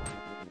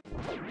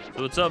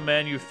 So what's up,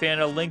 man? You a fan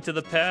of Link to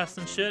the Past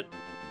and shit?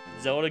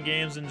 Zelda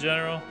games in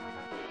general?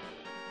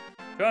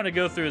 Trying to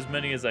go through as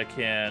many as I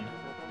can.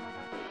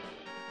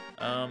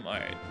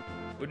 Alright.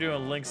 We're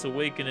doing Link's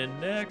Awakening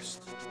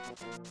next.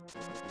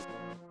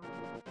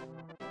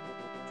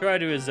 Try to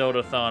do a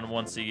Zelda-thon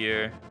once a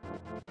year.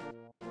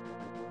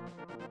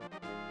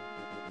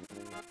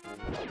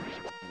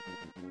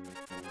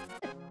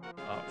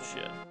 Oh,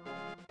 shit.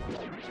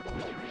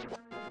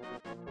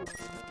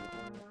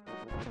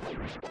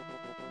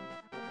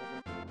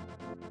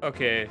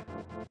 Okay.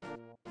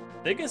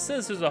 I think it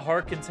says there's a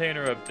heart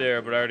container up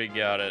there, but I already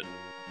got it.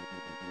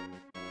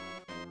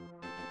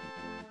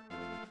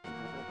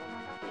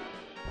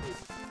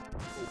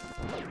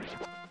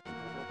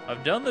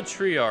 I've done the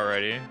tree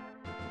already.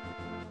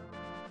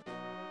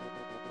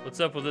 What's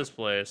up with this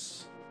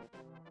place?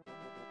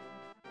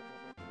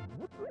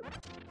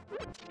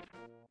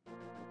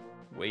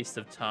 Waste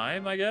of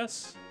time, I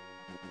guess?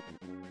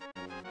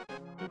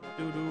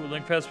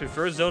 Link Pass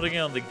prefers Zelda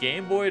game on the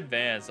Game Boy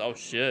Advance. Oh,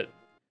 shit.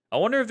 I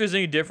wonder if there's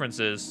any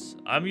differences.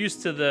 I'm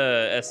used to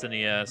the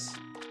SNES.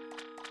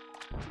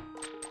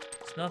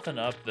 There's nothing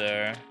up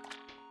there.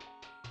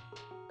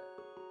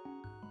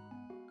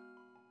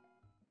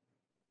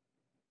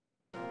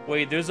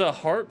 Wait, there's a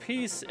heart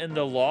piece in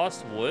the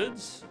Lost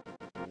Woods?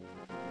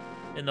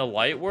 In the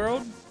Light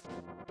World?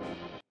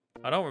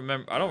 I don't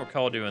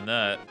recall doing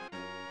that.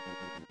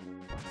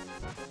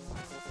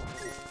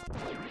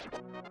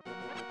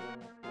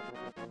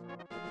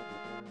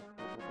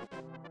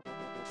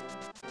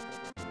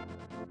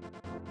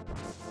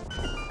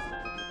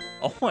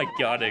 Oh my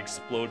god, it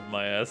exploded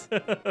my ass.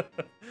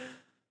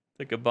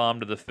 Took a bomb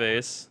to the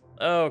face.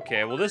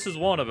 Okay, well this is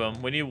one of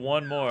them. We need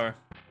one more.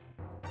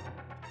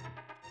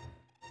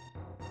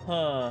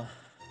 Huh.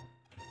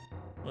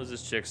 What does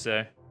this chick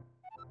say?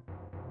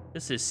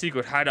 This is a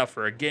secret hideout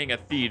for a gang of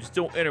thieves.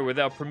 Don't enter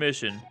without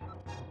permission.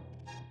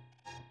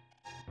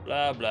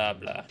 Blah, blah,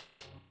 blah.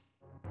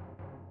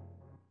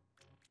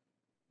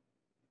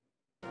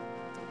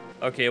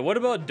 Okay, what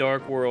about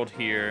Dark World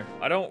here?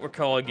 I don't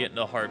recall getting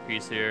a heart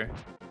piece here.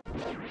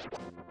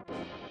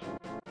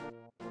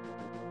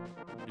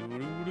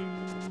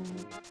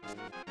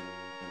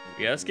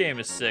 Yeah, this game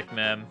is sick,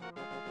 man.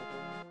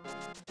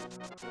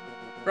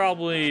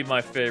 Probably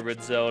my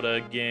favorite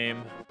Zelda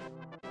game.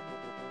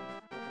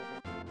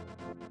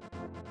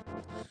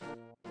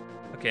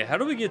 Okay, how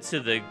do we get to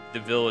the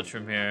village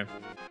from here?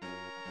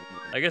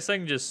 I guess I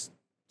can just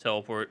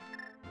teleport.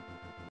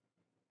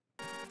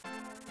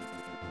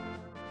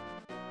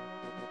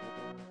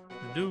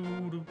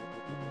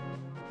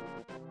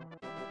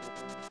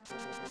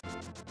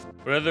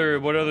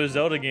 What other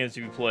Zelda games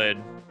have you played?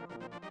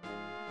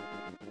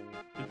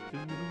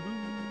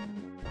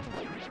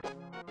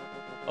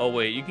 Oh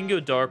wait, you can go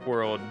Dark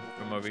World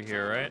from over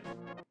here, right?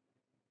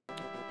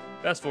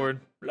 Fast forward.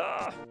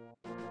 Blah.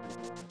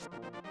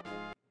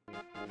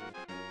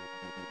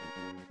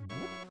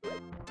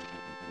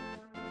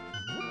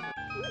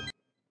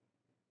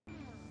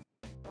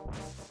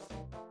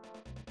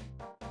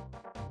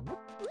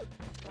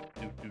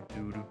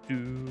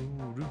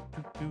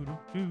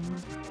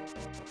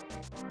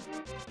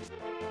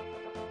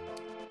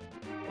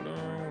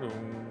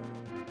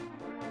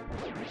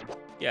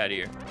 Get out of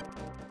here.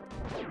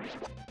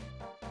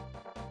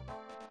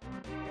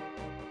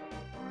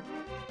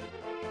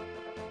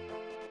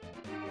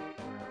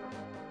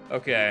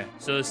 Okay,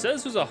 so it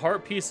says there's a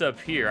heart piece up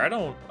here. I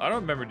don't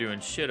remember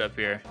doing shit up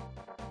here.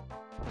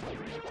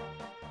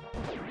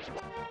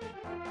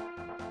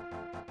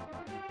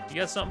 You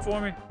got something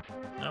for me?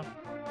 No.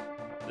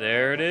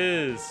 There it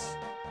is.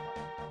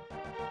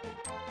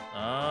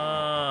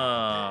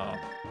 Oh.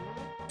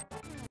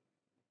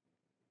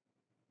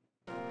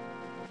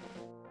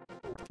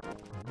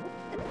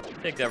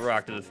 Take that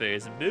rock to the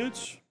face,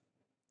 bitch.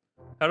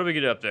 How do we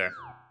get up there?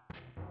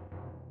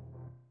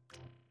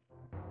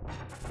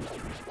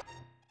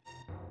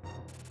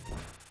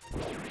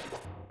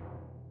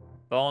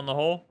 Fall in the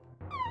hole?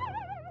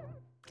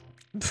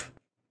 No,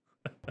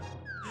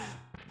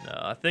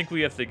 I think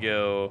we have to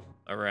go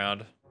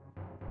around.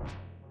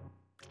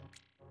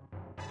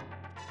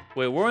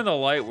 Wait, we're in the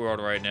light world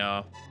right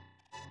now.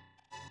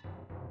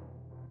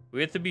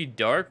 We have to be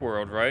Dark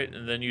World, right?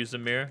 And then use the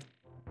mirror?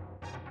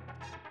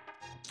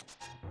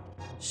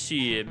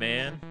 Shit,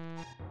 man.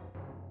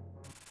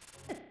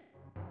 It's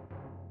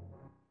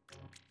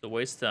a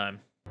waste of time.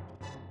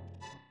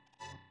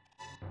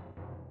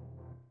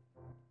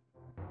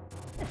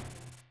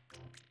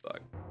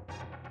 Fuck.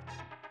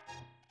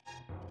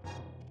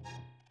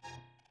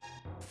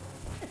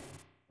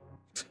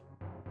 It's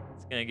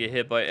gonna get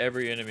hit by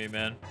every enemy,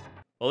 man.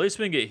 Well, at least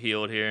we can get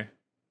healed here.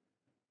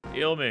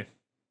 Heal me.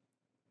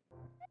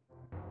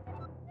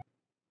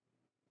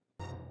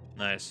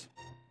 Nice.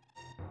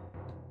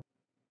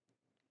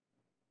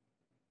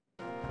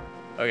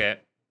 Okay.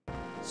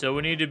 So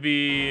we need to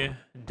be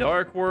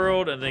Dark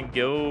World and then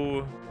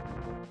go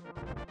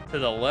to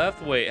the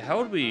left. Wait, how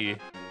would we...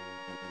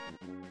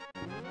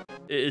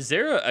 Is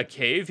there a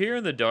cave here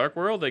in the Dark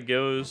World that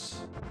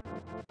goes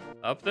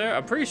up there?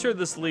 I'm pretty sure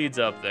this leads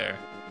up there.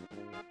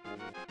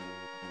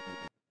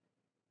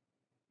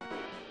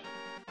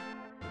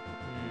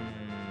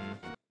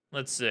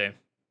 Let's see.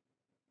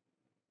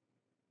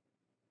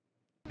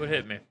 What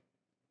hit me?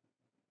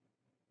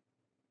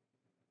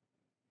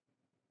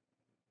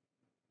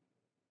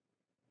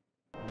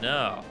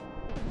 No.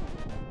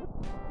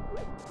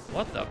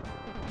 What the?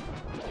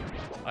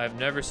 I've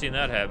never seen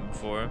that happen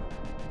before.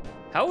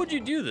 How would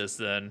you do this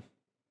then?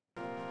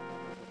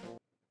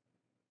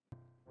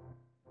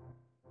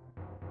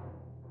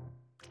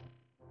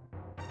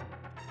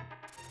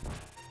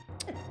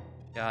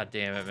 God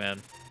damn it,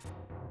 man.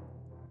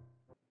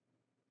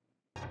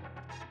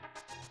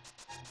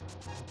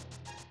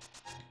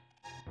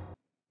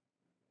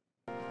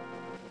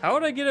 How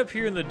would I get up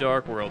here in the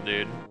Dark World,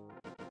 dude?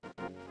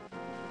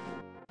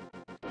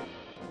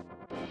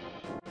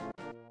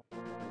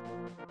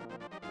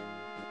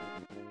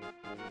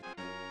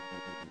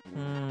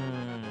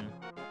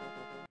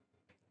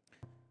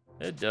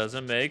 It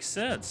doesn't make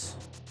sense.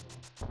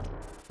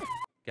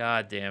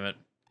 God damn it.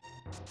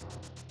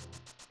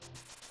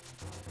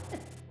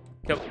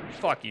 Come,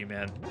 fuck you,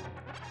 man.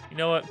 You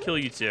know what? Kill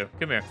you too.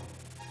 Come here.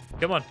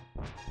 Come on.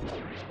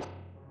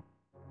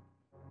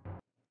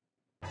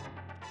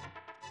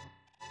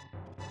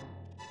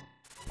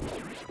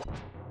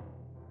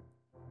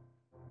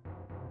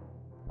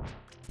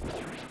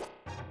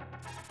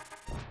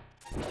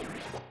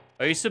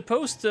 Are you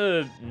supposed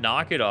to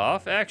knock it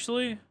off,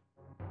 actually?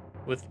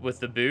 With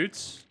the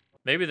boots?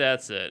 Maybe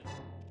that's it.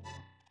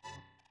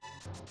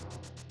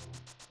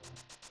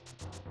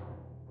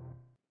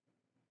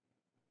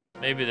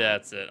 Maybe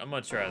that's it. I'm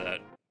gonna try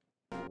that.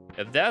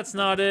 If that's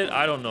not it,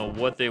 I don't know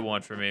what they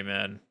want from me,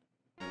 man.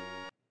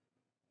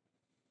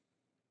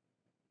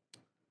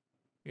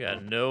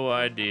 Got no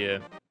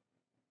idea.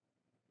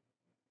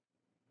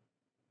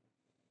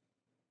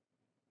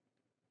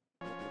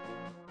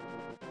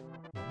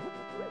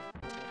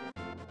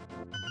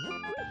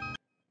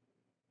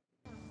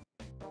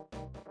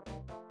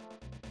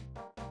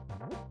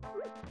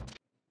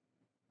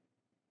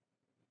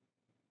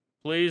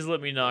 Please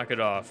let me knock it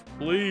off.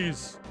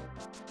 Please.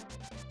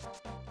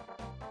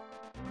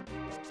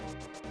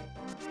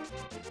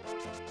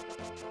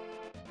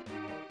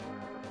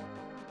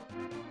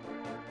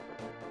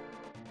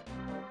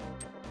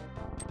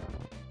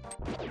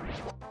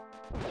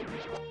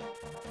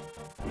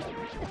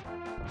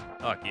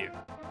 Fuck you.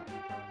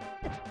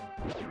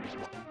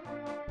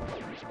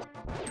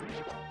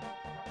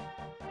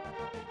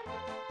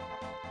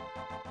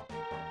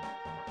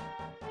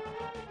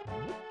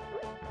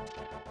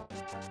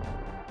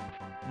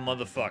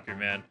 Motherfucker,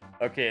 man.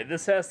 Okay,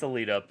 this has to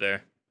lead up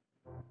there.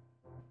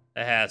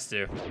 It has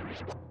to.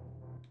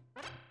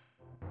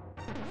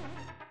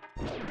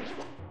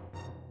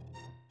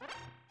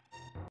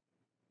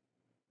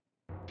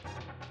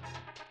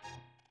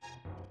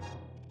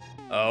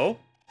 Oh?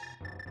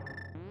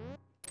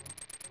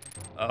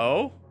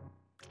 Oh?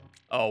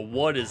 Oh,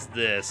 what is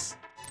this?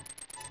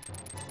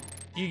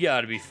 You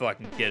gotta be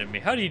fucking kidding me.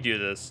 How do you do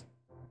this?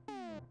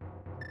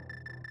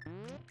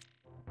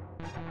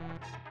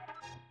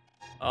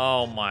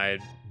 Oh my.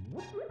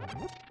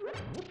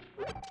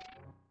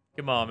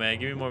 Come on, man.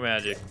 Give me more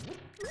magic.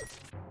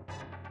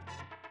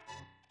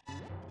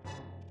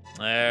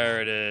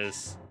 There it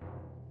is.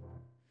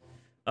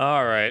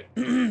 Alright.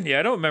 Yeah,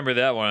 I don't remember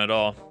that one at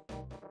all.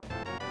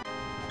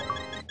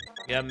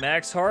 Yeah,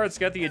 max hearts,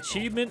 got the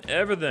achievement,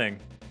 everything.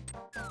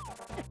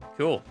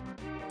 Cool.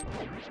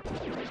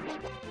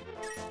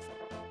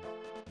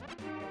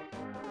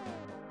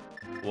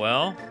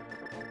 Well,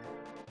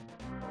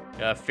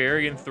 got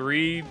Fairy and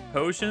 3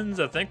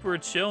 potions. I think we're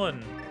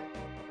chilling.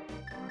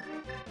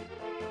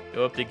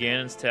 Go up to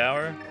Ganon's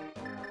tower.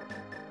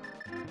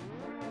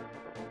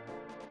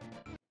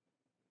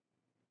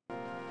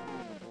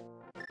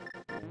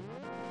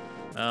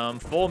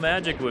 Full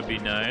magic would be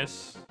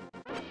nice.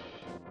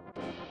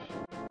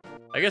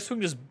 I guess we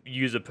can just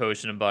use a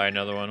potion and buy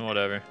another one,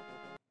 whatever.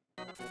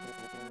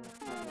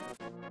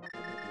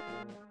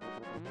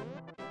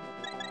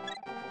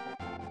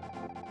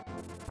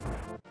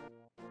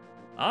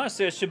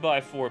 Honestly, I should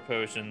buy 4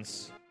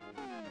 potions.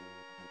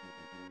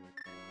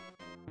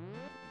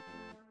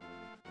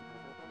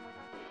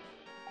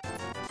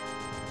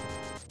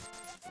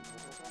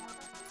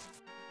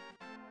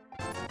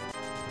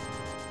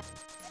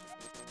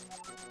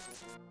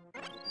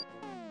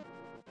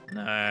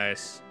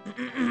 Nice.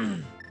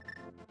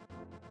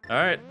 All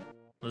right,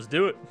 let's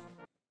do it.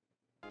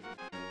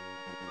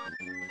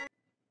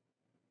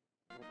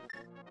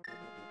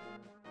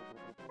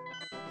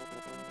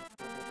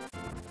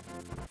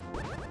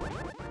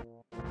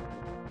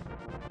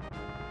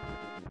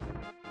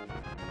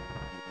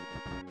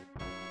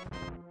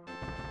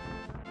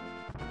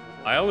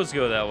 I always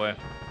go that way.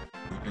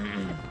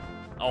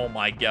 Oh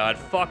my god,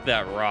 fuck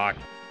that rock.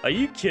 Are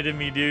you kidding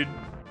me, dude?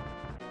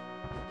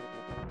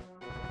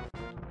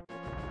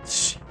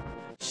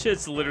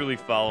 Shit's literally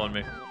following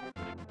me.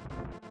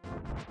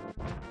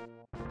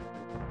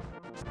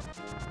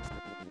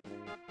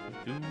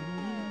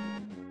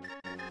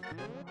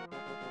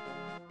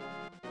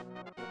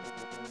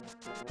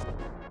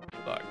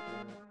 Fuck.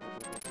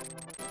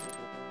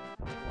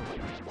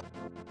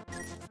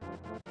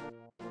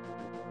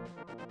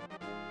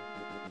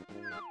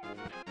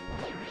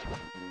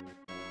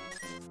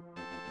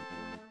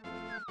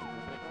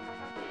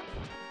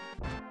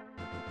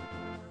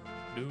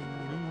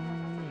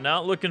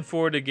 Not looking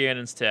forward to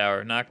Ganon's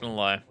tower, not gonna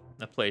lie.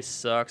 That place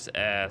sucks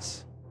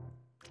ass.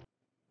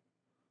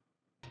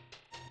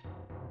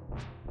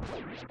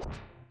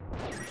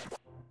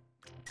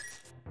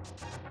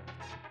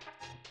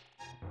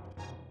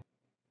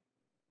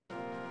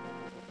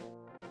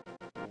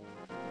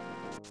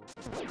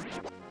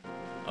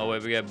 Oh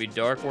wait, we gotta be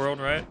Dark World,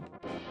 right?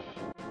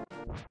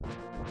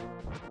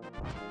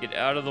 Get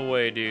out of the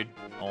way, dude.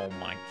 Oh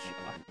my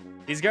god.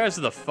 These guys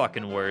are the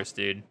fucking worst,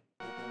 dude.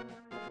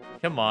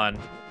 Come on.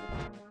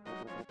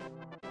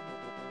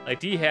 Like,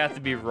 do you have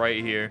to be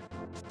right here?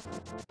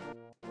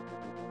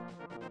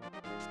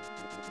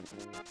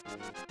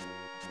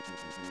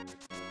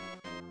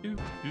 Doo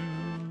 -doo.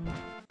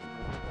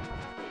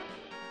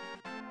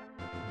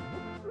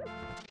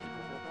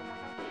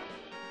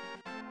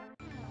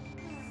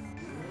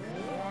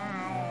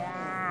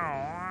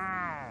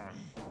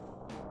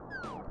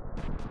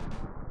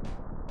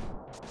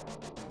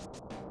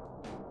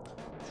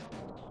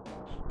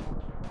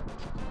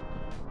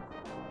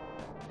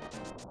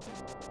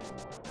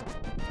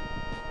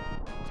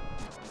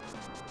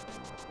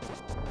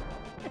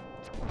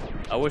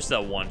 I wish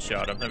that one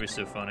shot him. That'd be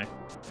so funny.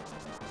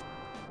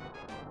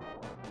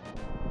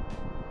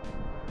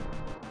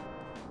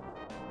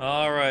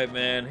 All right,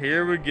 man.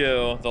 Here we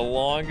go. The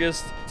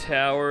longest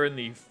tower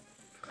in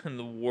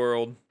the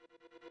world.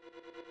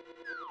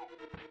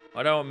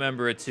 I don't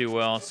remember it too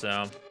well,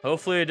 so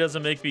hopefully it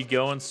doesn't make me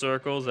go in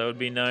circles. That would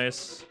be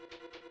nice.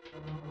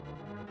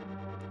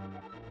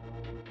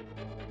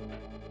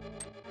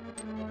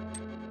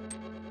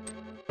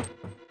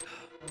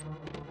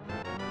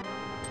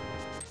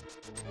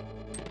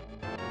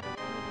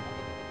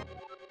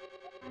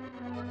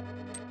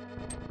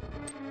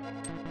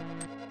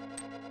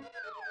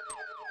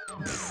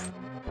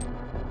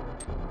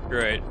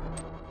 Great.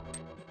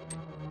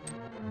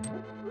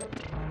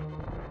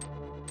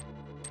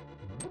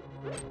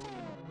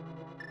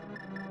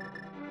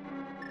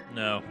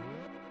 No.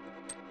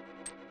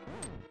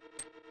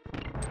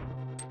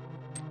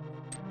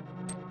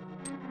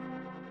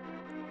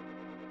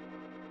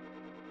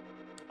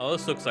 Oh,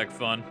 this looks like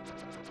fun.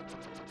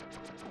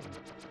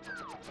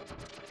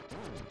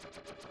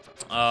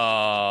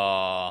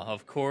 Oh,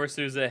 of course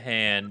there's a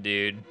hand,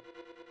 dude.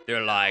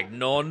 They're like,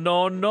 no,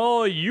 no,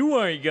 no, you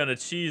aren't gonna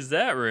cheese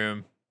that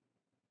room.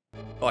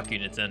 Fuck you,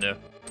 Nintendo.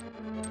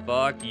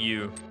 Fuck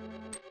you.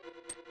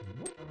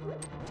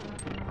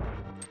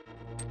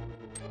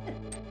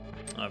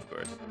 Of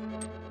course.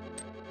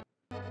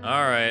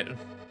 All right.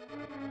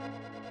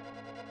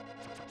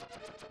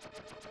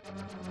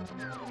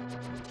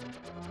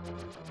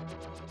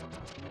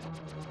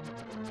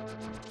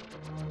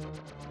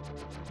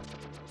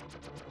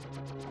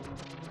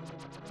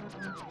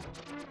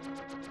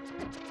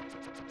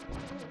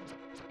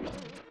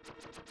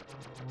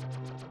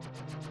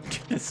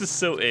 This is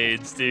so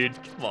AIDS, dude.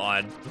 Come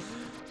on.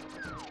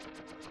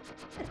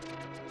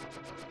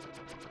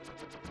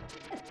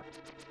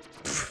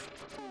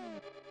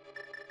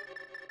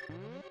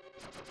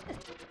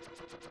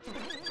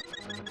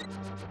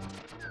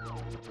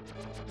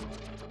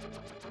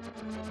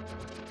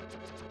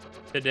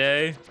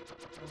 Today?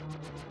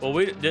 Well,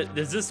 wait,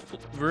 does this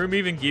room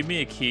even give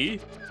me a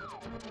key?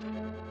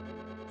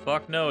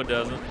 Fuck no, it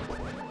doesn't.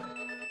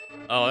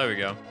 Oh, there we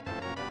go.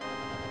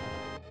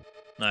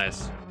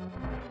 Nice.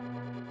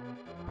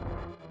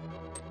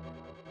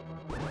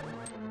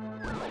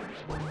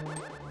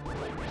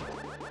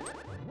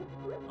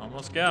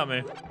 Almost got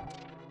me.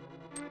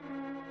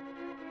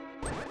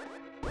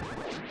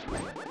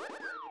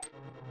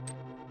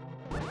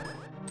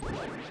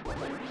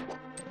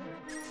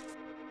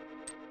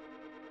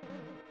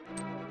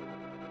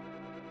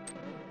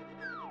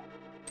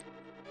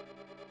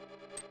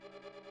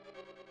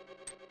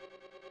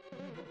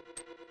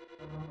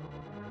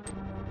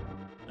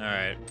 All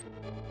right.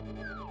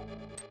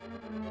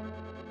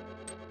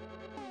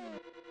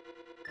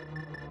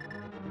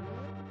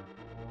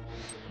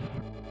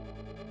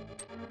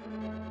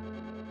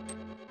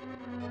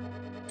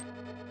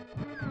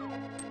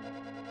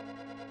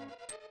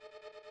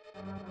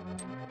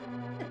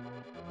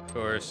 Of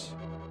course.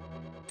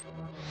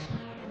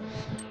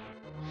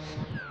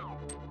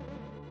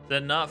 Is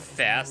that not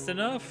fast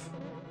enough?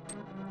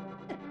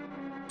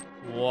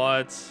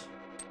 What?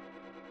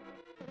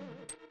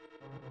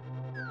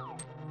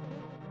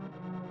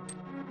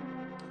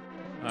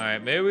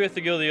 Alright, maybe we have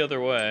to go the other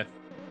way.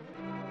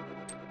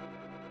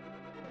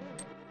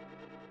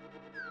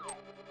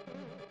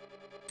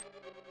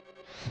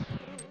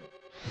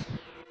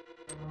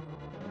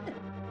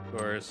 Of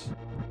course.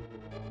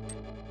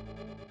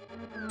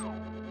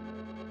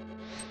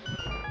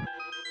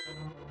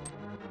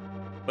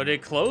 But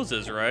it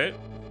closes, right?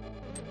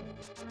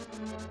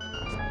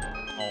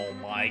 Oh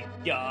my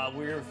god,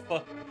 we're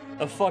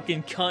a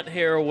fucking cunt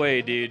hair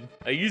away, dude.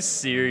 Are you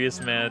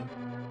serious, man?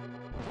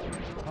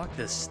 Fuck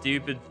this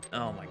stupid...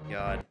 Oh my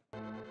god.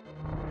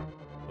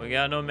 We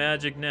got no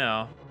magic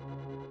now.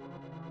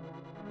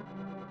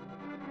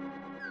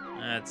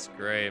 That's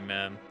great,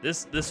 man.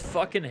 This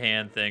fucking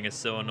hand thing is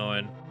so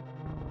annoying.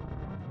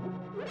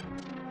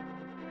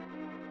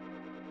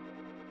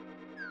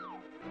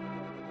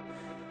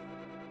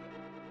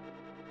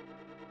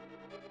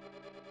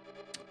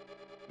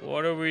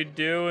 What are we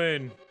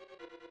doing?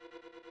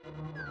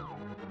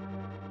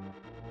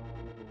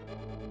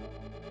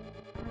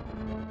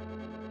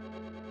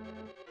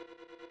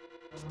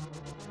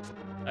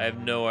 I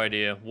have no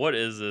idea. What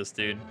is this,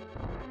 dude?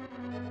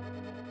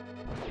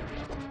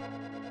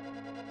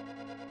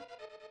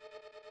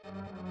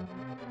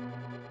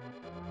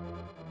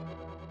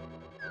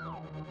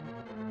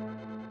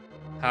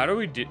 How do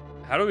we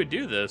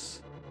do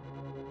this?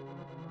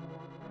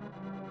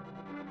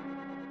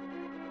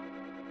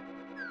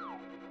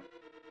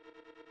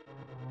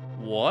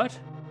 What?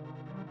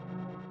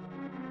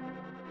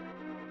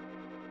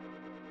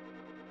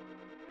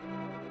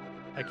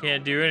 I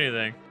can't do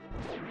anything.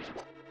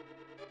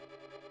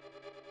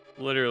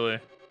 Literally.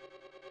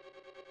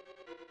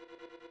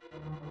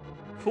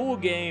 Cool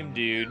game,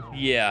 dude.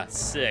 Yeah,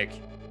 sick.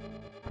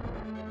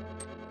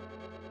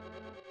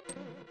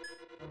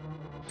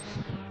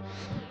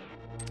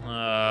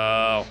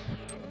 Oh.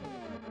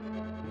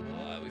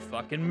 We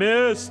fucking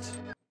missed.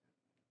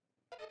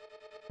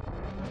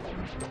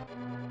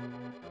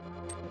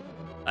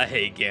 I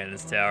hate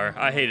Ganon's Tower.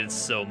 I hate it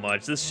so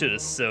much. This shit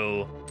is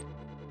so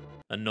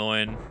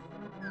Annoying.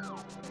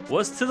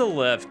 What's to the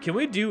left? Can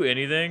we do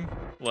anything?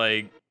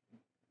 Like,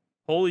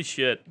 holy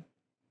shit.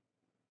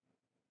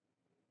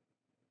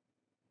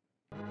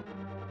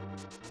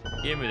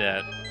 Give me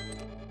that.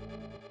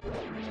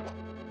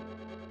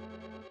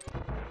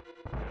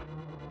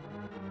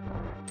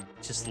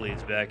 Just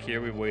leads back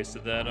here. We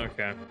wasted that.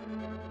 Okay.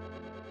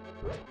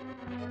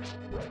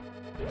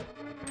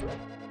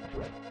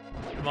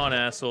 Come on,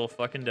 asshole.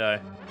 Fucking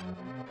die.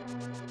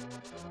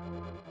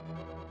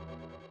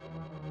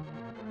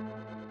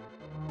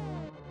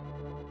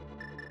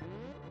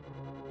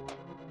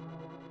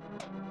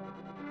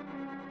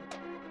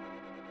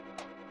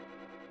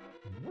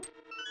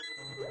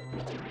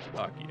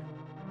 Fuck you.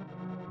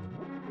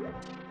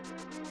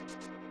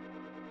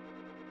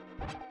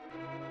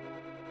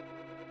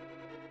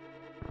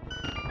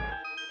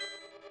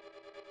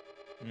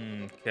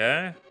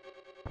 Okay.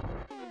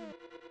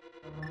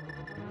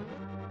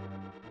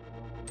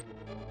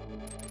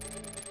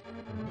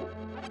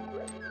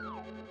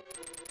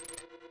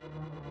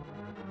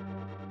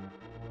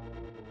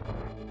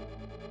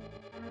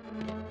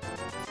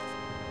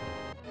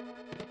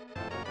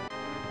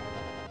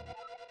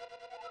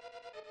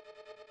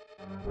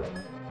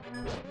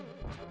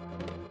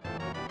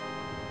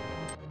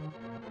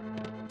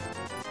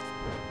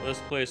 This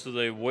place was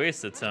a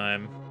waste of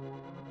time.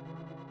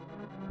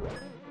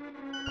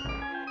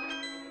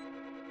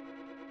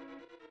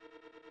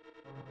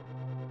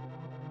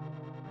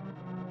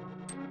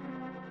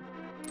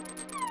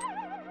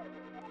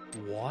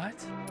 What?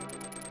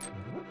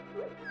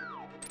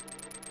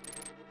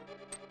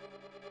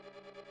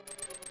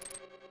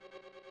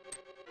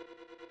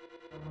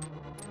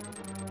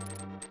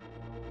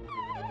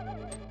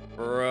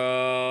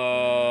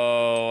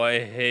 Bro, I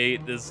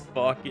hate this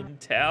fucking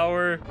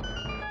tower.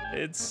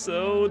 It's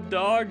so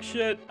dog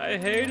shit. I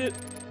hate it.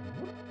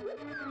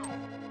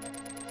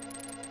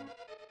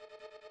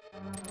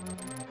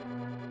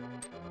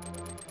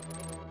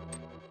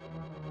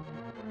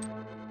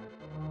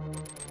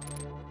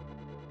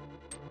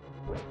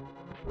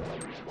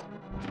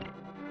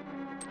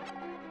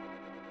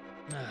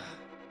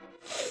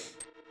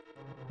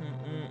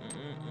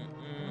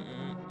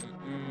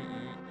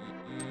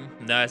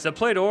 Nice. I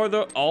played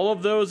all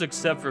of those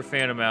except for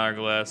Phantom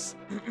Hourglass.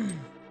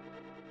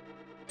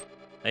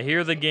 I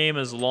hear the game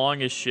is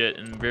long as shit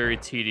and very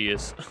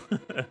tedious.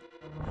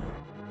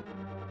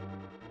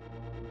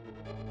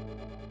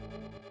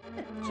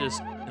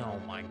 Just,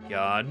 oh my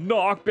god.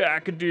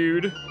 Knockback,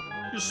 dude.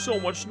 There's so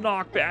much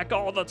knockback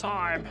all the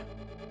time.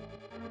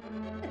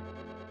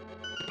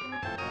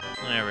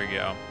 There we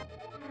go.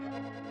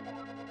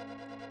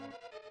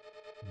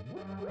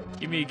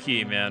 Give me a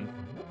key, man.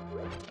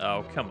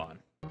 Oh, come on.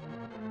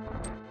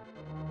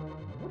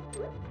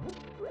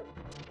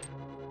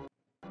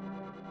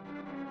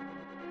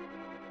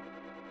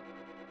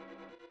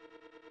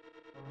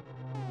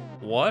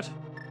 What?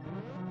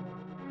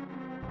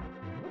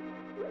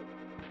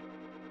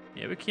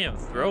 Yeah, we can't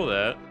throw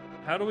that.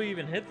 How do we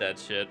even hit that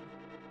shit?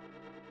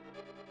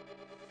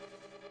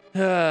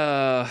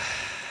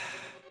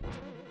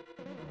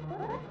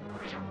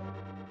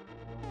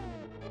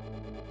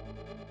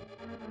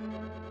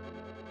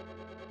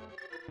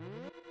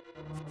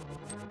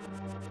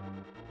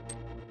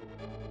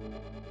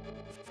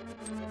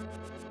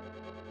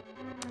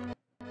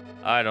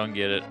 I don't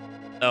get it.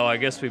 Oh, I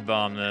guess we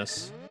bomb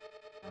this.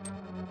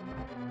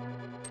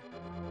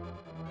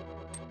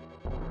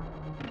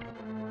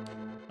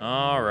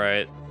 All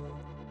right.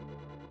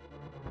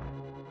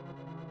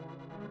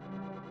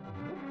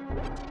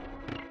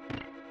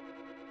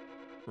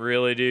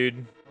 Really,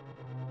 dude?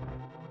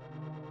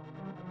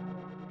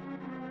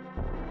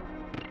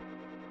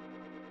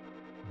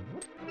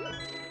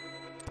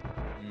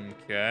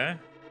 Okay.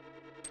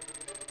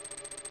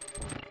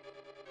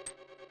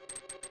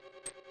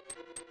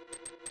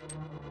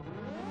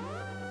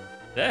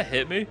 That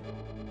hit me?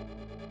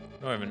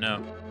 I don't even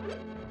know.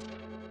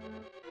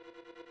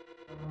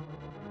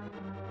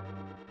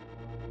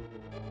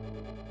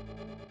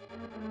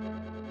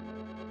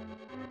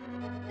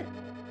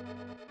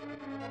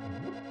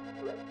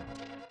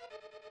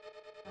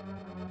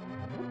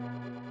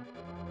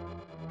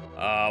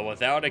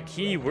 Without a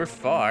key, we're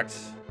fucked.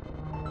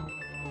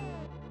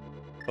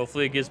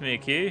 Hopefully it gives me a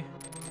key.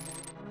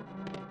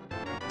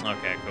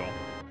 Okay, cool.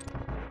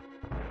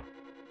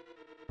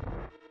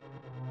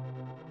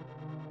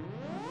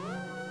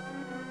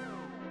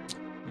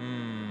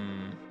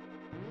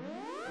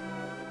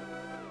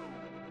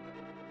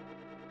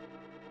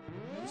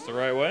 Is the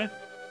right way?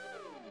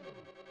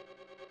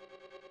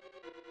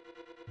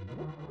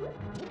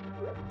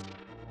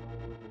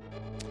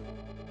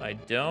 I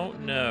don't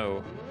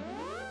know.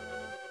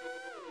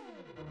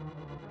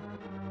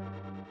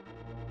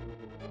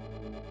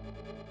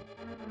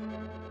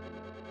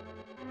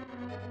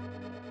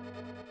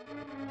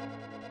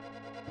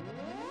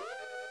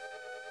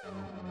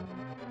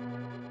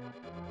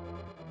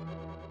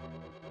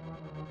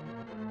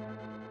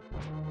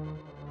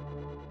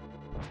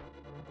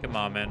 Come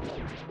on, man.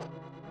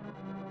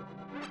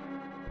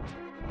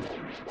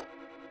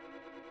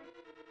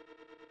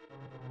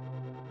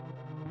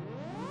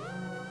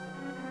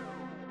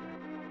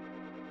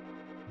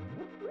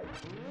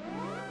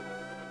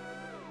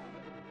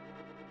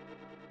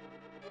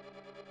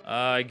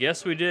 I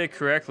guess we did it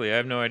correctly. I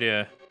have no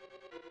idea.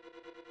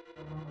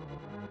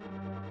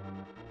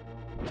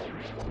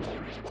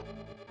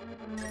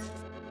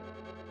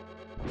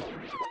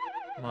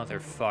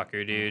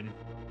 Motherfucker, dude.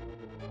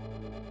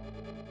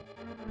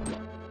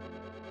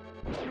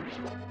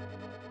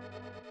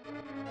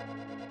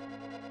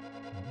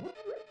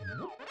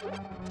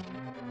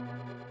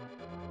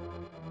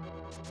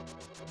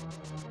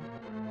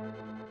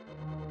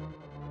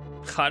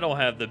 I don't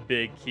have the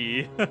big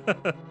key.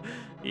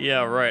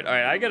 Yeah, right. All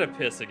right, I gotta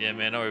piss again,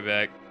 man. I'll be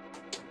back.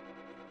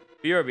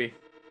 BRB.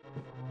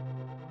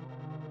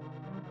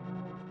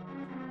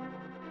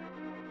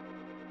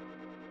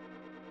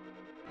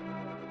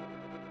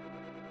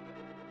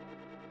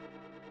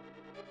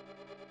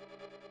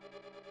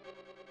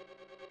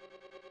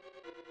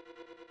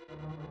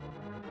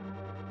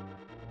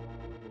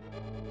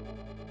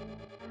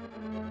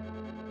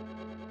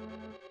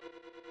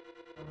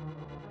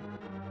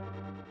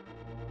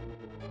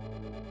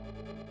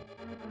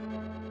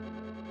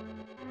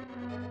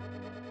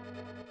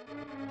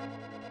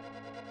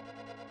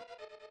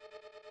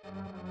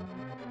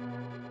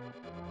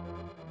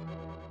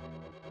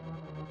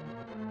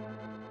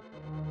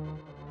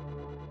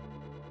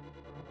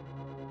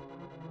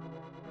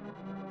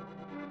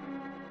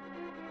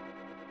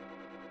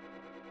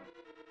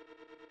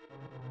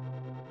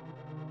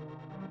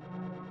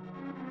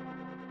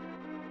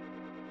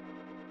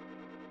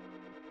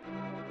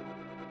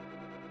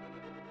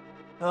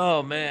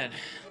 Oh, man.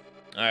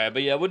 Alright,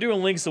 but yeah, we're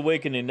doing Link's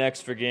Awakening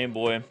next for Game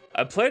Boy.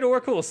 I played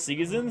Oracle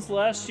Seasons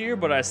last year,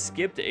 but I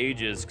skipped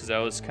ages because I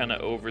was kind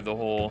of over the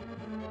whole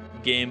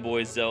Game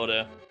Boy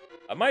Zelda.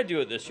 I might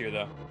do it this year,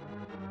 though.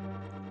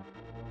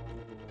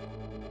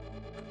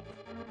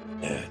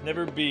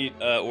 Never beat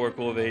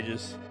Oracle of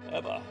Ages.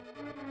 Ever.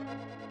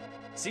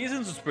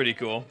 Seasons was pretty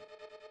cool.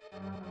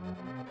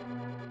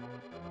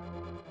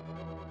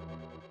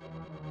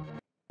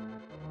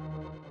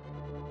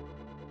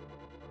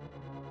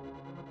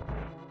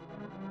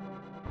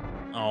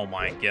 Oh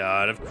my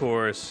god, of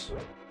course.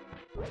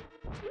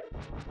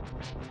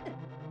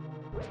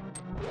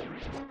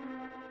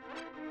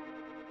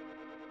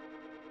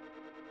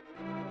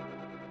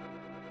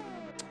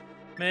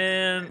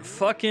 Man,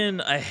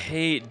 fucking, I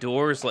hate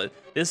doors like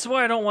this. Is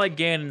why I don't like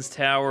Ganon's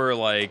Tower,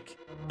 like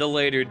the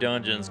later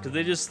dungeons, because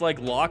they just like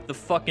lock the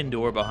fucking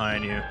door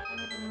behind you.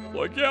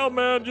 Like, yeah,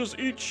 man, just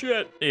eat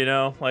shit. You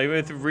know, like we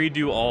have to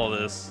redo all of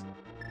this.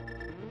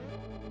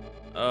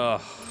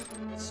 Ugh,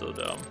 so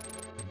dumb.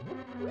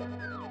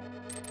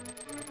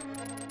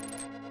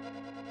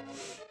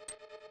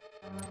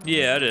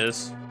 Yeah, it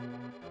is.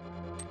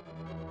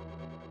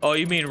 Oh,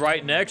 you mean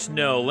right next?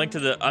 No, Link to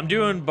the... I'm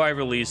doing by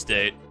release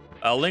date.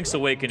 Link's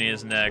Awakening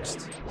is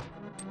next.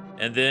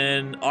 And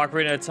then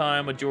Ocarina of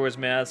Time, Majora's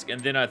Mask, and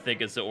then I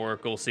think it's the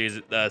Oracle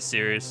series.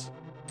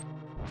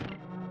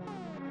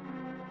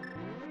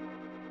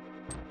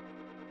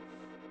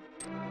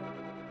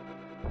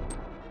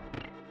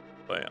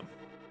 Bam.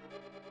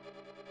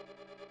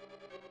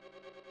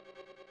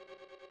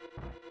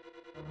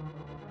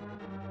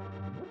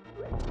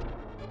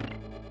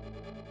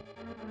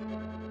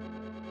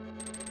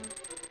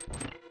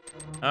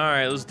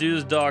 Alright, let's do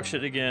this dog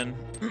shit again.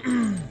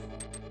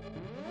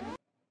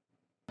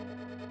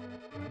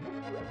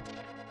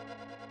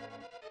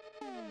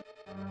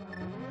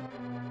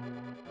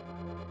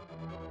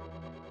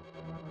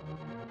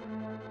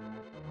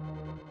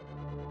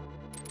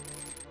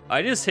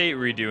 I just hate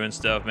redoing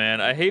stuff, man.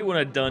 I hate when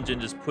a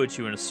dungeon just puts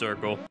you in a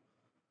circle.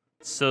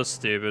 It's so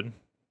stupid.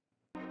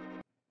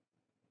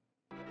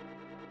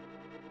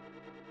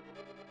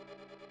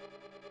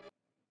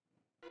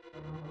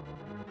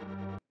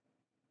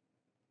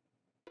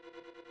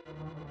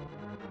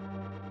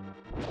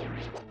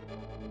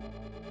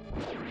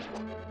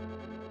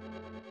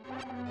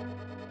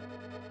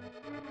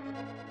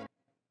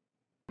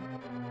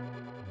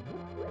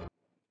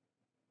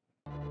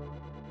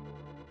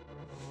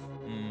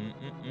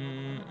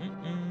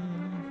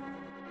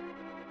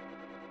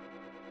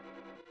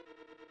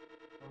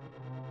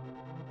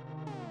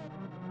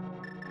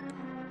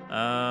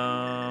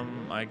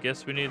 I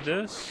guess we need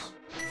this.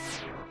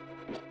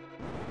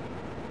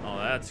 Oh,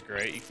 that's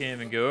great. You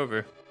can't even go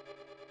over.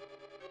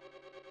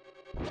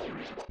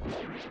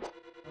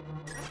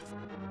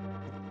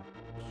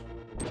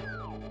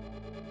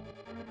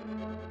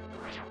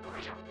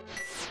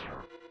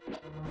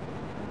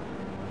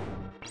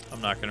 I'm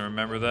not gonna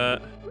remember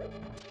that.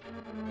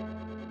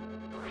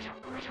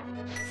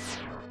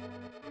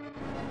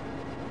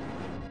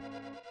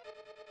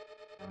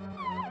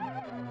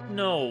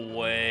 No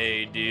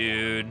way,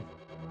 dude.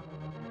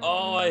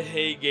 Oh, I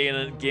hate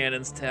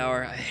Ganon's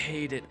Tower. I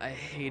hate it. I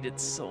hate it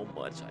so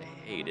much. I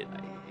hate it.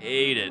 I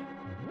hate it.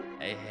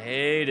 I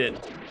hate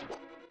it.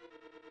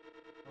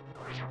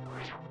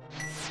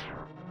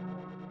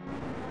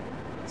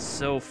 It's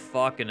so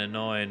fucking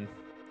annoying.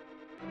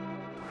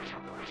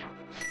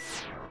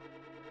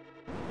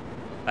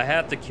 I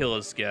have to kill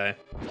this guy.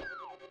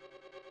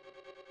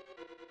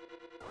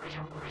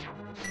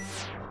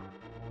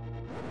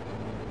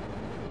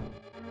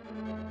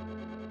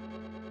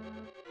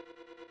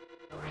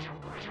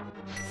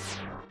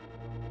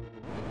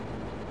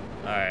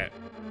 Alright.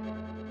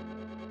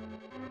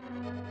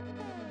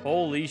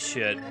 Holy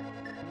shit.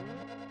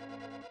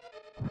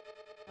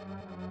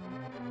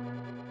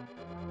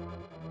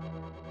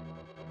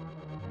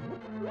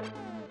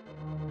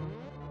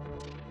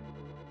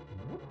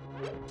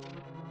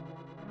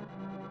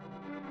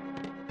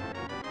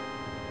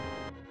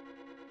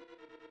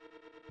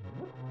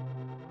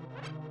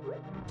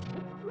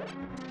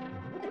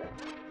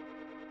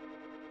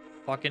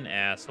 Fucking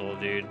asshole,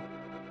 dude.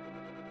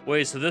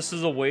 Wait, so this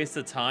is a waste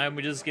of time?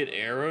 We just get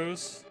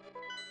arrows?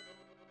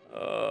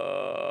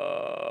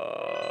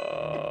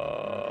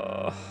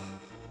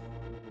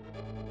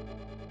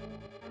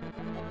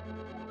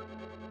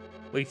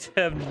 We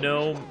have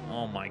no...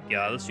 Oh my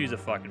god, let's use a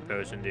fucking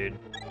potion, dude.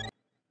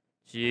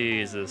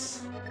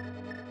 Jesus.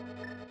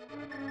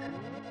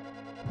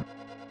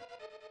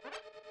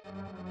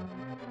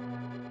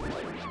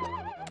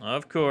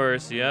 Of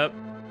course, yep.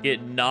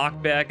 Get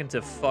knocked back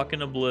into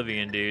fucking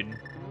oblivion, dude.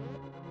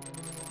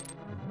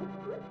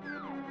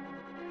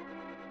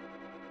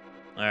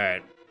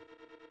 Alright.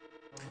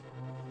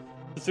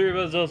 The three of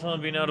us also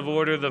being out of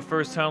order. The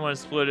first timeline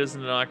split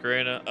isn't an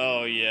ocarina.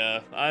 Oh,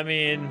 yeah. I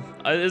mean,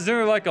 is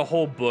there like a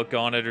whole book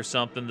on it or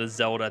something? The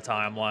Zelda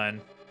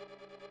timeline.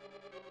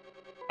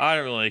 I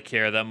don't really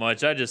care that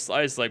much. I just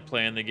like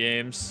playing the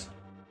games.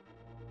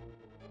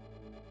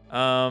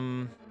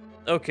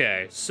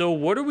 Okay. So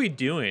what are we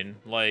doing?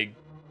 Like,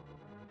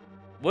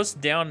 what's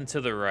down and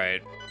to the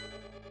right?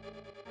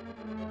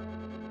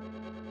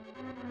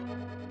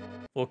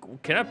 Well,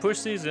 can I push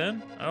these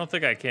in? I don't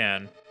think I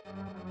can.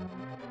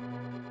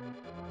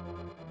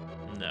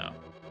 No.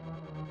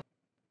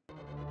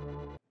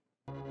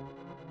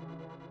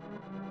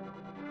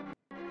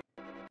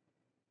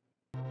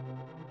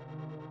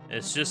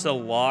 It's just a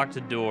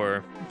locked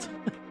door.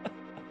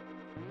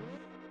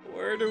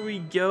 Where do we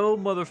go,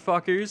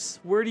 motherfuckers?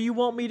 Where do you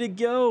want me to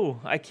go?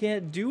 I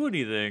can't do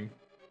anything.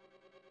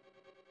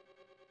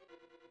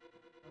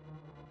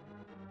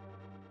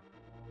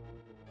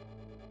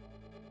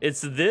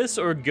 It's this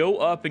or go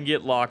up and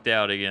get locked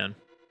out again.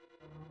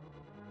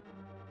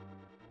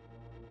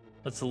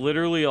 That's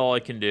literally all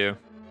I can do.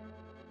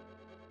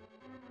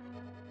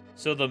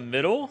 So the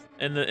middle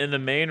in the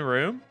main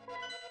room?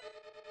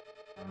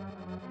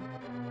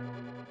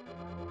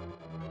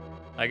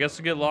 I guess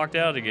we'll get locked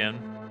out again.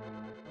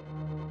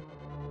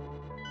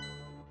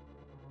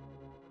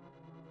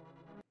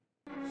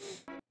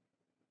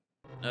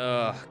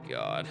 Oh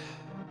god.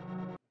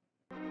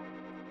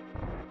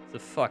 It's the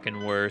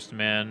fucking worst,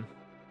 man.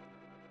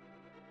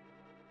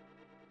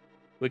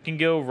 We can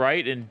go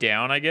right and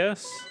down, I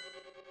guess.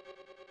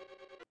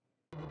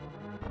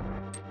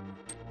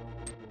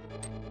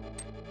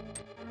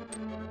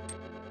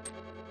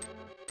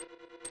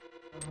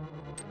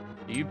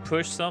 Do you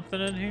push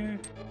something in here?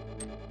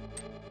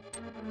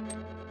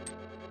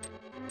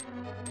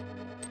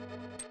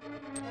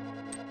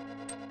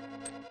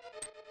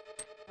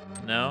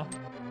 No?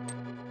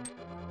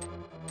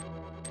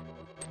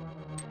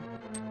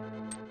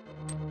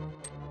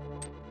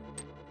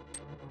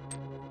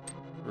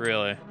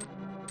 Really?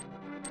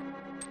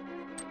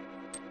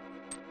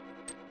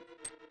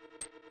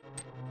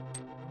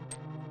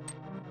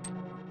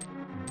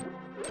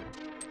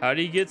 How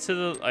do you get to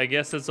the... I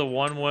guess it's a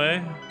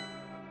one-way?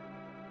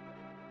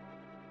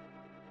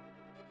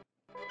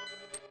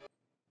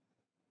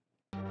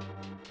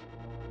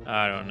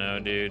 I don't know,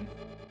 dude.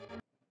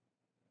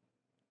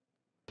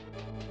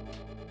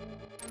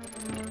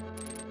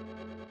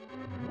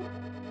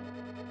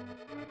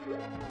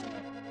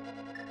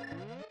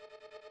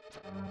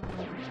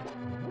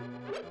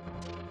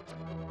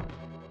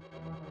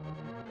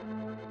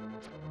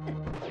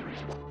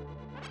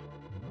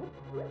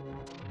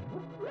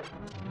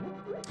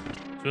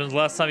 So when's the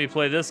last time you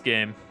played this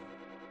game?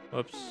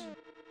 Whoops.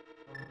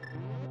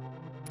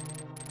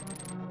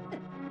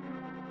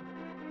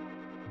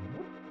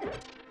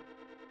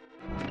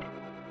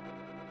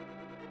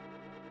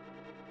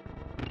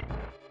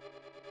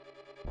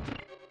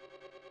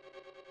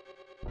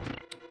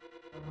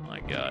 My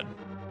God.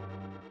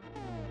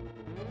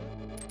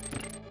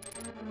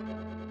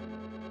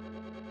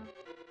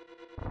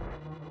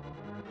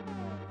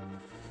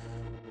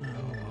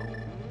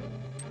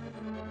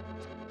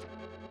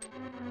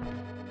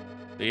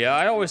 Yeah,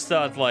 I always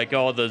thought like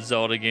all the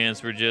Zelda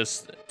games were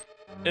just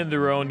in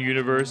their own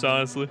universe,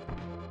 honestly.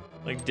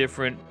 Like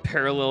different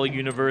parallel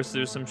universes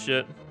or some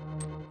shit.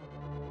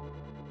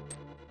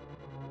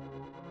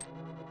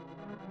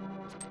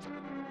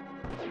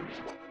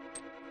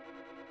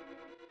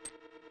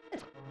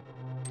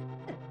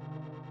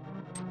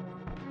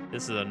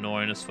 This is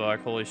annoying as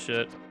fuck, holy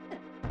shit.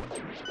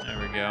 There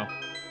we go.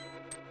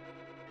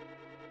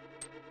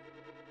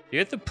 You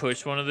have to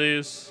push one of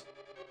these?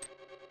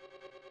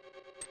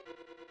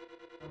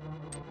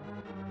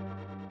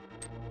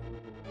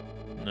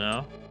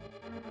 No?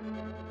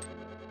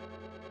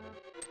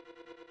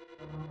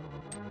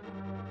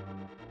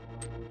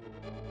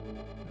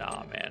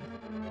 Nah, man.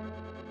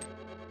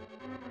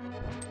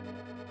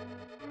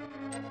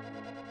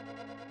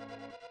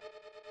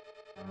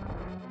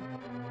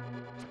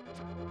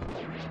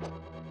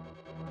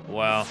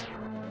 Wow.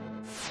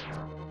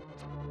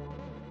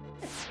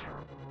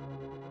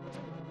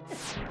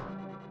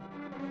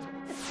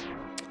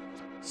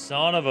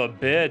 Son of a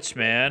bitch,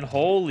 man.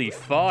 Holy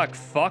fuck.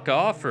 Fuck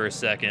off for a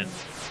second.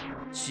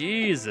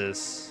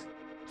 Jesus.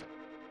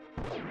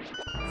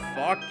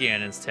 Fuck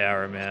Ganon's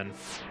tower, man.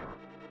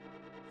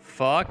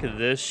 Fuck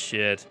this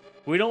shit.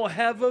 We don't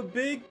have a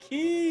big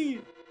key.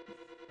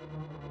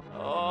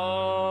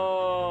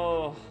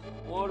 Oh,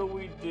 what do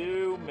we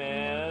do,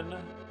 man?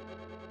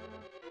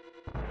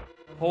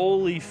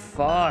 Holy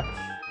fuck.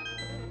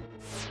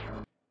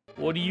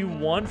 What do you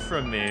want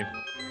from me?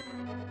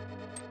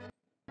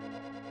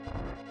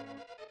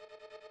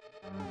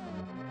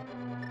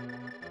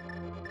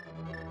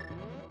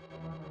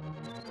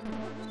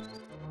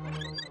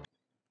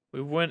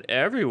 We went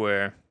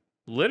everywhere.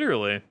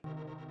 Literally.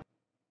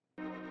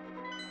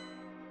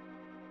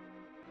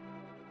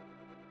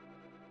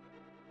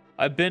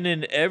 I've been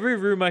in every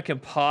room I can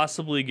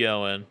possibly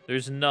go in.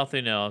 There's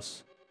nothing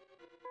else.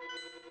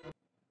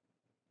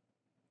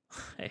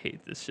 I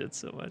hate this shit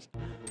so much.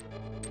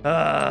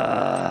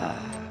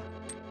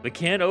 We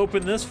can't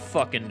open this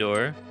fucking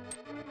door.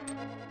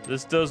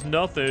 This does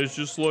nothing. It's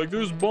just like,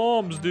 there's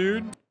bombs,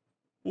 dude.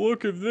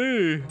 Look at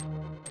me.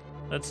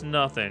 That's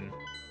nothing.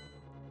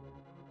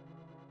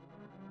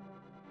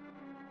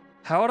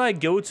 How'd I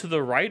go to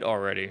the right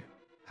already?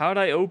 How'd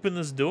I open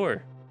this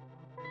door?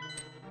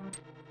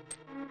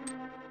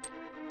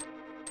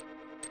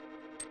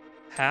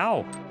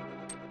 How?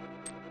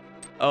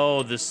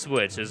 Oh, the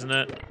switch, isn't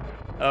it?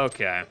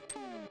 Okay.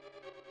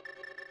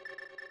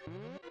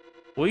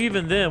 Well,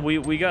 even then,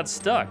 we got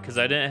stuck because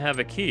I didn't have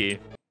a key.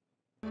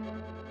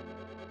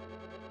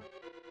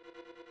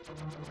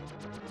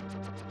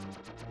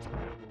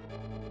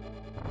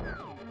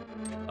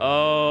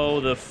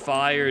 Oh, the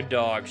fire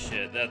dog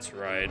shit. That's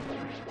right.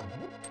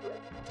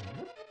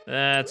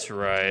 That's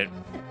right.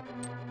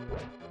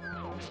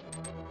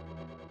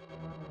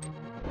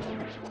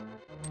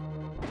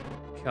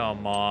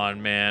 Come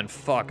on, man.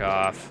 Fuck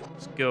off.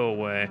 Let's go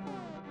away.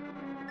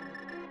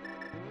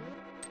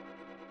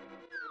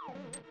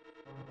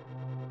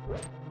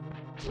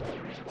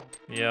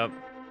 Yep.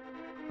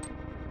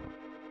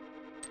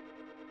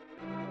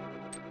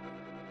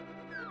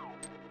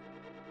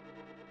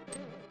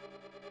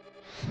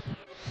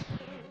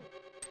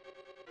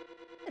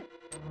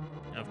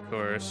 Of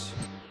course.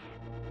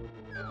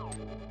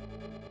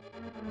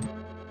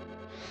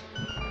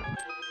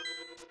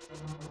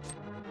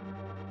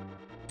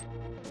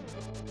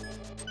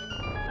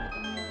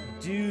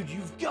 Dude,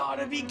 you've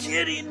gotta be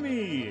kidding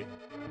me!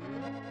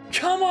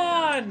 Come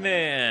on,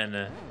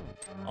 man!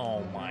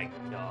 Oh my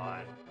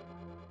god.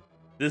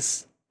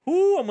 This...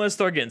 Ooh, I'm gonna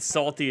start getting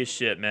salty as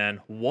shit,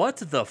 man. What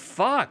the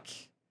fuck?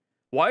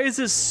 Why is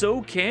this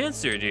so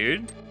cancer,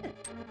 dude?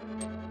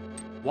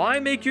 Why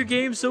make your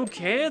game so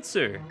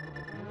cancer?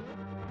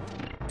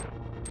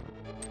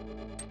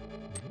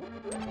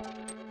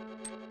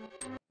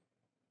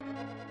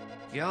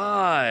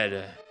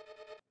 God.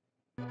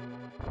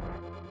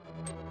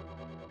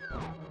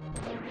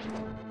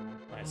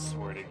 I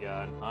swear to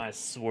God. I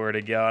swear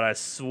to God. I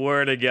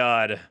swear to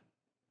God.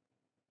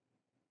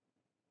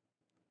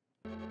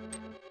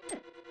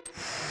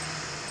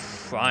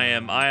 I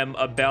am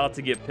about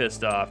to get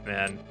pissed off,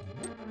 man.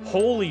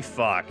 Holy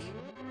fuck.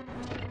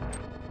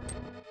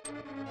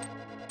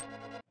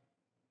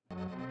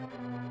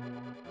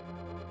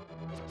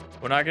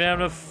 We're not gonna have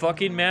enough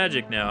fucking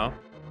magic now.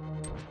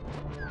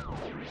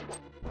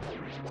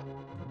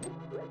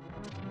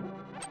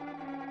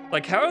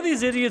 Like, how do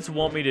these idiots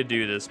want me to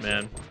do this,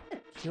 man?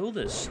 Kill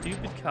this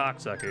stupid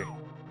cocksucker.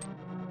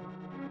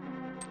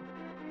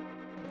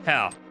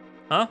 How?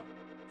 Huh?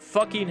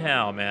 Fucking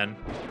how, man?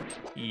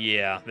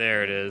 Yeah,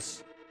 there it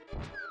is.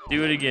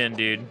 Do it again,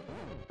 dude.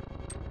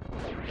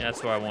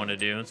 That's what I want to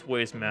do. Let's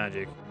waste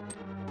magic.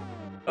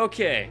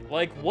 Okay,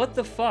 like, what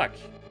the fuck?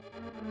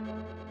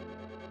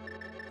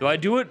 Do I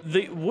do it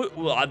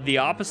the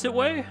opposite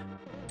way?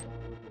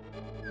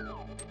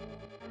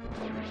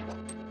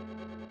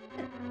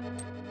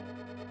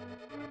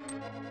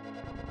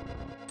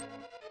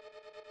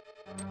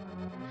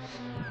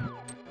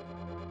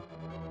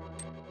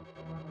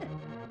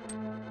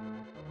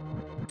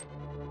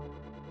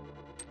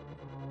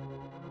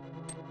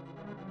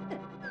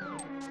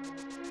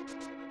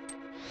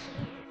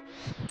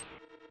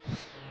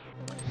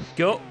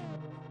 Go.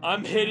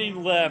 I'm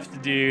hitting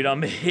left, dude.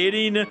 I'm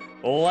hitting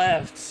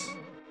left.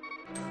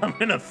 I'm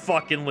gonna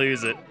fucking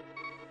lose it.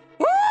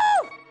 Woo!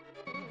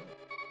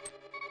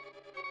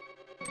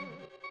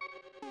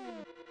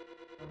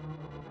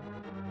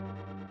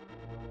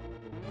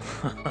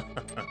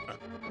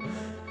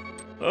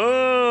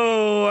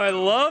 Oh, I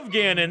love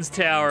Ganon's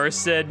tower,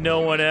 said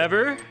no one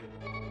ever.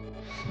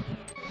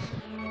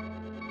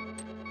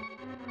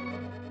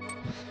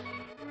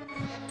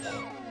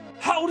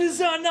 How does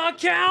that not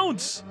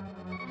count?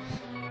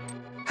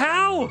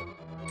 How?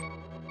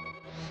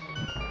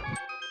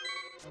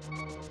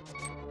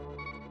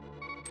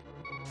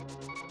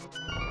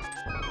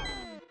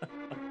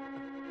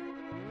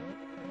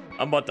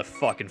 I'm about to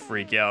fucking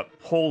freak out.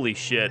 Holy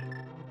shit.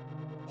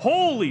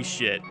 Holy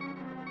shit.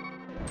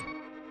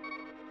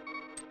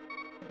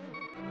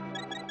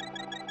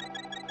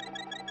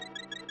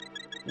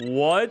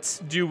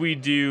 What do we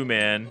do,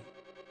 man?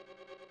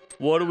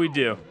 What do we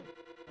do?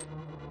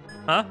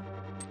 Huh?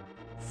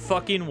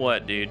 Fucking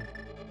what, dude?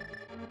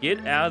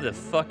 Get out of the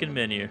fucking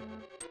menu.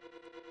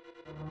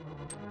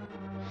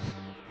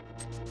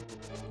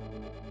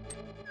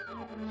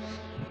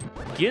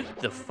 Get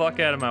the fuck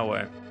out of my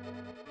way.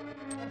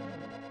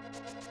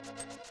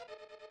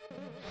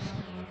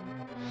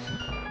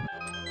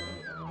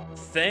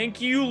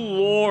 Thank you,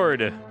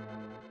 Lord.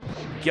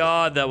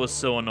 God, that was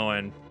so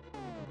annoying.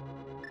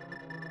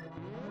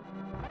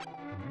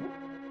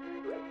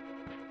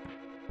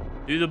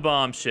 Do the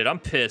bomb shit. I'm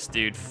pissed,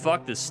 dude.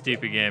 Fuck this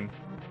stupid game.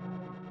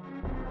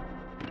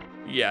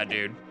 Yeah,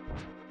 dude.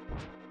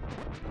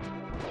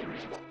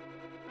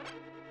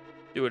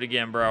 Do it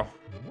again, bro.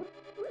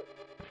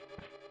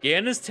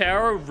 Ganon's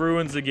Tower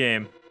ruins the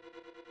game.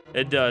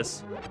 It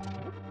does.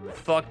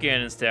 Fuck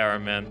Ganon's Tower,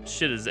 man.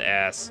 Shit is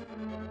ass.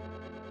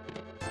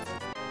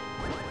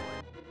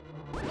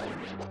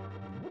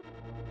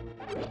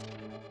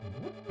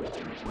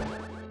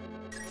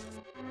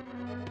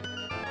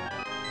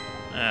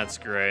 That's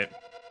great.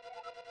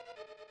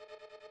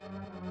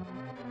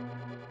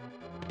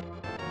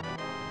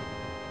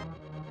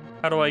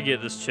 How do I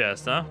get this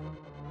chest, huh?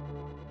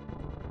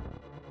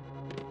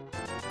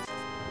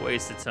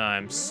 Waste of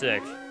time.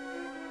 Sick.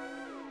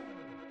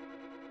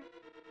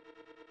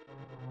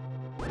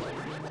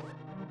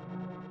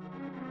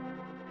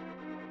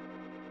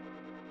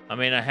 I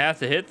mean, I have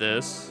to hit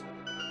this.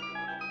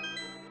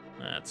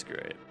 That's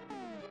great.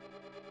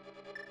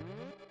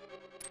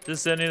 Is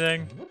this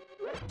anything?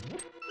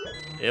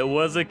 It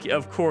was a...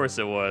 Of course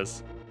it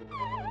was.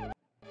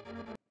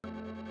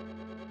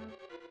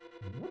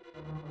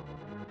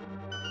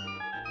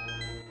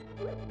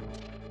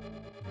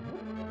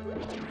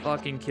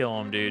 Fucking kill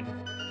him, dude.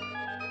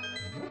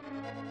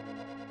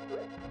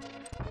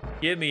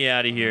 Get me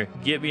out of here.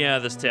 Get me out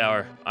of this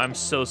tower. I'm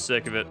so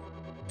sick of it.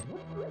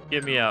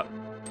 Get me out.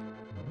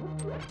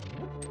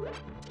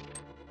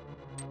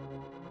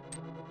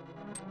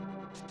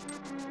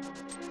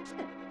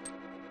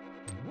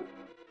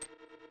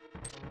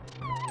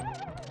 Oh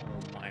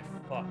my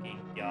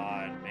fucking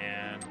god,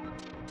 man.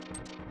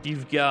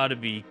 You've got to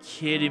be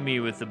kidding me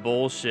with the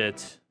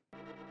bullshit.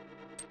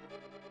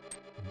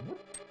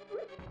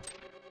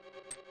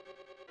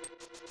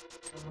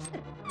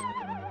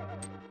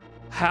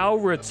 How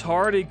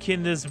retarded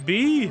can this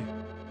be?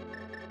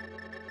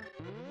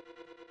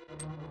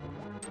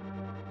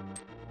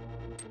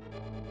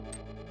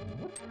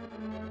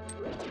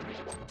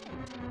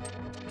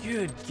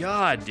 Good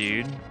God,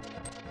 dude.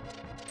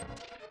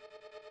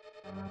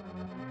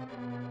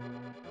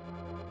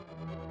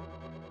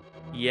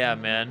 Yeah,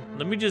 man.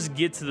 Let me just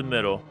get to the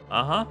middle.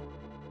 Uh-huh.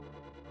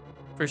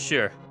 For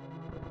sure.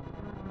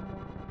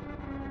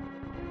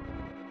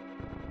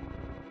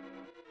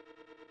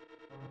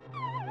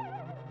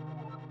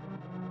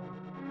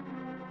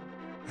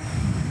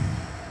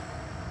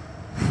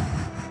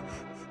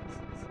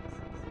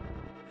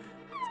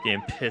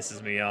 Game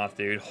pisses me off,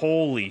 dude.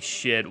 Holy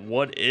shit,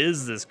 what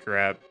is this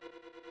crap?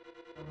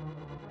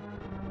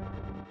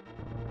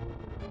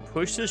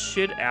 Push this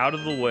shit out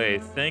of the way.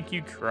 Thank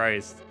you,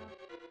 Christ.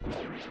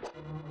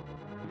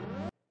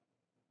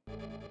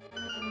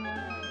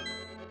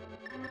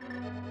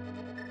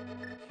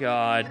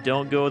 God,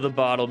 don't go to the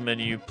bottle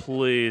menu,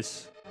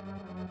 please.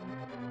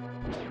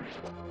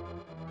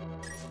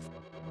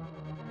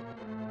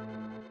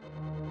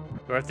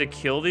 Do I have to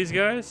kill these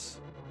guys?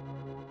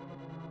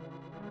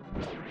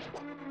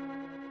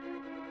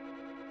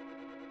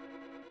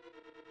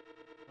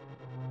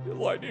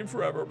 Lightning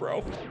forever,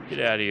 bro.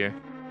 Get out of here.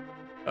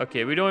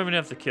 Okay, we don't even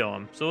have to kill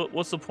him. So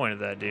what's the point of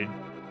that, dude?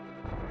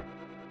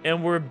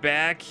 And we're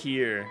back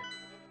here.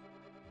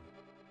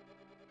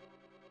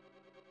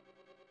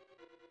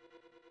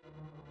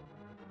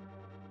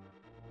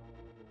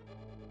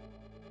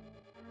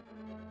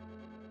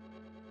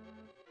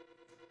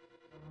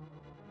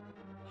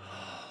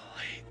 Oh,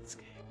 I hate this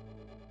game.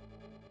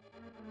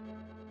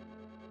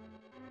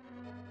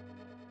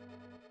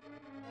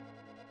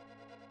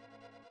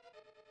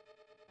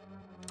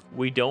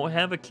 We don't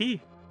have a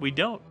key. We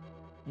don't.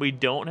 We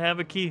don't have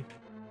a key.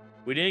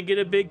 We didn't get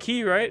a big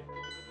key, right?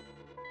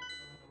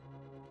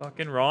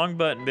 Fucking wrong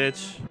button,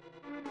 bitch.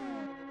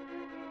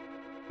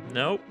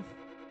 Nope.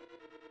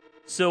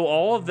 So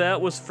all of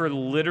that was for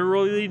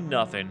literally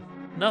nothing.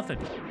 Nothing.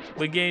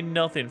 We gained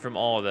nothing from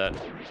all of that.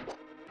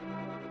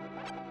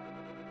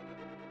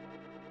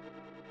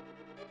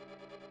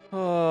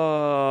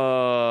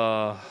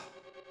 Oh.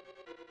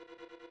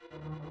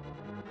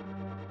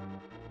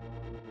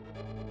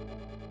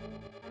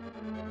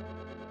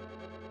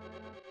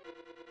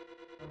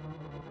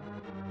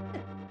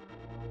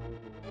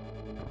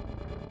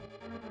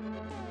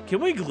 Can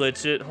we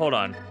glitch it? Hold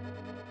on.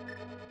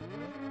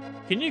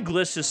 Can you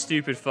glitch this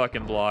stupid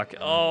fucking block?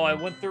 Oh, I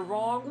went the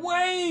wrong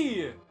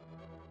way!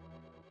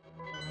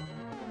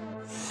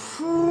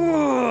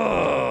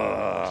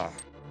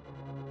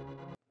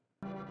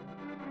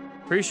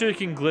 Pretty sure you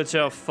can glitch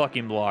out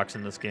fucking blocks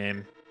in this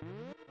game.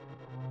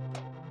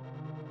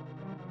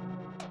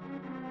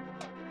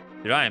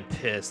 Dude, I am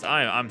pissed.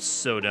 I'm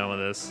so done with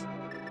this.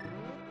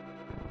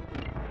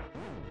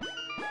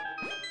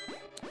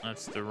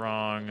 That's the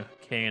wrong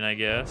cane, I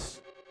guess.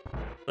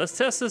 Let's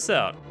test this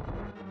out.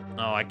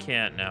 Oh, I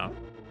can't now.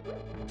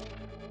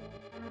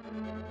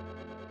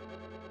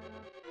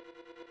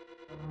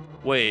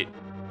 Wait.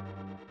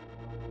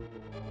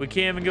 We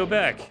can't even go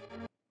back.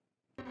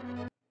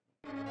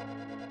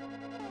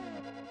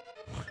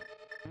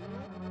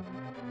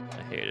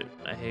 I hate it.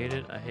 I hate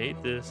it. I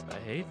hate this. I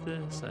hate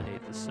this. I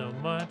hate this so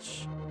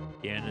much.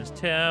 Ganon's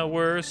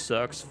tower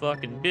sucks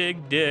fucking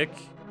big dick.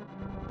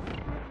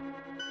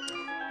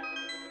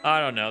 I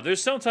don't know.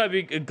 There's some type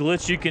of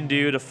glitch you can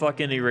do to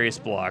fucking erase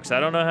blocks.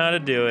 I don't know how to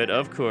do it,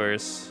 of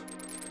course.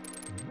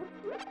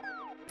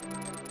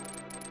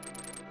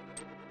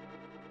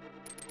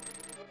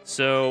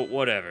 So,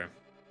 whatever.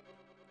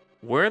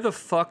 Where the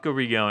fuck are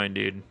we going,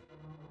 dude?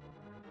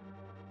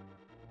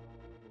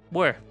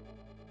 Where?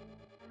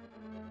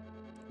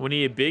 We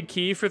need a big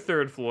key for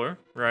 3rd floor,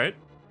 right?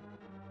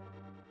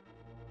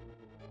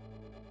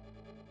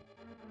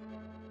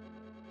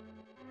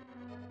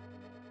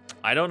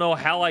 I don't know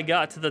how I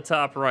got to the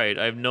top right.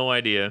 I have no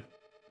idea.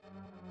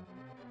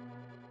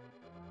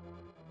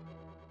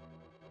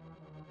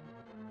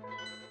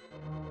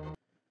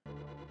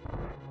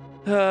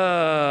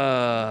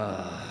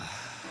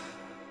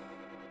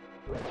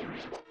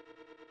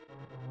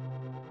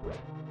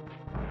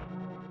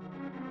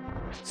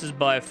 This is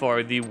by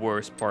far the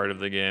worst part of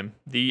the game.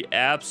 The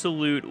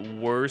absolute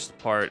worst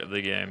part of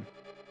the game.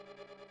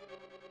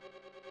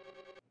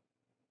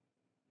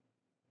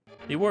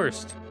 The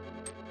worst.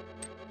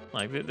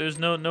 Like, there's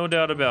no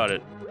doubt about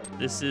it.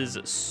 This is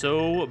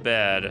so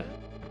bad.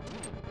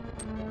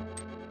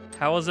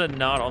 How is that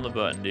not on the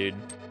button, dude?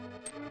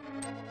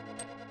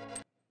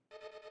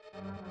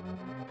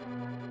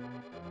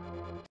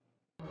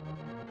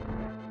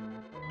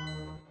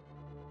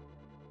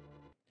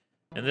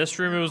 In this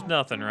room, it was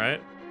nothing,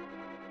 right?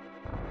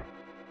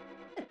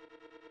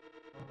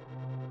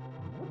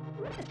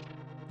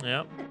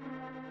 Yep.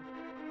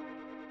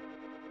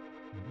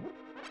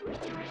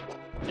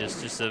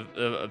 Just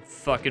a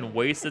fucking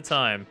waste of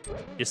time.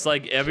 Just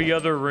like every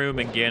other room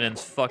in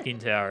Ganon's fucking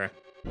tower.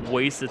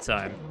 Waste of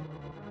time.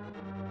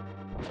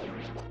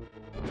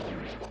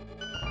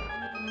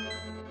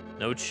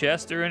 No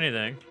chest or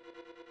anything.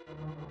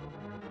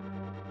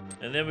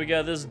 And then we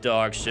got this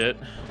dog shit.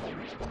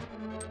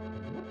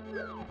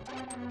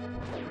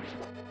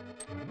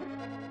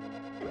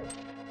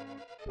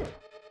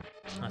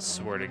 I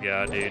swear to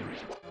God, dude.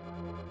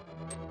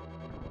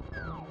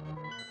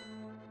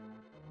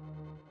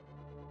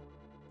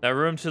 That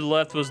room to the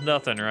left was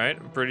nothing, right?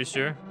 I'm pretty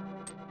sure.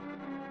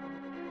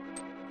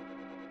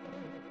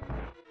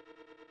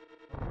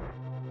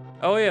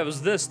 Oh yeah, it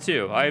was this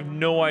too. I have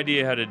no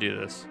idea how to do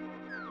this.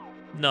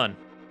 None.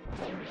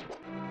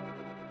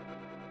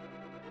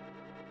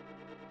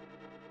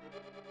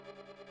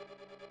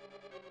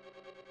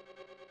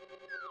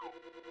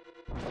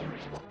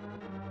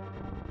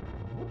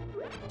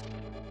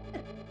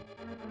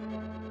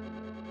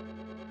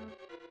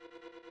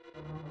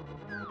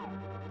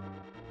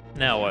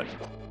 Now what?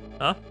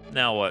 Huh?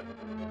 Now what?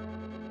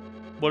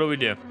 What do we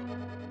do?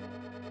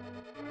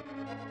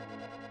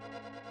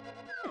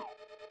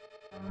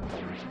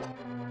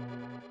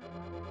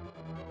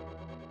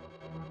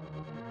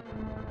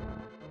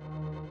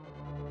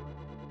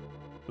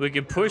 We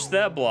can push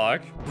that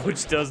block,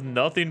 which does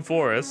nothing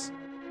for us.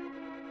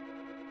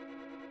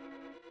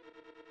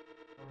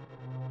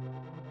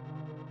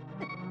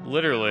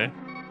 Literally.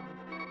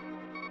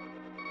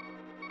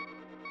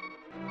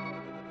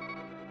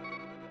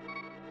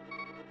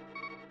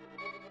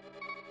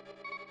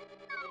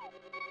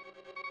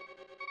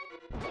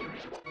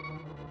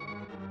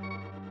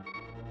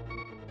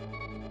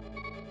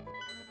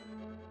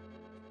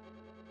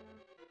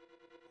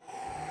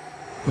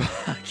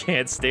 I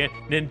can't stand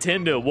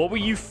Nintendo. What were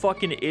you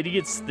fucking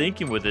idiots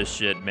thinking with this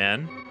shit,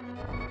 man?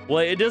 Well,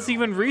 it doesn't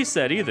even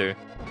reset either.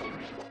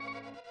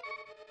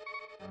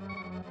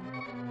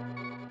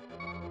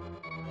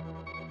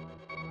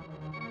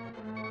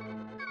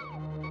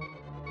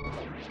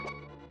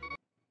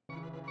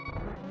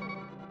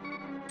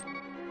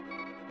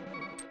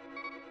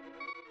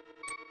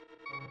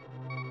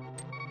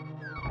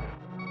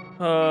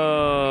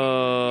 Oh.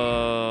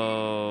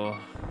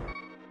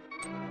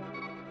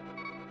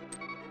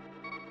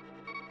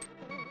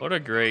 What a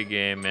great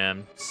game,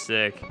 man.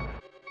 Sick.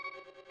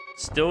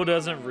 Still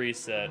doesn't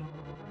reset.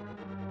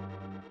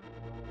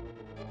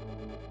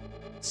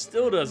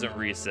 Still doesn't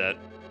reset.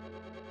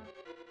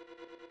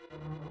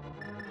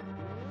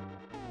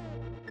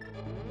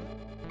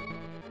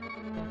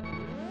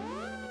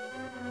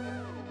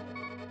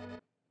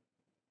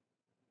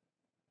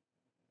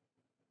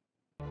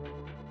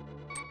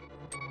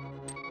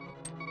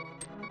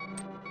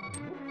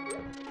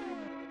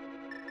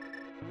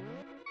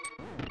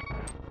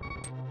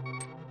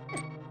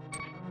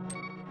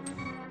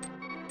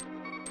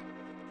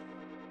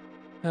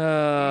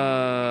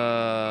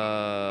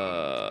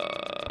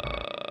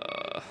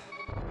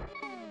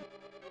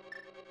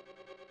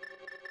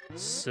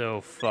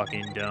 so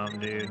fucking dumb,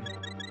 dude.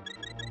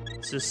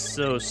 It's just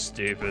so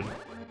stupid.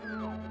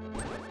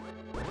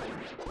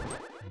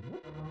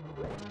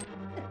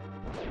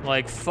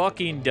 Like,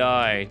 fucking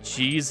die.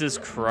 Jesus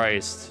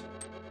Christ.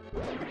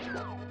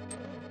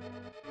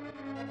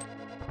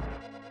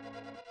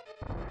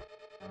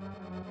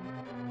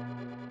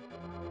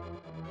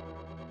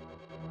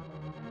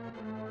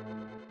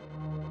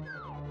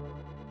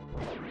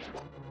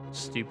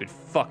 Stupid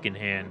fucking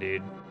hand,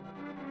 dude.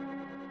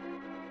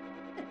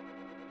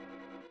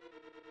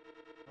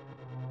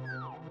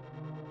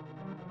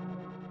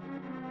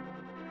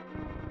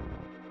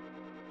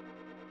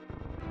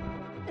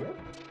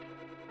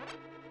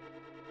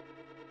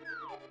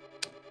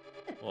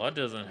 Well, that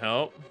doesn't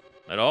help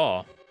at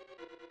all.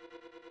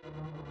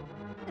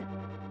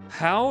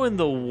 How in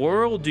the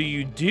world do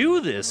you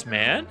do this,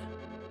 man?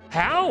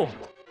 How?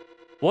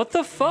 What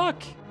the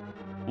fuck?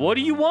 What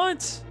do you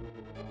want?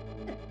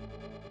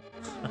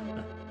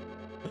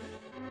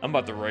 I'm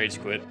about to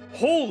rage quit.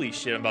 Holy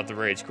shit, I'm about to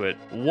rage quit.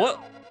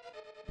 What?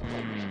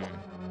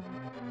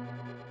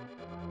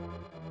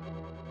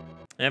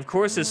 And of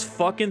course, this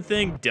fucking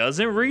thing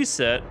doesn't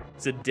reset.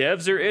 The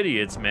devs are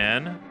idiots,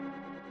 man.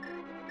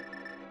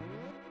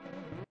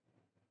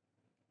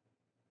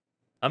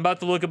 I'm about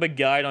to look up a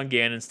guide on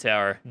Ganon's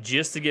Tower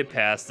just to get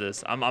past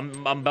this.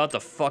 I'm about to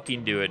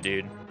fucking do it,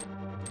 dude.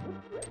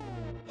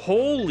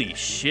 Holy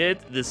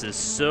shit, this is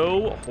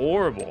so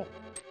horrible.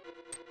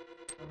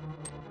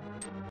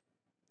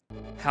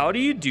 How do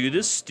you do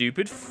this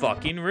stupid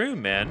fucking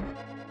room, man?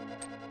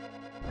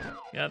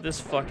 Yeah,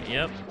 this fucking,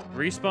 yep.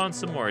 Respawn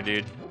some more,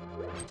 dude.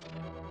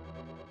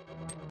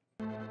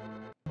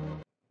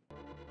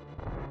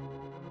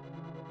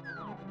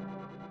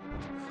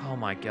 Oh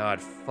my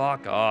god,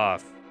 fuck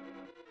off.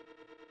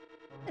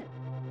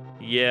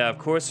 Yeah, of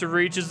course it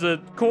reaches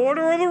the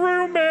corner of the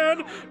room,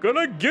 man.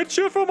 Gonna get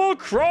you from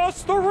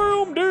across the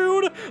room,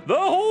 dude. The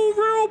whole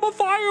room a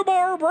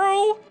firebar,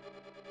 bro.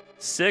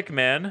 Sick,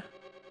 man.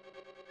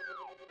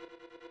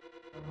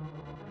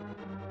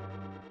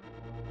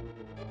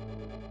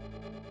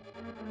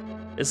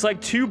 It's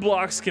like 2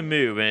 blocks can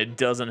move and it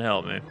doesn't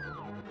help me.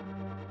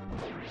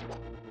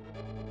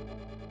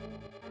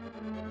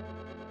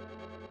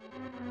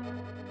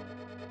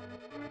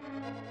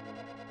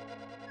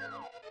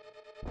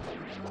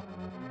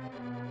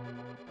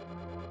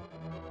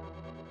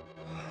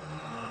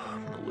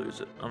 I'm gonna lose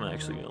it. I'm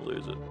actually gonna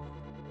lose it.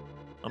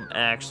 I'm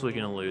actually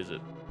gonna lose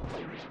it.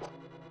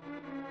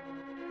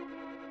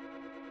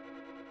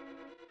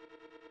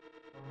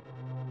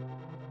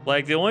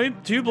 Like, the only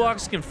 2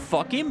 blocks can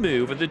fucking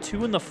move are the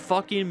 2 in the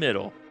fucking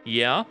middle.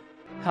 Yeah?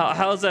 How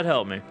does that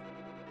help me?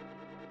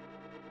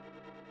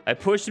 I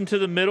push him to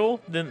the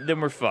middle, then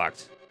we're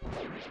fucked.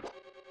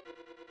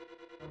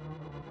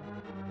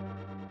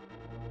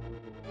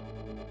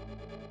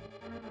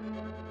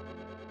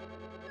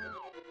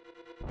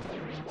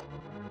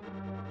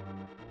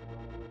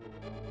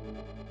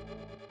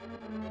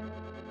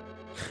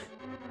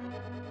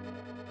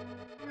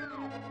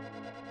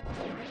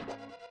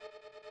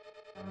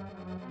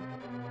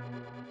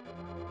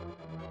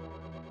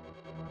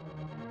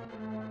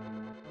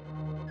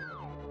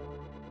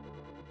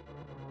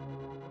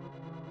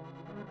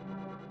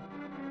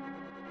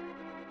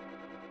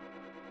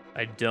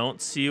 I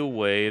don't see a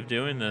way of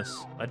doing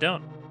this. I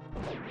don't.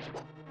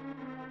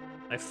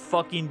 I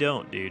fucking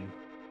don't, dude.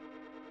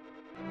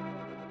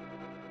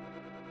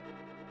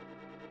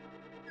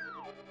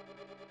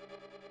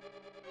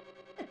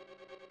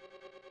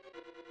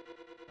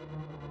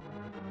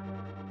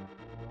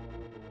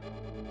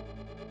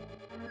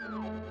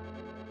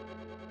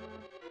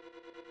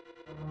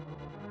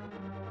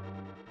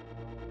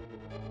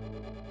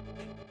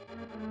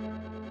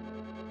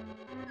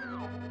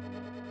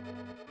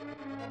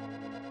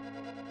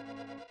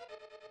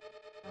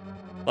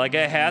 Like,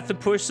 I have to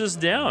push this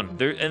down.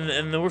 And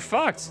then we're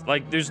fucked.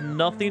 Like, there's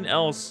nothing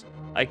else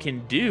I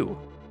can do.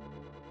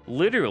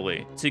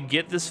 Literally, to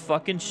get this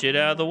fucking shit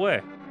out of the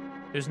way.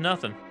 There's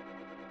nothing.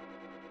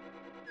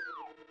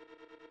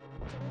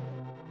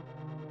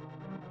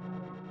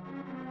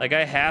 Like,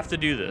 I have to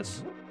do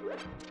this.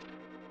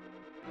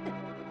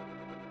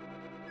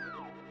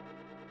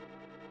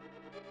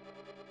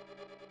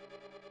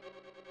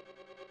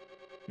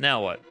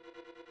 Now what?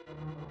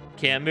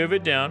 Can't move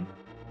it down.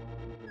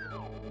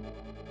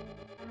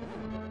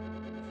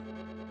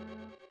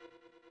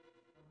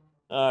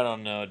 I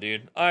don't know,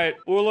 dude. Alright,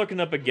 we're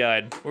looking up a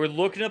guide. We're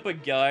looking up a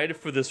guide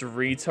for this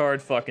retard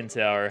fucking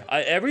tower.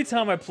 Every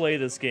time I play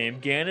this game,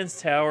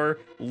 Ganon's Tower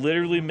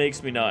literally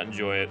makes me not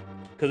enjoy it.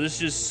 Because it's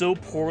just so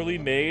poorly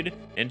made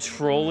and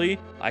trolly,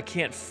 I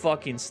can't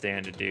fucking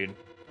stand it, dude.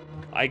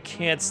 I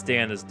can't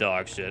stand this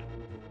dog shit.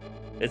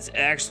 It's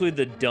actually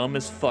the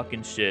dumbest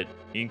fucking shit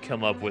you can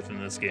come up with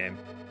in this game.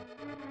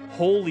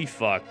 Holy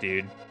fuck,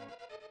 dude.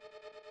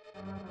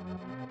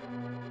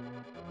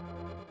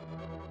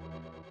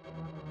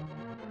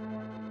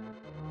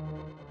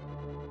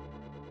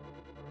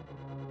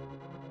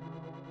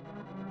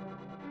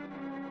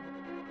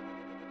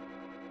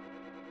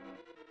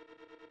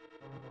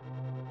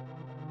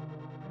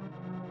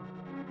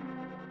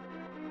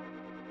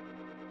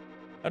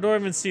 I don't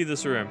even see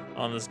this room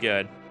on this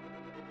guide.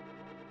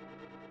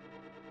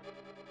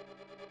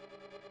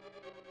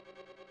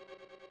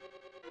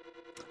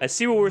 I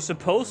see what we're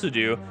supposed to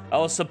do. I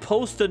was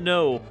supposed to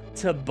know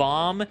to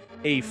bomb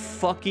a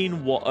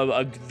fucking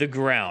wall, the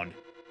ground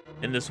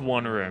in this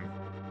one room.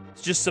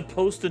 It's just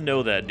supposed to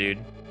know that, dude.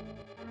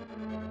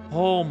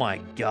 Oh my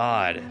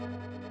god.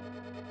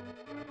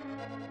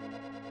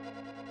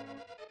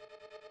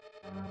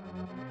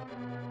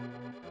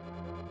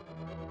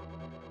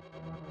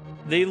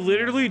 They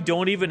literally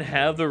don't even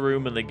have the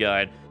room in the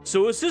guide.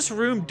 So is this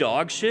room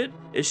dog shit?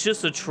 It's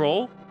just a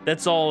troll?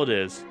 That's all it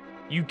is.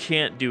 You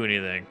can't do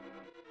anything.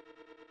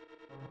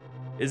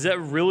 Is that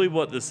really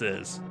what this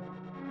is?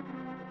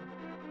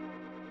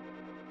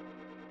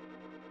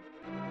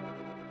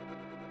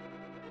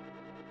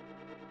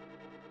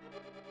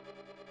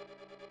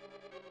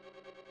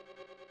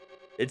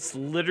 It's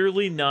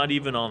literally not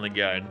even on the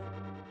guide.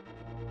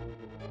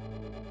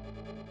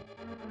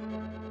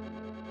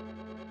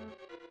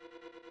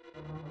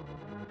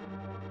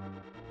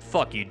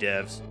 Fuck you,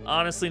 devs.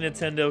 Honestly,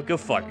 Nintendo, go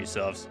fuck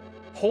yourselves.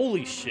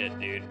 Holy shit,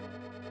 dude.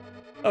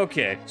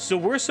 Okay, so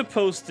we're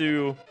supposed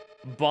to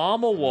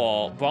bomb a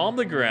wall, bomb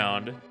the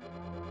ground.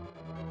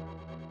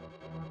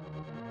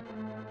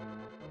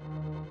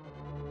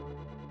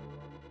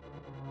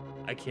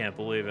 I can't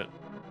believe it.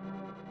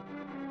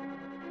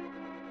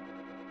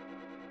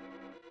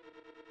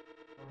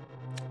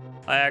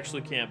 I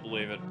actually can't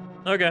believe it.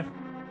 Okay.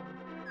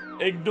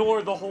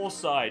 Ignore the whole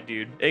side,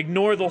 dude.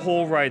 Ignore the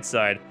whole right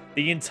side.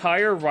 The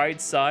entire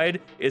right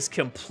side is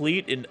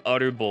complete and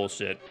utter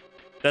bullshit.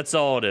 That's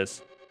all it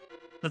is.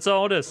 That's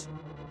all it is.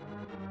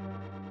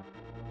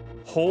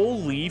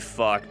 Holy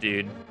fuck,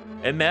 dude.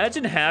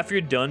 Imagine half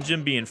your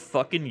dungeon being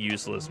fucking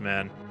useless,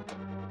 man.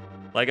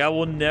 Like, I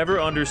will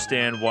never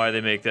understand why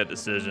they make that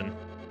decision.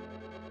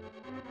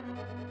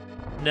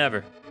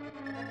 Never.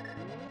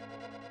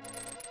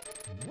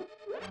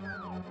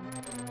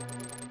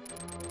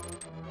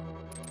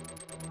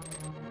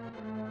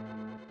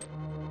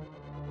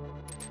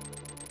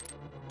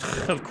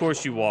 Of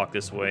course you walk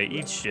this way.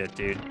 Eat shit,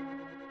 dude.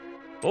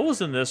 What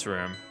was in this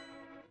room?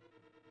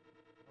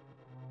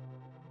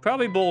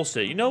 Probably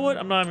bullshit. You know what?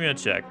 I'm not even gonna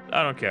check.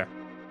 I don't care.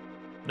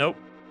 Nope.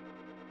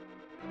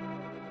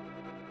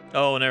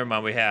 Oh, never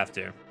mind. We have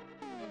to.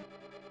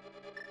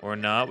 Or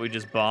not. We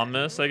just bomb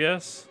this, I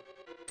guess.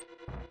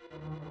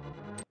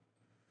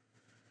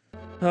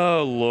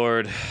 Oh,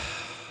 Lord.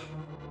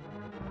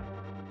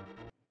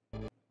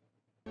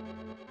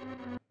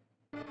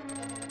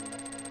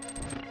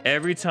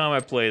 Every time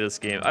I play this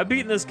game, I've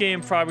beaten this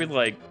game probably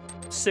like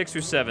 6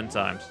 or 7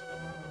 times.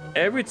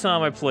 Every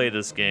time I play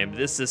this game,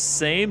 this is the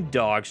same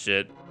dog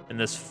shit in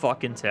this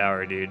fucking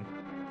tower, dude.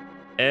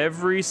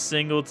 Every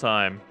single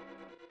time.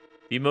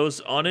 The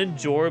most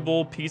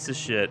unenjoyable piece of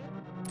shit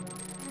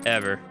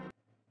ever.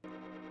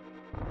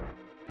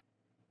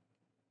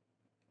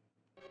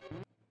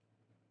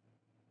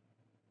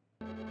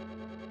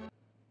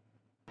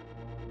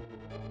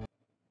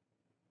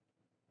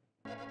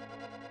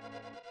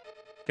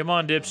 Come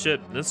on,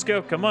 dipshit. Let's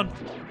go. Come on.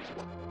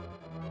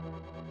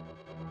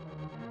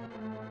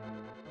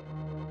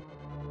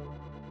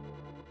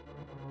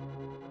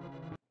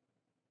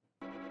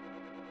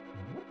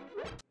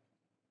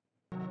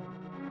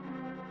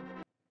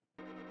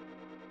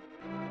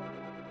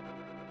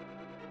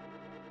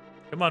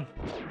 Come on.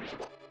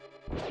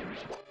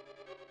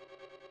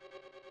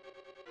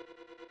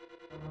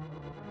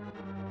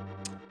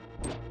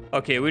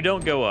 Okay, we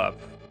don't go up.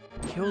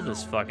 Kill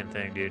this fucking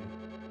thing, dude.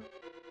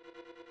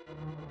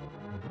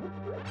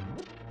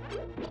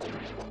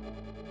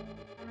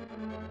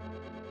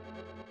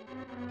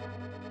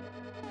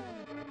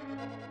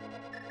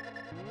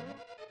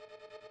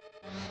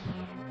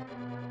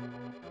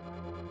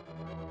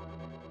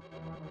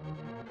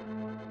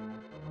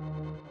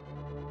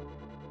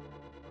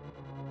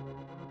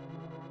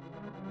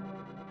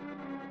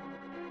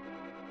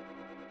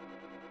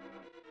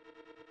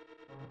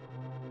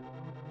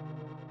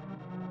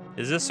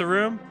 Is this a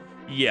room?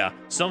 Yeah.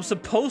 So I'm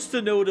supposed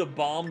to know to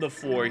bomb the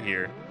floor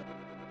here.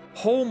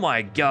 Oh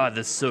my god,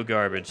 that's so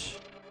garbage.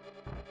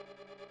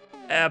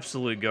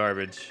 Absolute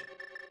garbage.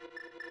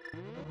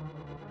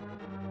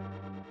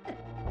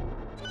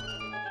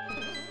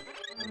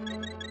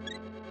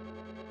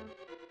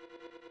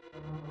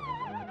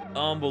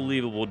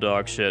 Unbelievable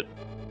dog shit.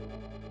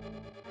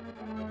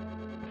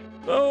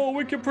 Oh,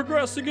 we can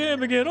progress the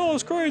game again. Oh,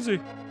 it's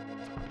crazy.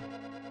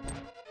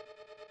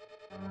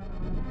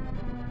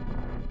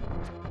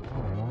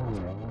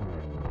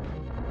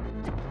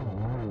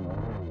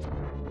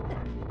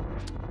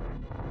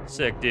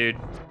 Sick, dude.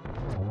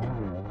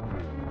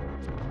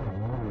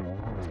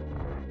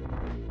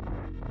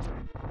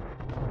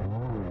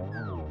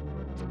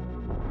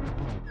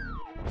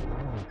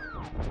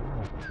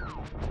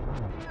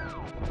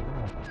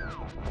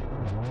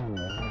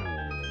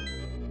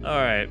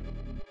 Alright.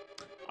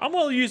 I'm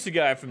gonna use the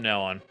guy from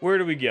now on. Where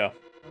do we go?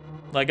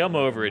 Like, I'm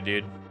over it,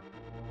 dude.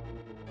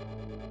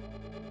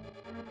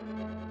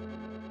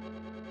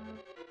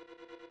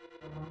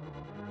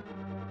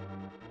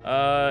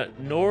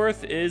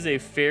 North is a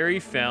fairy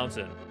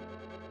fountain.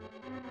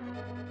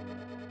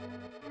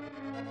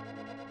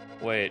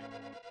 Wait.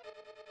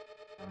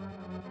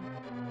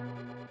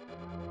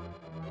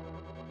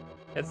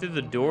 Head through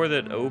the door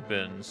that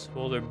opens.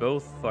 Well, they're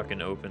both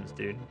fucking opens,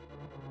 dude.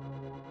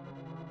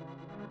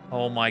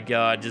 Oh my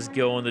god, just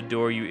go in the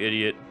door, you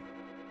idiot.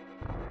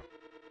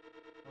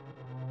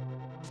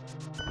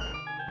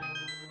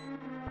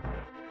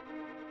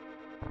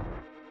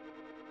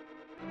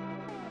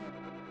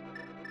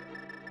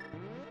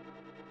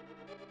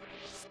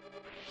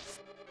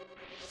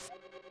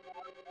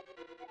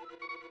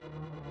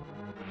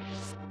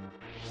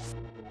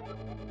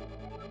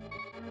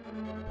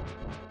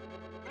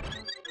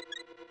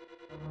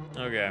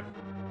 Okay.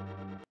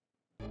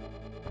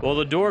 Well,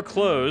 the door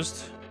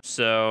closed,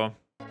 so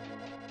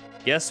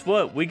guess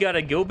what? We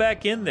gotta go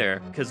back in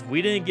there because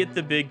we didn't get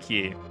the big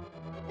key.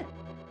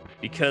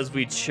 Because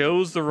we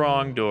chose the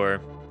wrong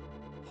door.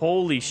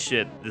 Holy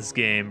shit, this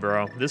game,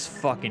 bro. This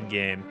fucking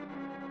game.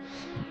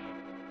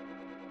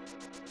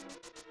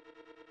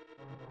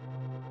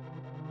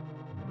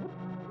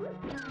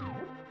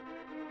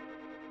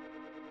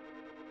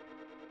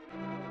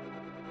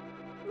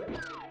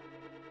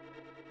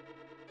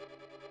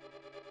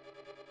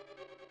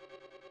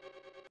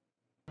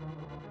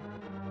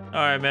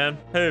 Alright, man.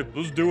 Hey,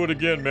 let's do it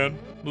again, man.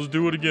 Let's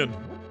do it again.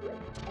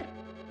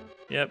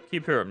 Yep,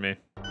 keep hurting me.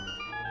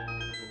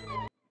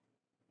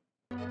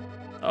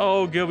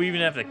 Oh, good. We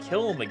even have to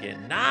kill him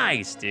again.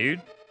 Nice,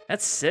 dude.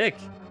 That's sick.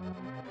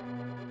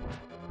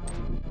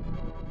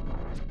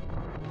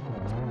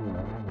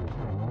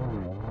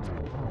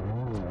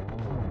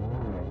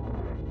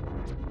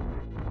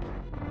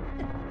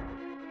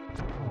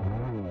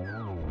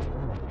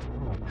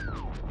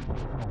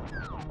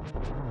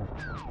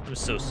 I'm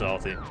so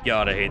salty.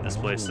 God, I hate this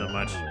place so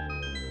much.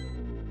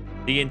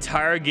 The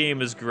entire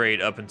game is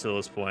great up until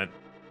this point.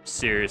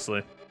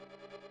 Seriously.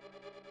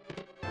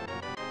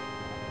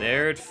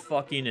 There it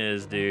fucking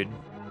is, dude.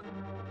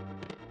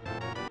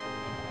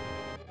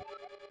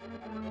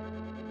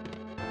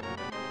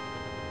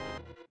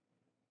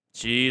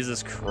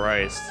 Jesus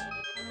Christ.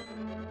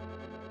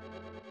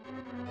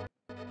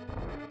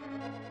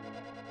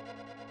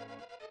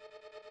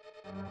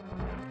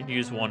 Can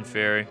use one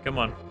fairy. Come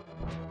on.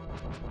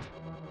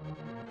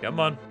 Come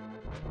on.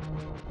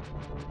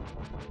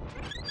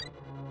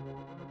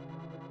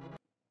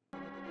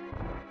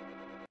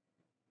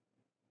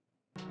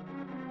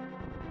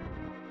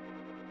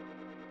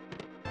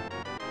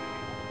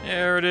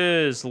 There it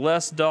is.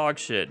 Less dog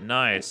shit.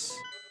 Nice.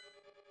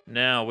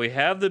 Now, we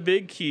have the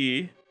big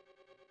key.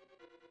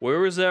 Where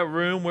was that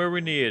room where we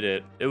needed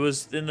it? It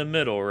was in the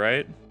middle,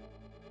 right?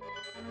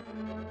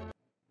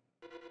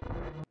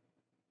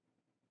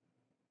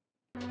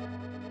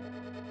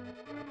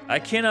 I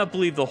cannot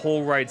believe the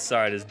whole right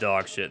side is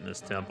dog shit in this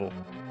temple.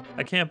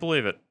 I can't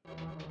believe it.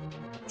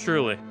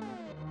 Truly.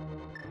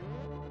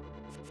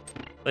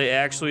 They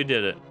actually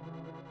did it.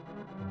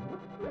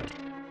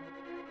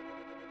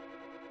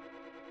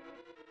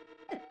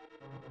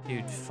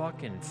 Dude,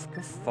 fucking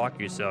go fuck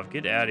yourself.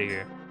 Get out of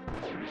here.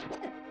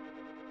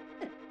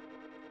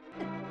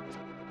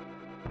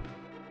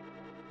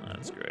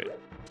 That's great.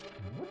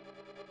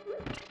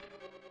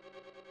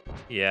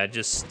 Yeah,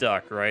 just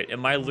stuck, right?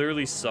 Am I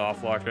literally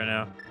soft locked right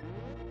now?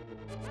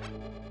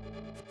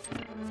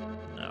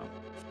 No.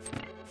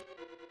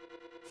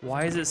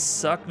 Why does it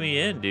suck me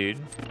in, dude?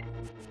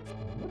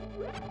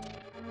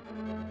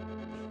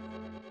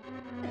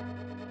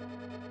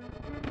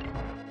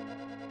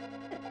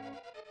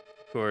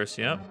 Of course,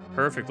 yep,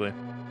 perfectly.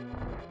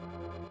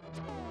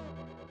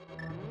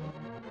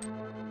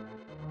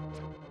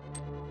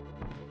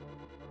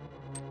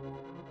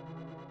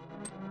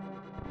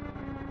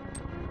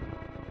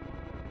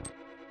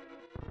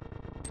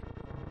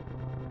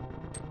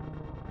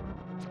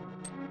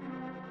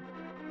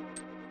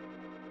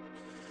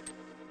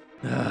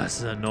 This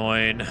is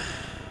annoying.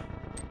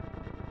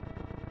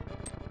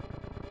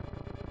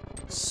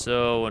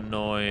 So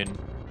annoying.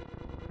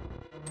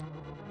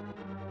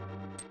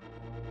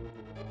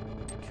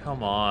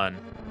 Come on.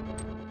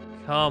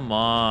 Come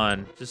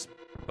on. Just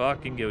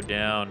fucking go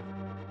down.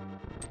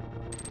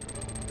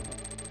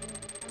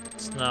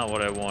 It's not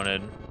what I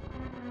wanted.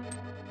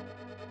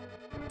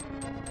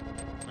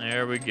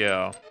 There we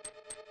go.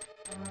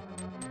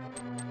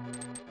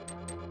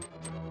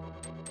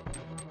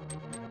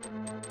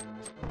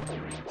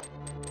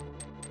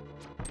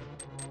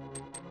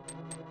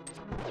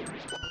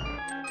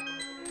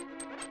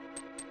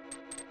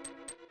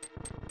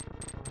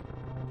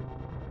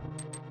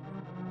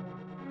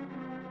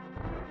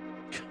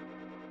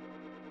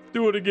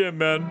 Do it again,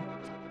 man.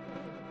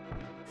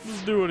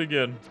 Let's do it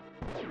again.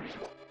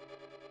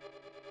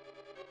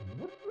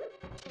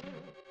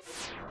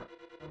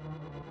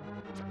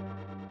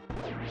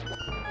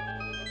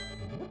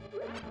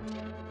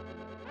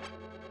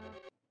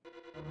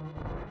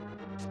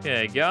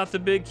 Okay, got the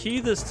big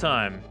key this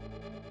time.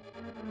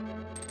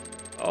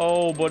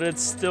 Oh, but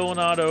it's still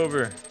not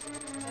over.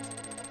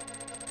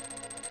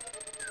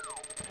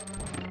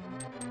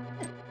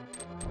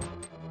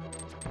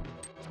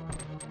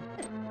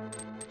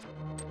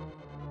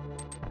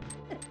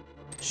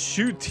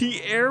 Shoot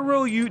the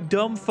arrow, you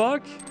dumb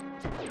fuck.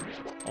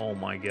 Oh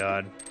my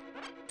god.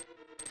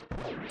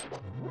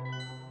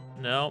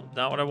 No,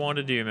 not what I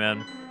wanted to do,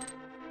 man.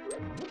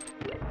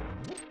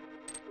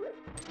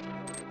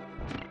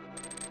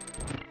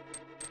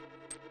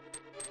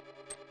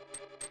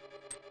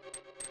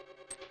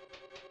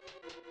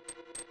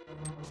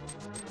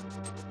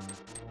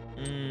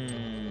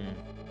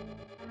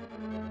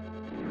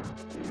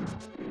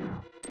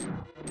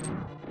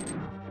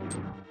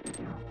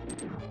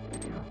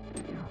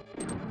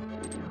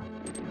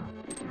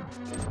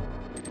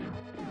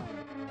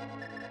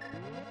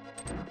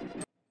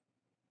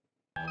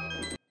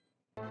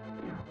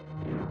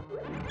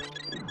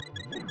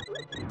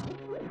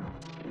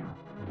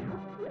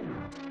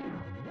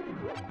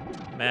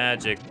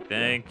 Magic,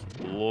 thank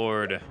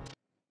Lord.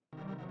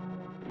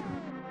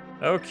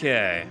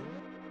 Okay.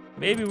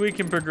 Maybe we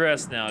can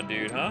progress now,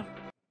 dude, huh?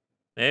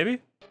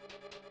 Maybe?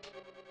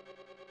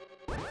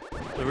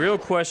 The real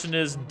question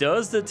is,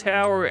 does the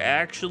tower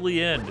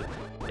actually end?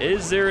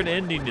 Is there an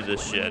ending to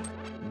this shit?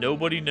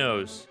 Nobody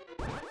knows.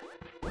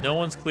 No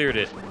one's cleared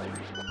it.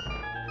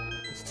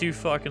 It's too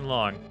fucking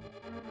long.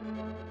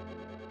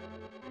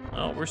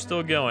 Oh, we're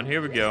still going.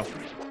 Here we go.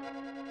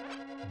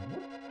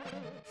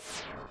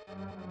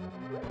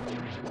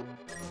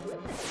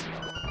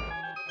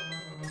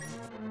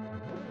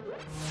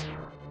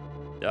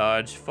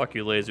 Dodge. Fuck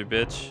you, laser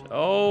bitch.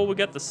 Oh, we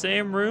got the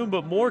same room,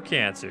 but more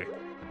cancer.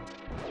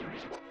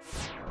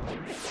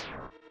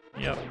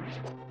 Yep.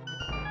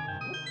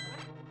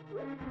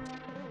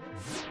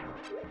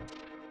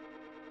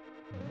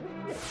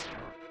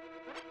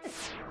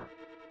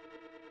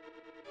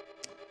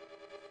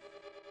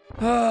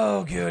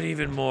 Oh, good,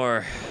 even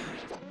more.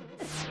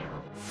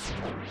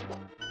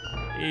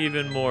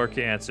 Even more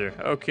cancer.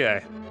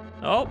 Okay.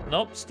 Oh,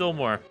 nope, still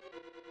more.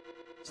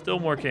 Still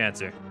more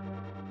cancer.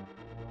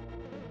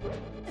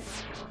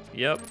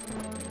 Yep.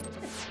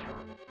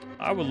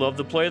 I would love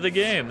to play the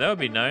game. That would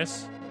be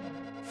nice.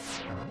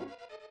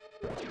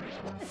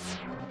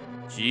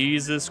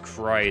 Jesus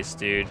Christ,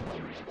 dude.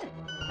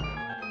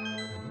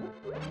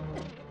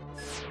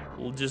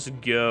 We'll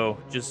just go.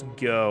 Just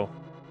go.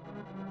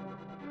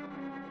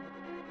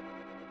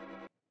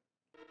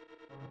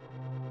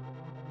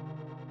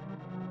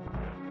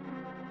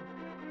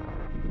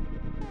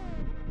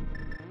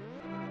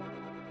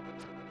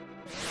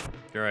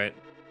 You're right.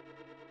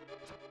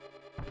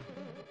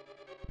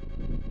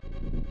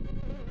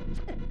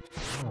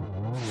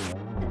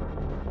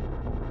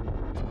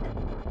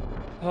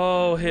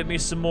 Oh, hit me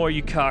some more,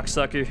 you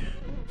cocksucker.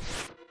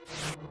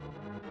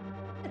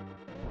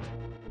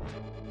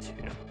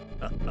 Dude.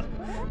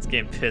 This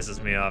game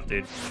pisses me off,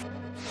 dude.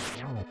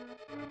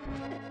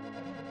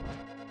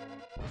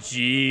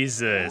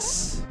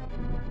 Jesus.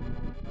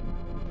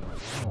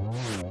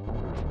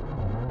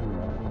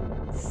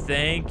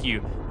 Thank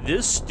you.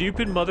 This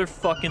stupid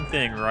motherfucking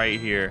thing right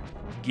here.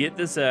 Get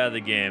this out of the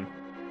game.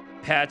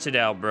 Patch it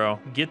out, bro.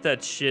 Get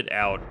that shit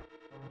out.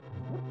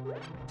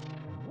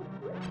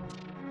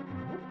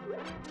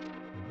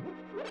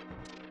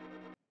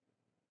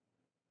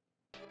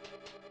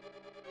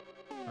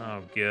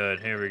 Oh,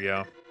 good. Here we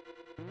go.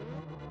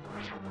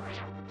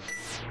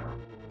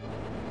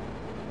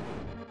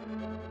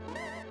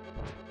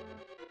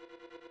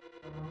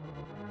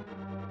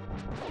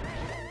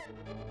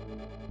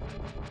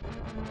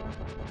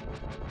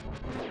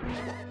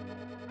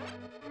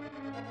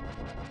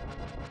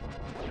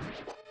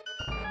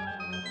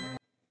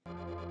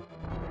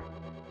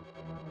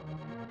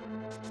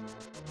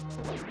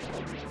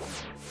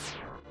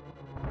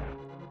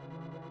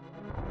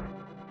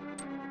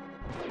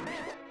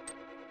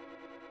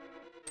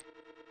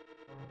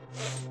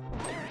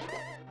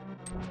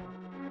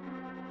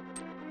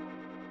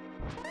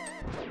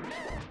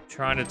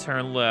 Trying to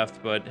turn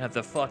left, but have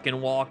to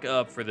fucking walk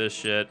up for this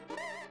shit.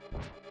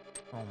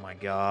 Oh my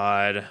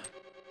god.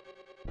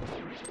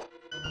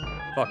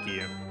 Fuck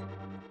you.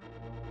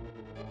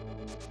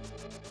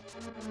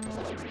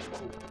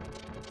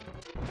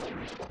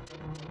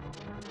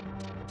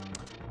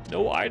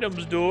 No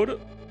items,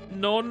 dude.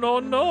 No, no,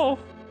 no.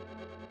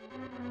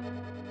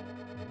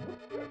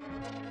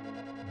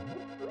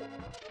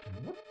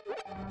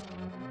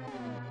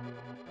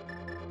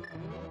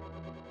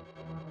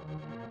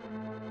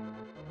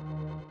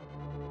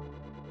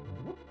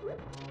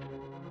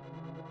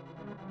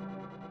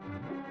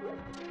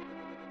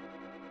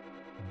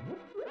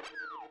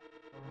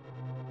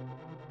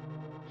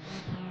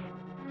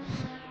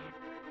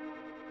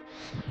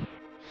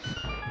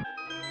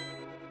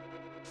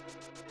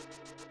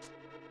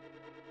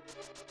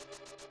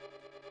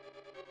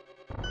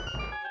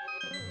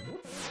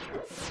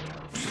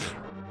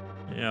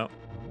 Yep.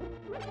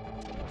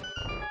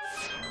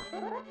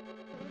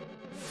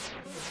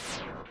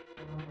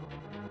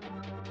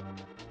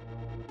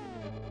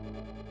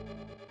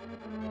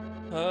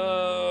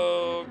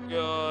 Oh,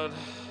 God.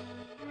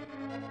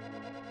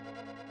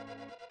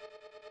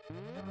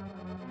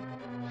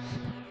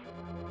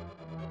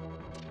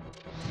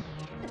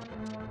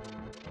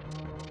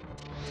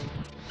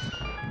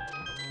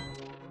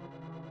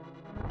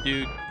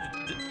 Dude,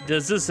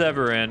 Does this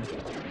ever end?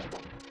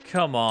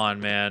 Come on,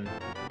 man.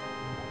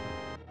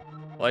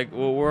 Like,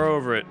 well, we're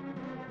over it.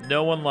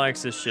 No one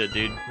likes this shit,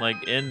 dude.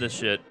 Like, end the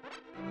shit.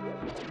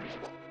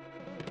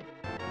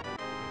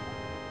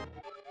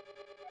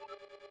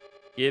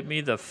 Get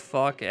me the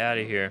fuck out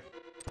of here.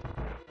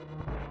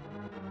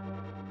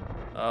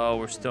 Oh,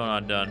 we're still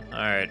not done. All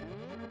right.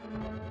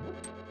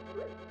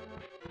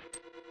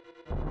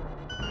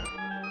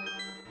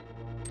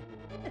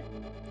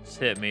 Just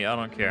hit me. I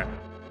don't care.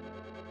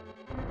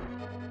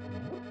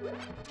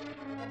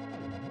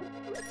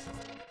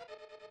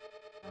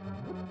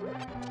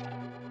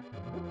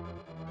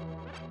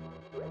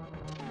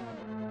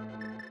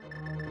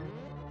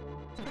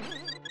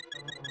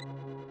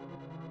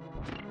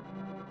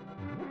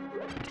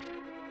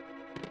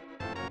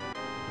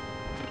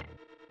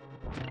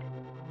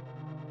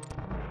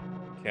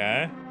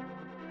 Okay.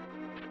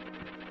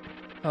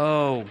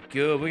 Oh,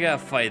 good. We gotta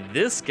fight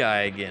this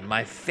guy again.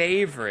 My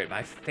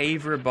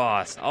favorite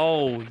boss.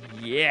 Oh,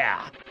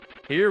 yeah.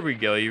 Here we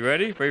go. You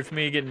ready? Ready for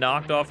me to get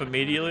knocked off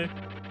immediately?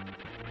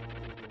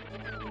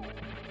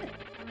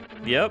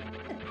 Yep.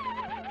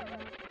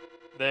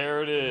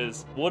 There it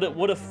is. What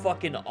a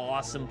fucking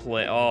awesome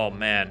play. Oh,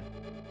 man.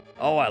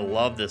 Oh, I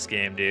love this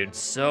game, dude.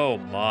 So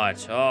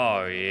much.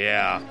 Oh,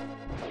 yeah.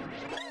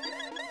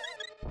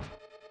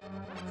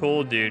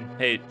 Cool, dude.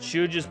 Hey,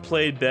 should've just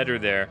played better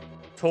there.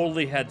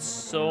 Totally had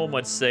so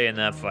much say in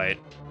that fight.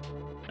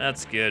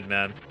 That's good,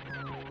 man.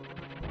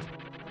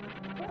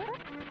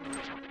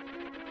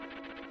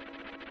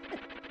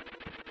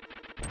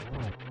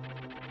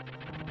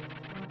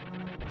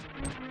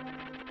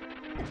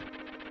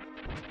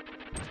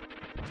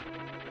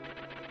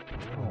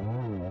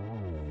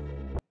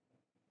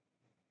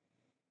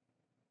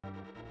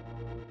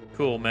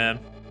 Cool, man.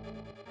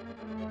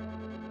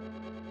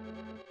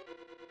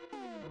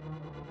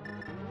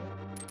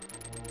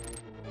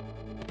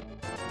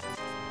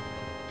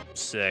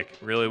 Sick.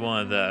 Really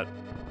wanted that.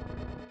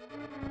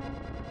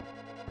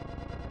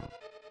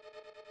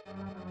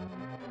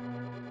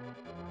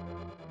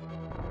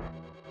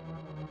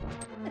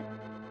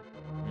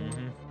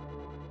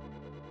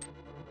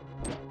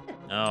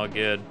 Oh,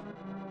 good.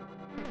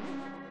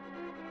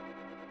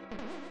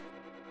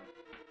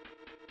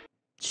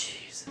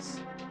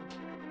 Jesus.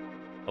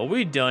 Are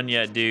we done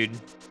yet, dude?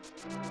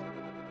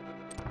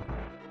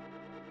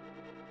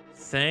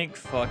 Thank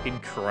fucking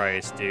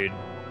Christ, dude.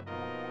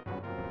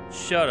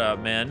 Shut up,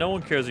 man. No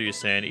one cares what you're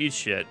saying. Eat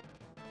shit.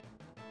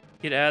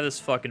 Get out of this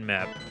fucking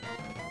map.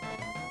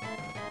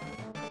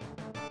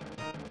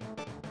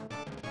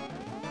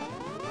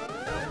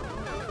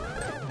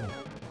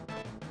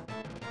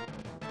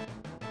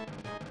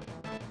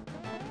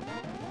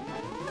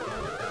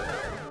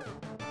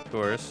 Of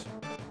course.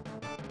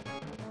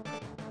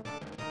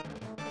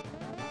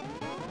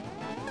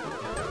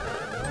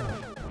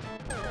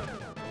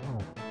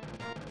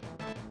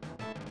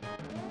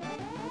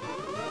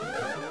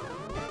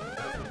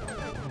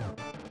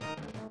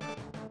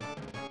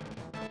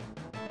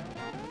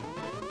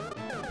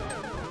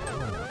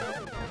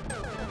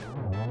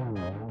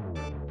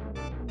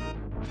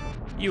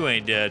 You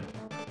ain't dead.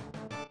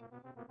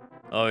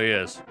 Oh, he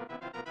is.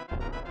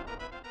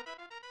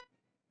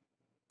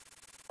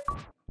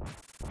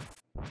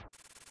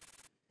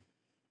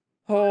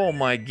 Oh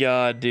my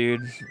god, dude.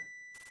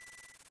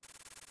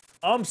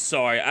 I'm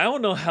sorry. I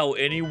don't know how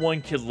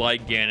anyone could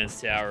like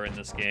Ganon's Tower in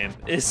this game.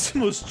 It's the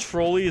most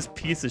trolliest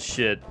piece of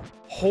shit.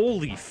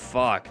 Holy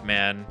fuck,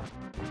 man.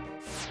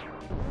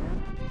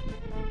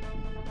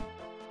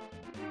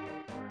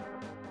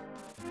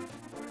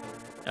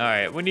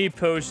 Alright, we need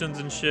potions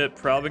and shit.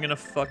 Probably gonna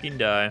fucking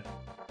die.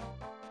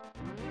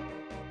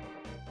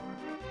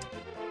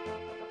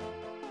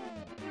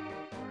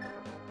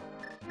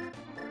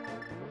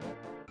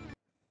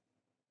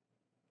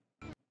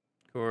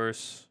 Of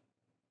course.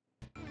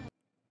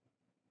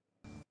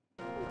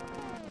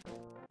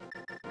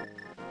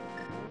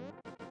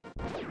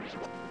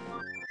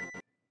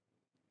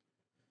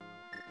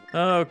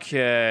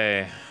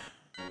 Okay.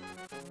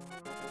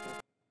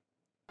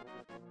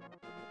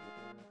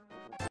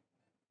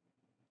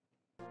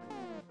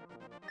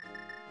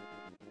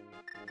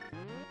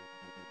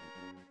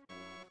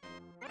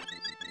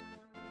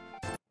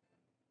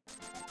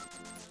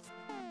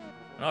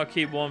 I'll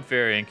keep one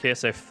fairy in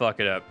case I fuck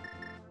it up.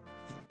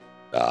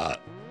 Alright,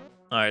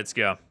 let's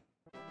go.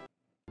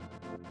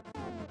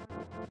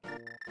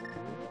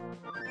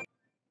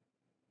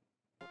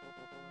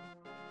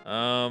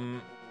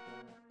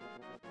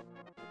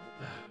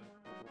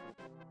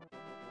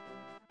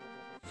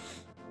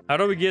 How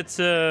do we get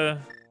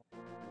to...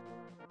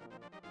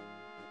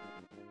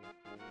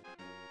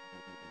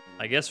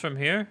 I guess from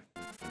here?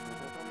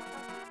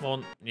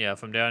 Well, yeah,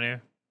 from down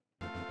here.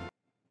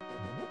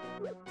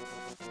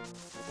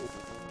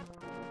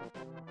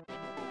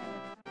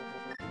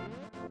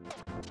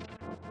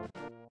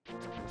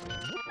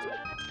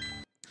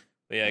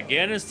 But yeah,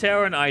 Ganon's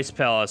Tower and Ice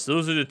Palace.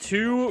 Those are the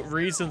two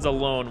reasons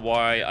alone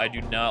why I do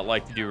not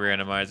like to do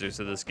randomizers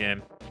of this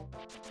game.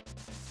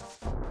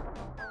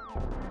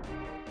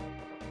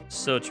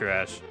 So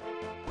trash.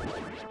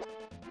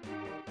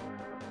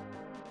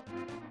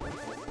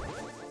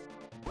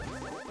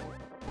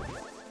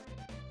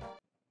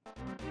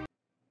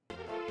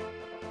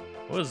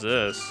 What is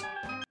this?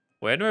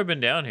 Wait, I've never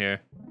been down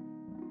here.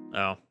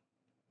 Oh.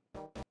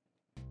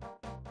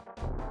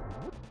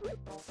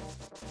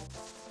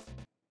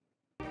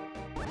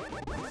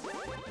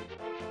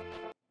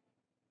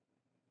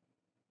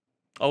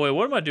 Oh, wait,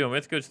 what am I doing? We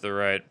have to go to the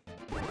right.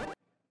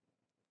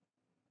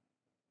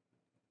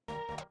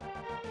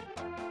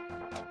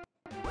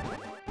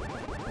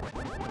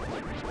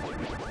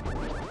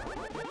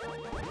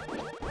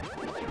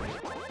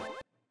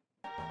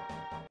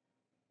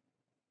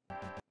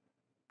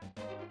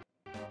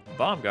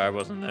 Bomb guy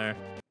wasn't there.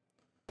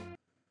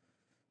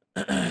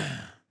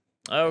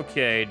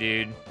 Okay,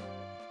 dude.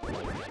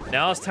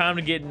 Now it's time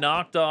to get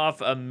knocked off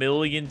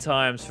 1,000,000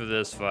 times for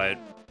this fight.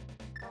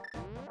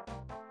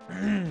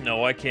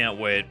 No, I can't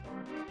wait.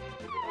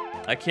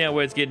 I can't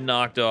wait to get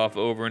knocked off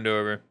over and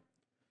over.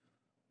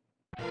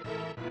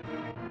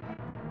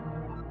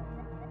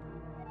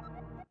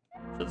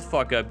 Shut the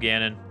fuck up,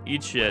 Ganon.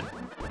 Eat shit.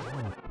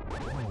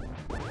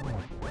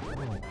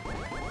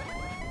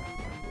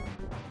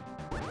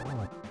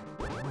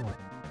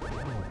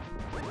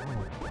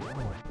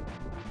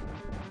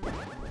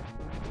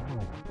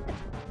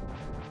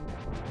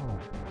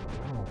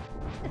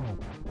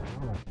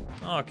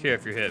 I don't care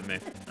if you're hitting me.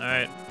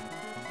 Alright.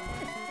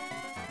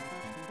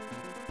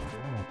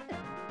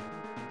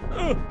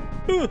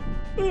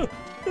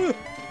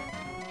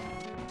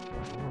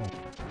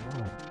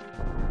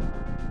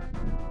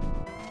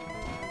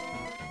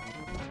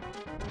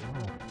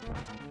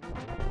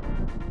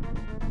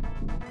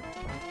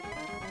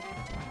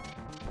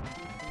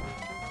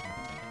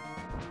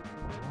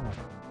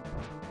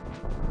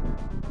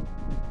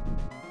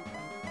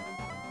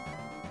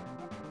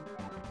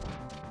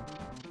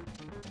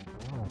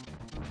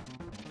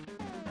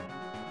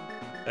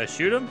 I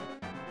shoot him?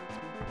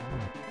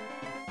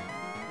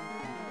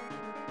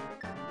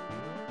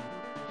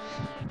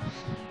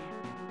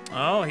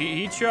 Oh,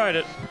 he tried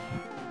it.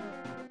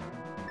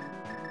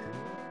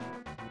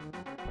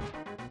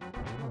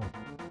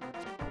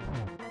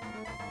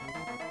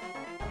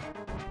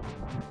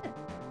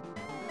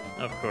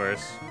 Of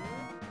course.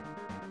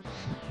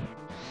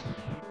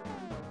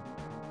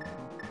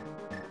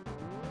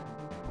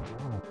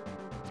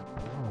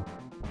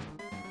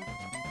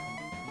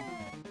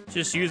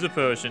 Just use a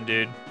potion,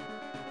 dude.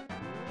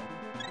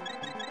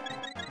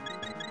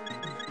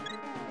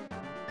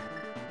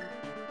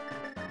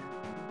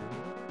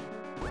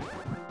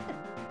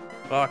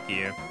 Fuck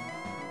you.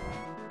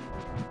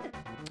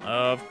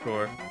 Of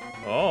course.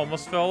 Oh,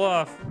 almost fell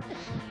off.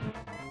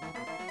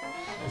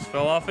 Almost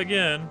fell off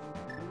again.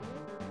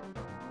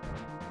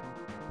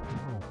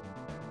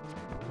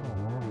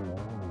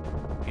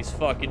 He's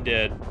fucking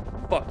dead.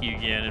 Fuck you,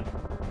 Ganon.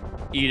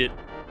 Eat it.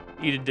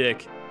 Eat a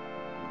dick.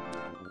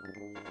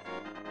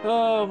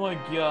 Oh my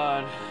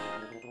god.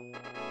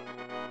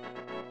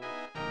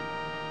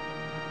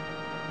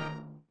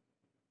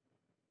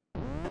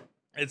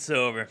 It's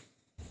over.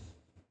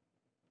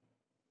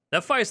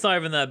 That fight's not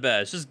even that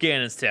bad. It's just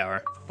Ganon's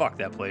tower. Fuck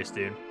that place,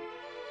 dude.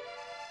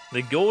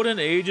 The Golden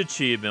Age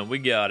achievement. We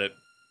got it.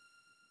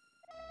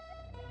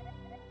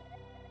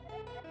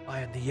 I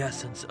am the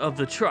essence of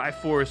the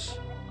Triforce.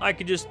 I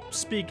can just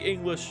speak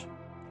English.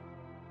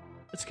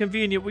 It's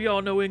convenient. We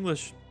all know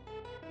English.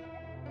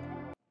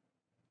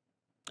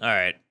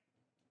 Alright.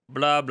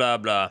 Blah, blah,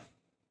 blah.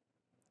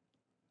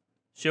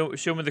 Show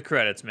me the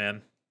credits,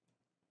 man.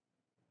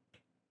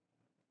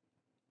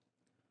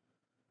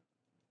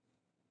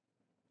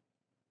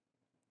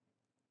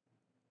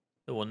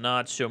 It will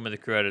not show me the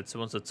credits. It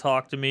wants to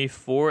talk to me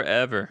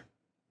forever.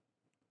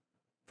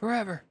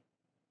 Forever.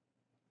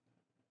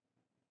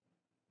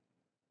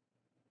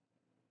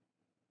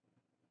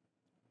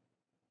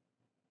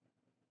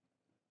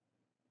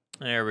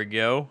 There we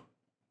go.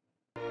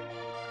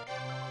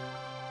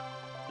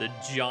 The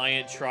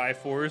giant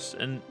Triforce.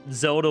 And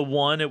Zelda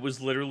 1, it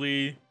was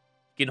literally... You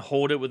can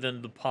hold it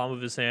within the palm of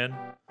his hand.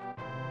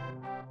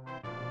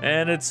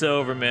 And it's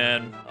over,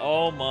 man.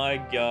 Oh my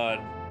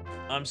god.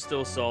 I'm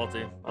still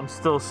salty. I'm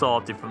still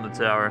salty from the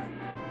tower.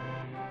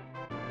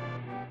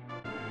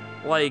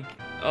 Like,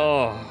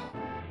 oh.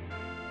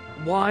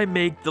 Why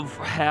make the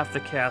half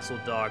the castle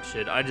dog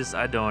shit? I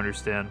don't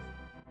understand.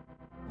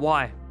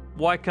 Why?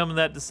 Why come to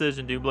that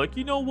decision, dude? Like,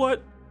 you know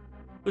what?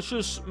 Let's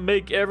just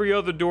make every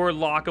other door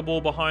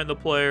lockable behind the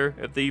player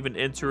if they even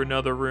enter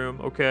another room,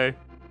 okay?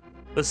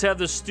 Let's have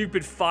this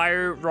stupid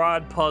fire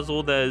rod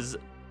puzzle that is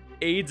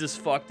AIDS as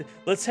fuck.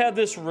 Let's have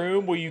this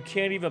room where you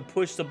can't even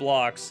push the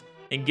blocks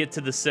and get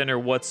to the center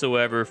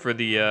whatsoever for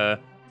the, to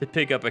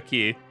pick up a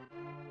key.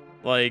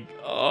 Like,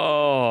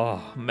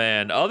 oh,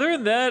 man. Other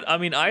than that, I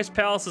mean, Ice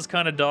Palace is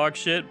kind of dog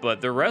shit,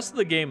 but the rest of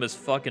the game is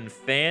fucking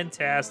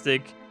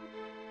fantastic.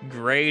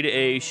 Grade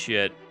A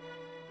shit.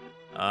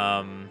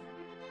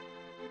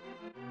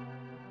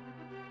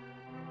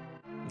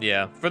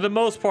 Yeah, for the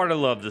most part, I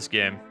love this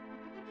game.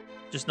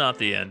 Just not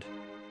the end.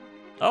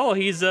 Oh,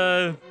 it's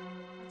a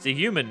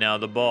human now,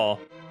 the ball.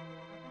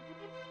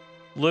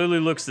 Literally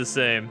looks the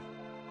same.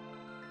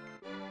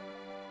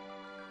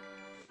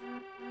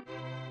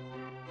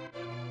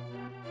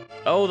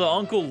 Oh, the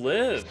uncle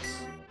lives.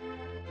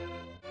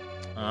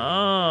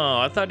 Oh,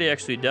 I thought he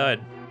actually died.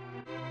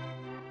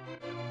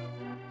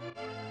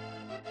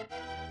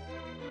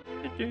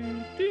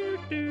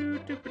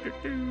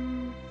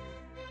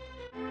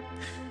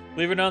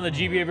 Believe it or not, the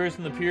GBA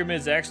version of the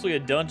pyramid is actually a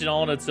dungeon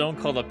all on its own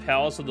called the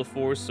Palace of the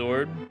Four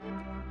Sword.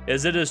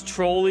 Is it as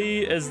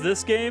trolly as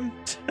this game?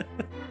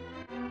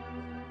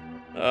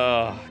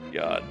 Oh,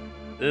 God.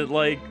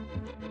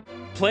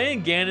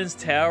 Playing Ganon's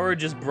Tower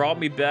just brought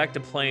me back to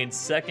playing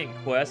Second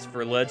Quest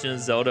for Legend of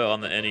Zelda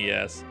on the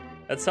NES.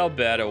 That's how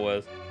bad it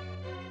was.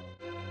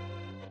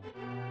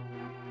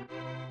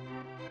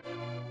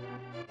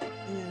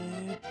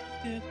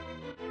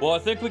 Well, I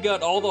think we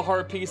got all the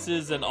heart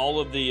pieces and all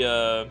of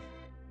the,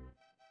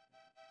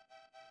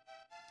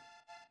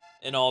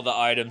 and all the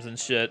items and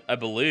shit, I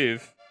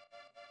believe.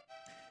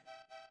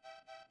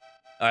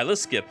 Alright,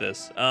 let's skip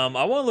this. I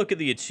want to look at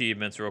the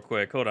achievements real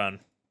quick. Hold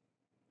on.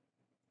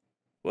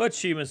 What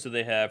achievements do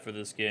they have for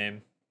this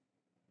game?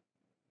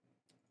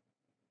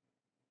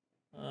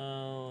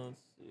 Let's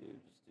see.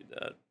 Just do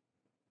that.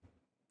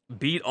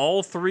 Beat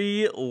all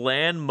 3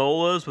 land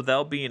molas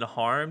without being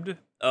harmed.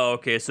 Oh,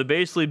 okay. So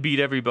basically beat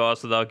every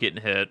boss without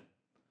getting hit.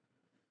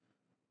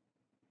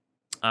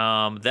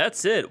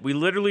 That's it. We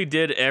literally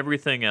did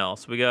everything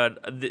else. We got...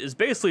 It's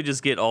basically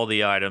just get all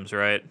the items,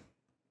 right?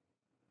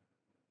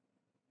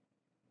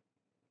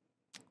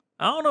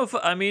 I don't know if...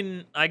 I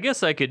mean, I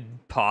guess I could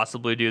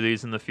possibly do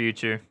these in the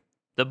future.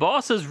 The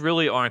bosses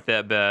really aren't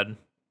that bad.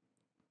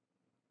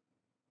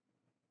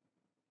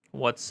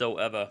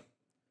 Whatsoever.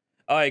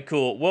 Alright,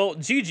 cool. Well,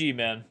 GG,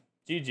 man.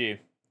 GG.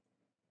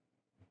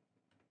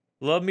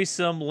 Love me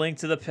some Link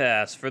to the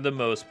Past, for the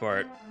most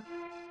part.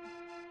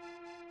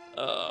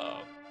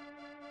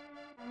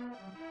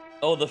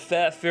 Oh, the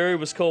fat fairy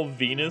was called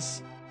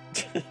Venus?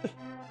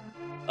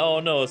 Oh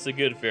no, it's a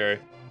good fairy.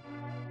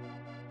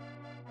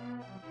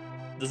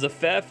 Does a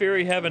fat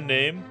fairy have a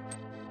name?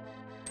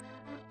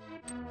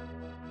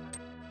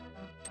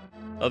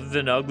 Other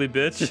than ugly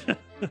bitch?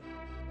 What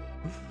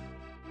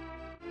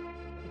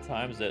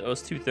time is it? Oh,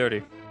 it's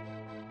 2:30.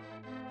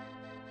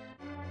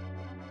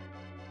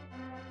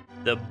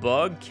 The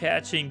bug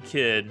catching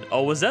kid.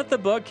 Oh, was that the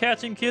bug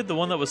catching kid? The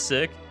one that was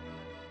sick?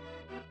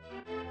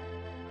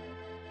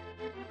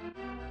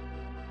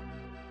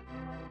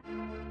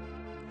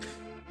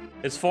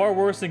 It's far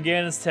worse than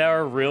Ganon's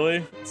Tower,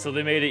 really? So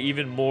they made it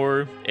even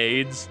more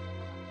AIDS.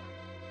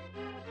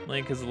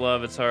 Link is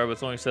love, it's hard, but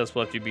it's only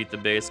successful after you beat the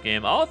base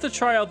game. I'll have to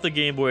try out the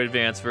Game Boy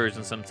Advance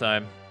version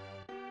sometime.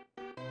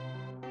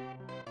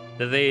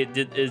 Did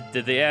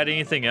they add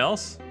anything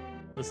else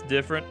that's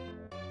different?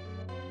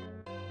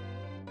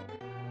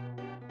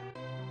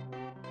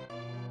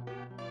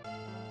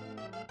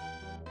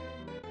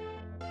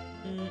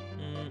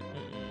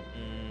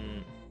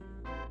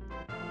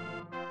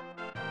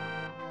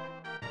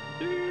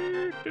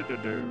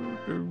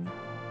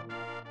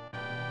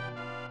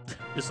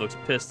 Just looks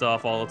pissed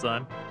off all the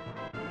time.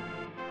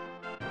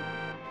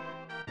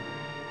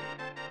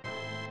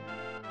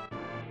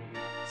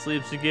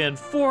 Sleeps again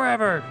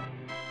forever.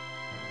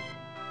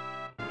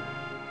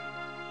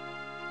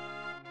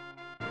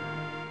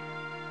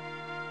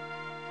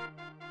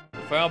 The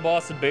final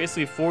boss is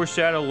basically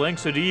foreshadow Link,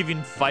 so do you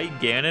even fight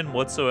Ganon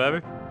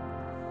whatsoever?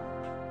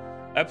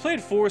 I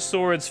played Four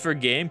Swords for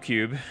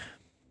GameCube.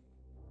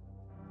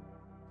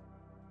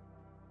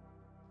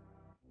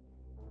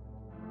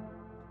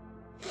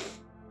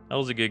 That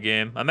was a good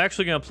game. I'm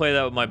actually gonna play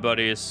that with my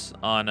buddies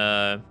on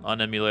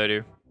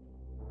emulator.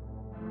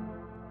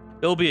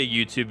 It'll be a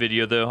YouTube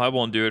video though. I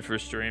won't do it for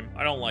stream.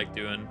 I don't like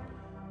doing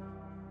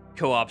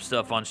co-op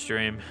stuff on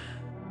stream.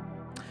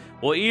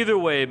 Well, either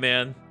way,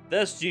 man,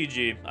 that's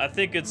GG. I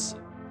think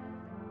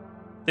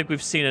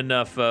we've seen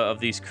enough of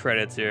these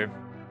credits here.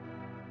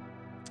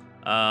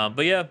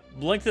 But yeah,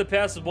 Link to the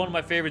Past is one of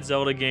my favorite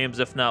Zelda games,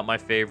 if not my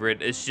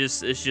favorite. It's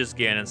just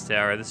Ganon's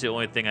Tower. That's the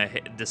only thing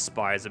I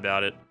despise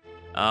about it.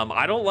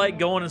 I don't like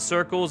going in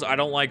circles. I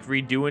don't like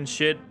redoing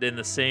shit in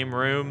the same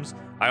rooms.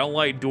 I don't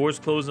like doors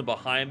closing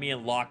behind me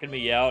and locking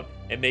me out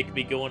and making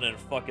me go in a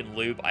fucking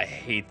loop. I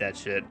hate that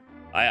shit.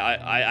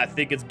 I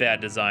think it's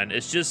bad design.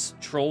 It's just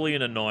trolly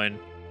and annoying.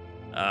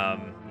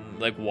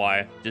 Like,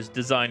 why? Just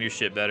design your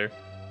shit better.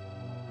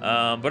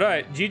 But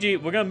alright,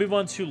 GG, we're gonna move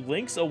on to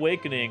Link's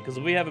Awakening, because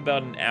we have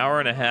about an hour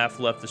and a half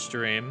left to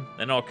stream,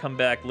 and I'll come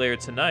back later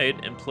tonight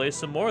and play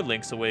some more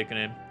Link's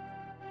Awakening.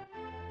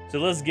 So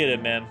let's get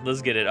it, man.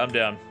 Let's get it. I'm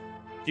down.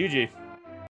 GG.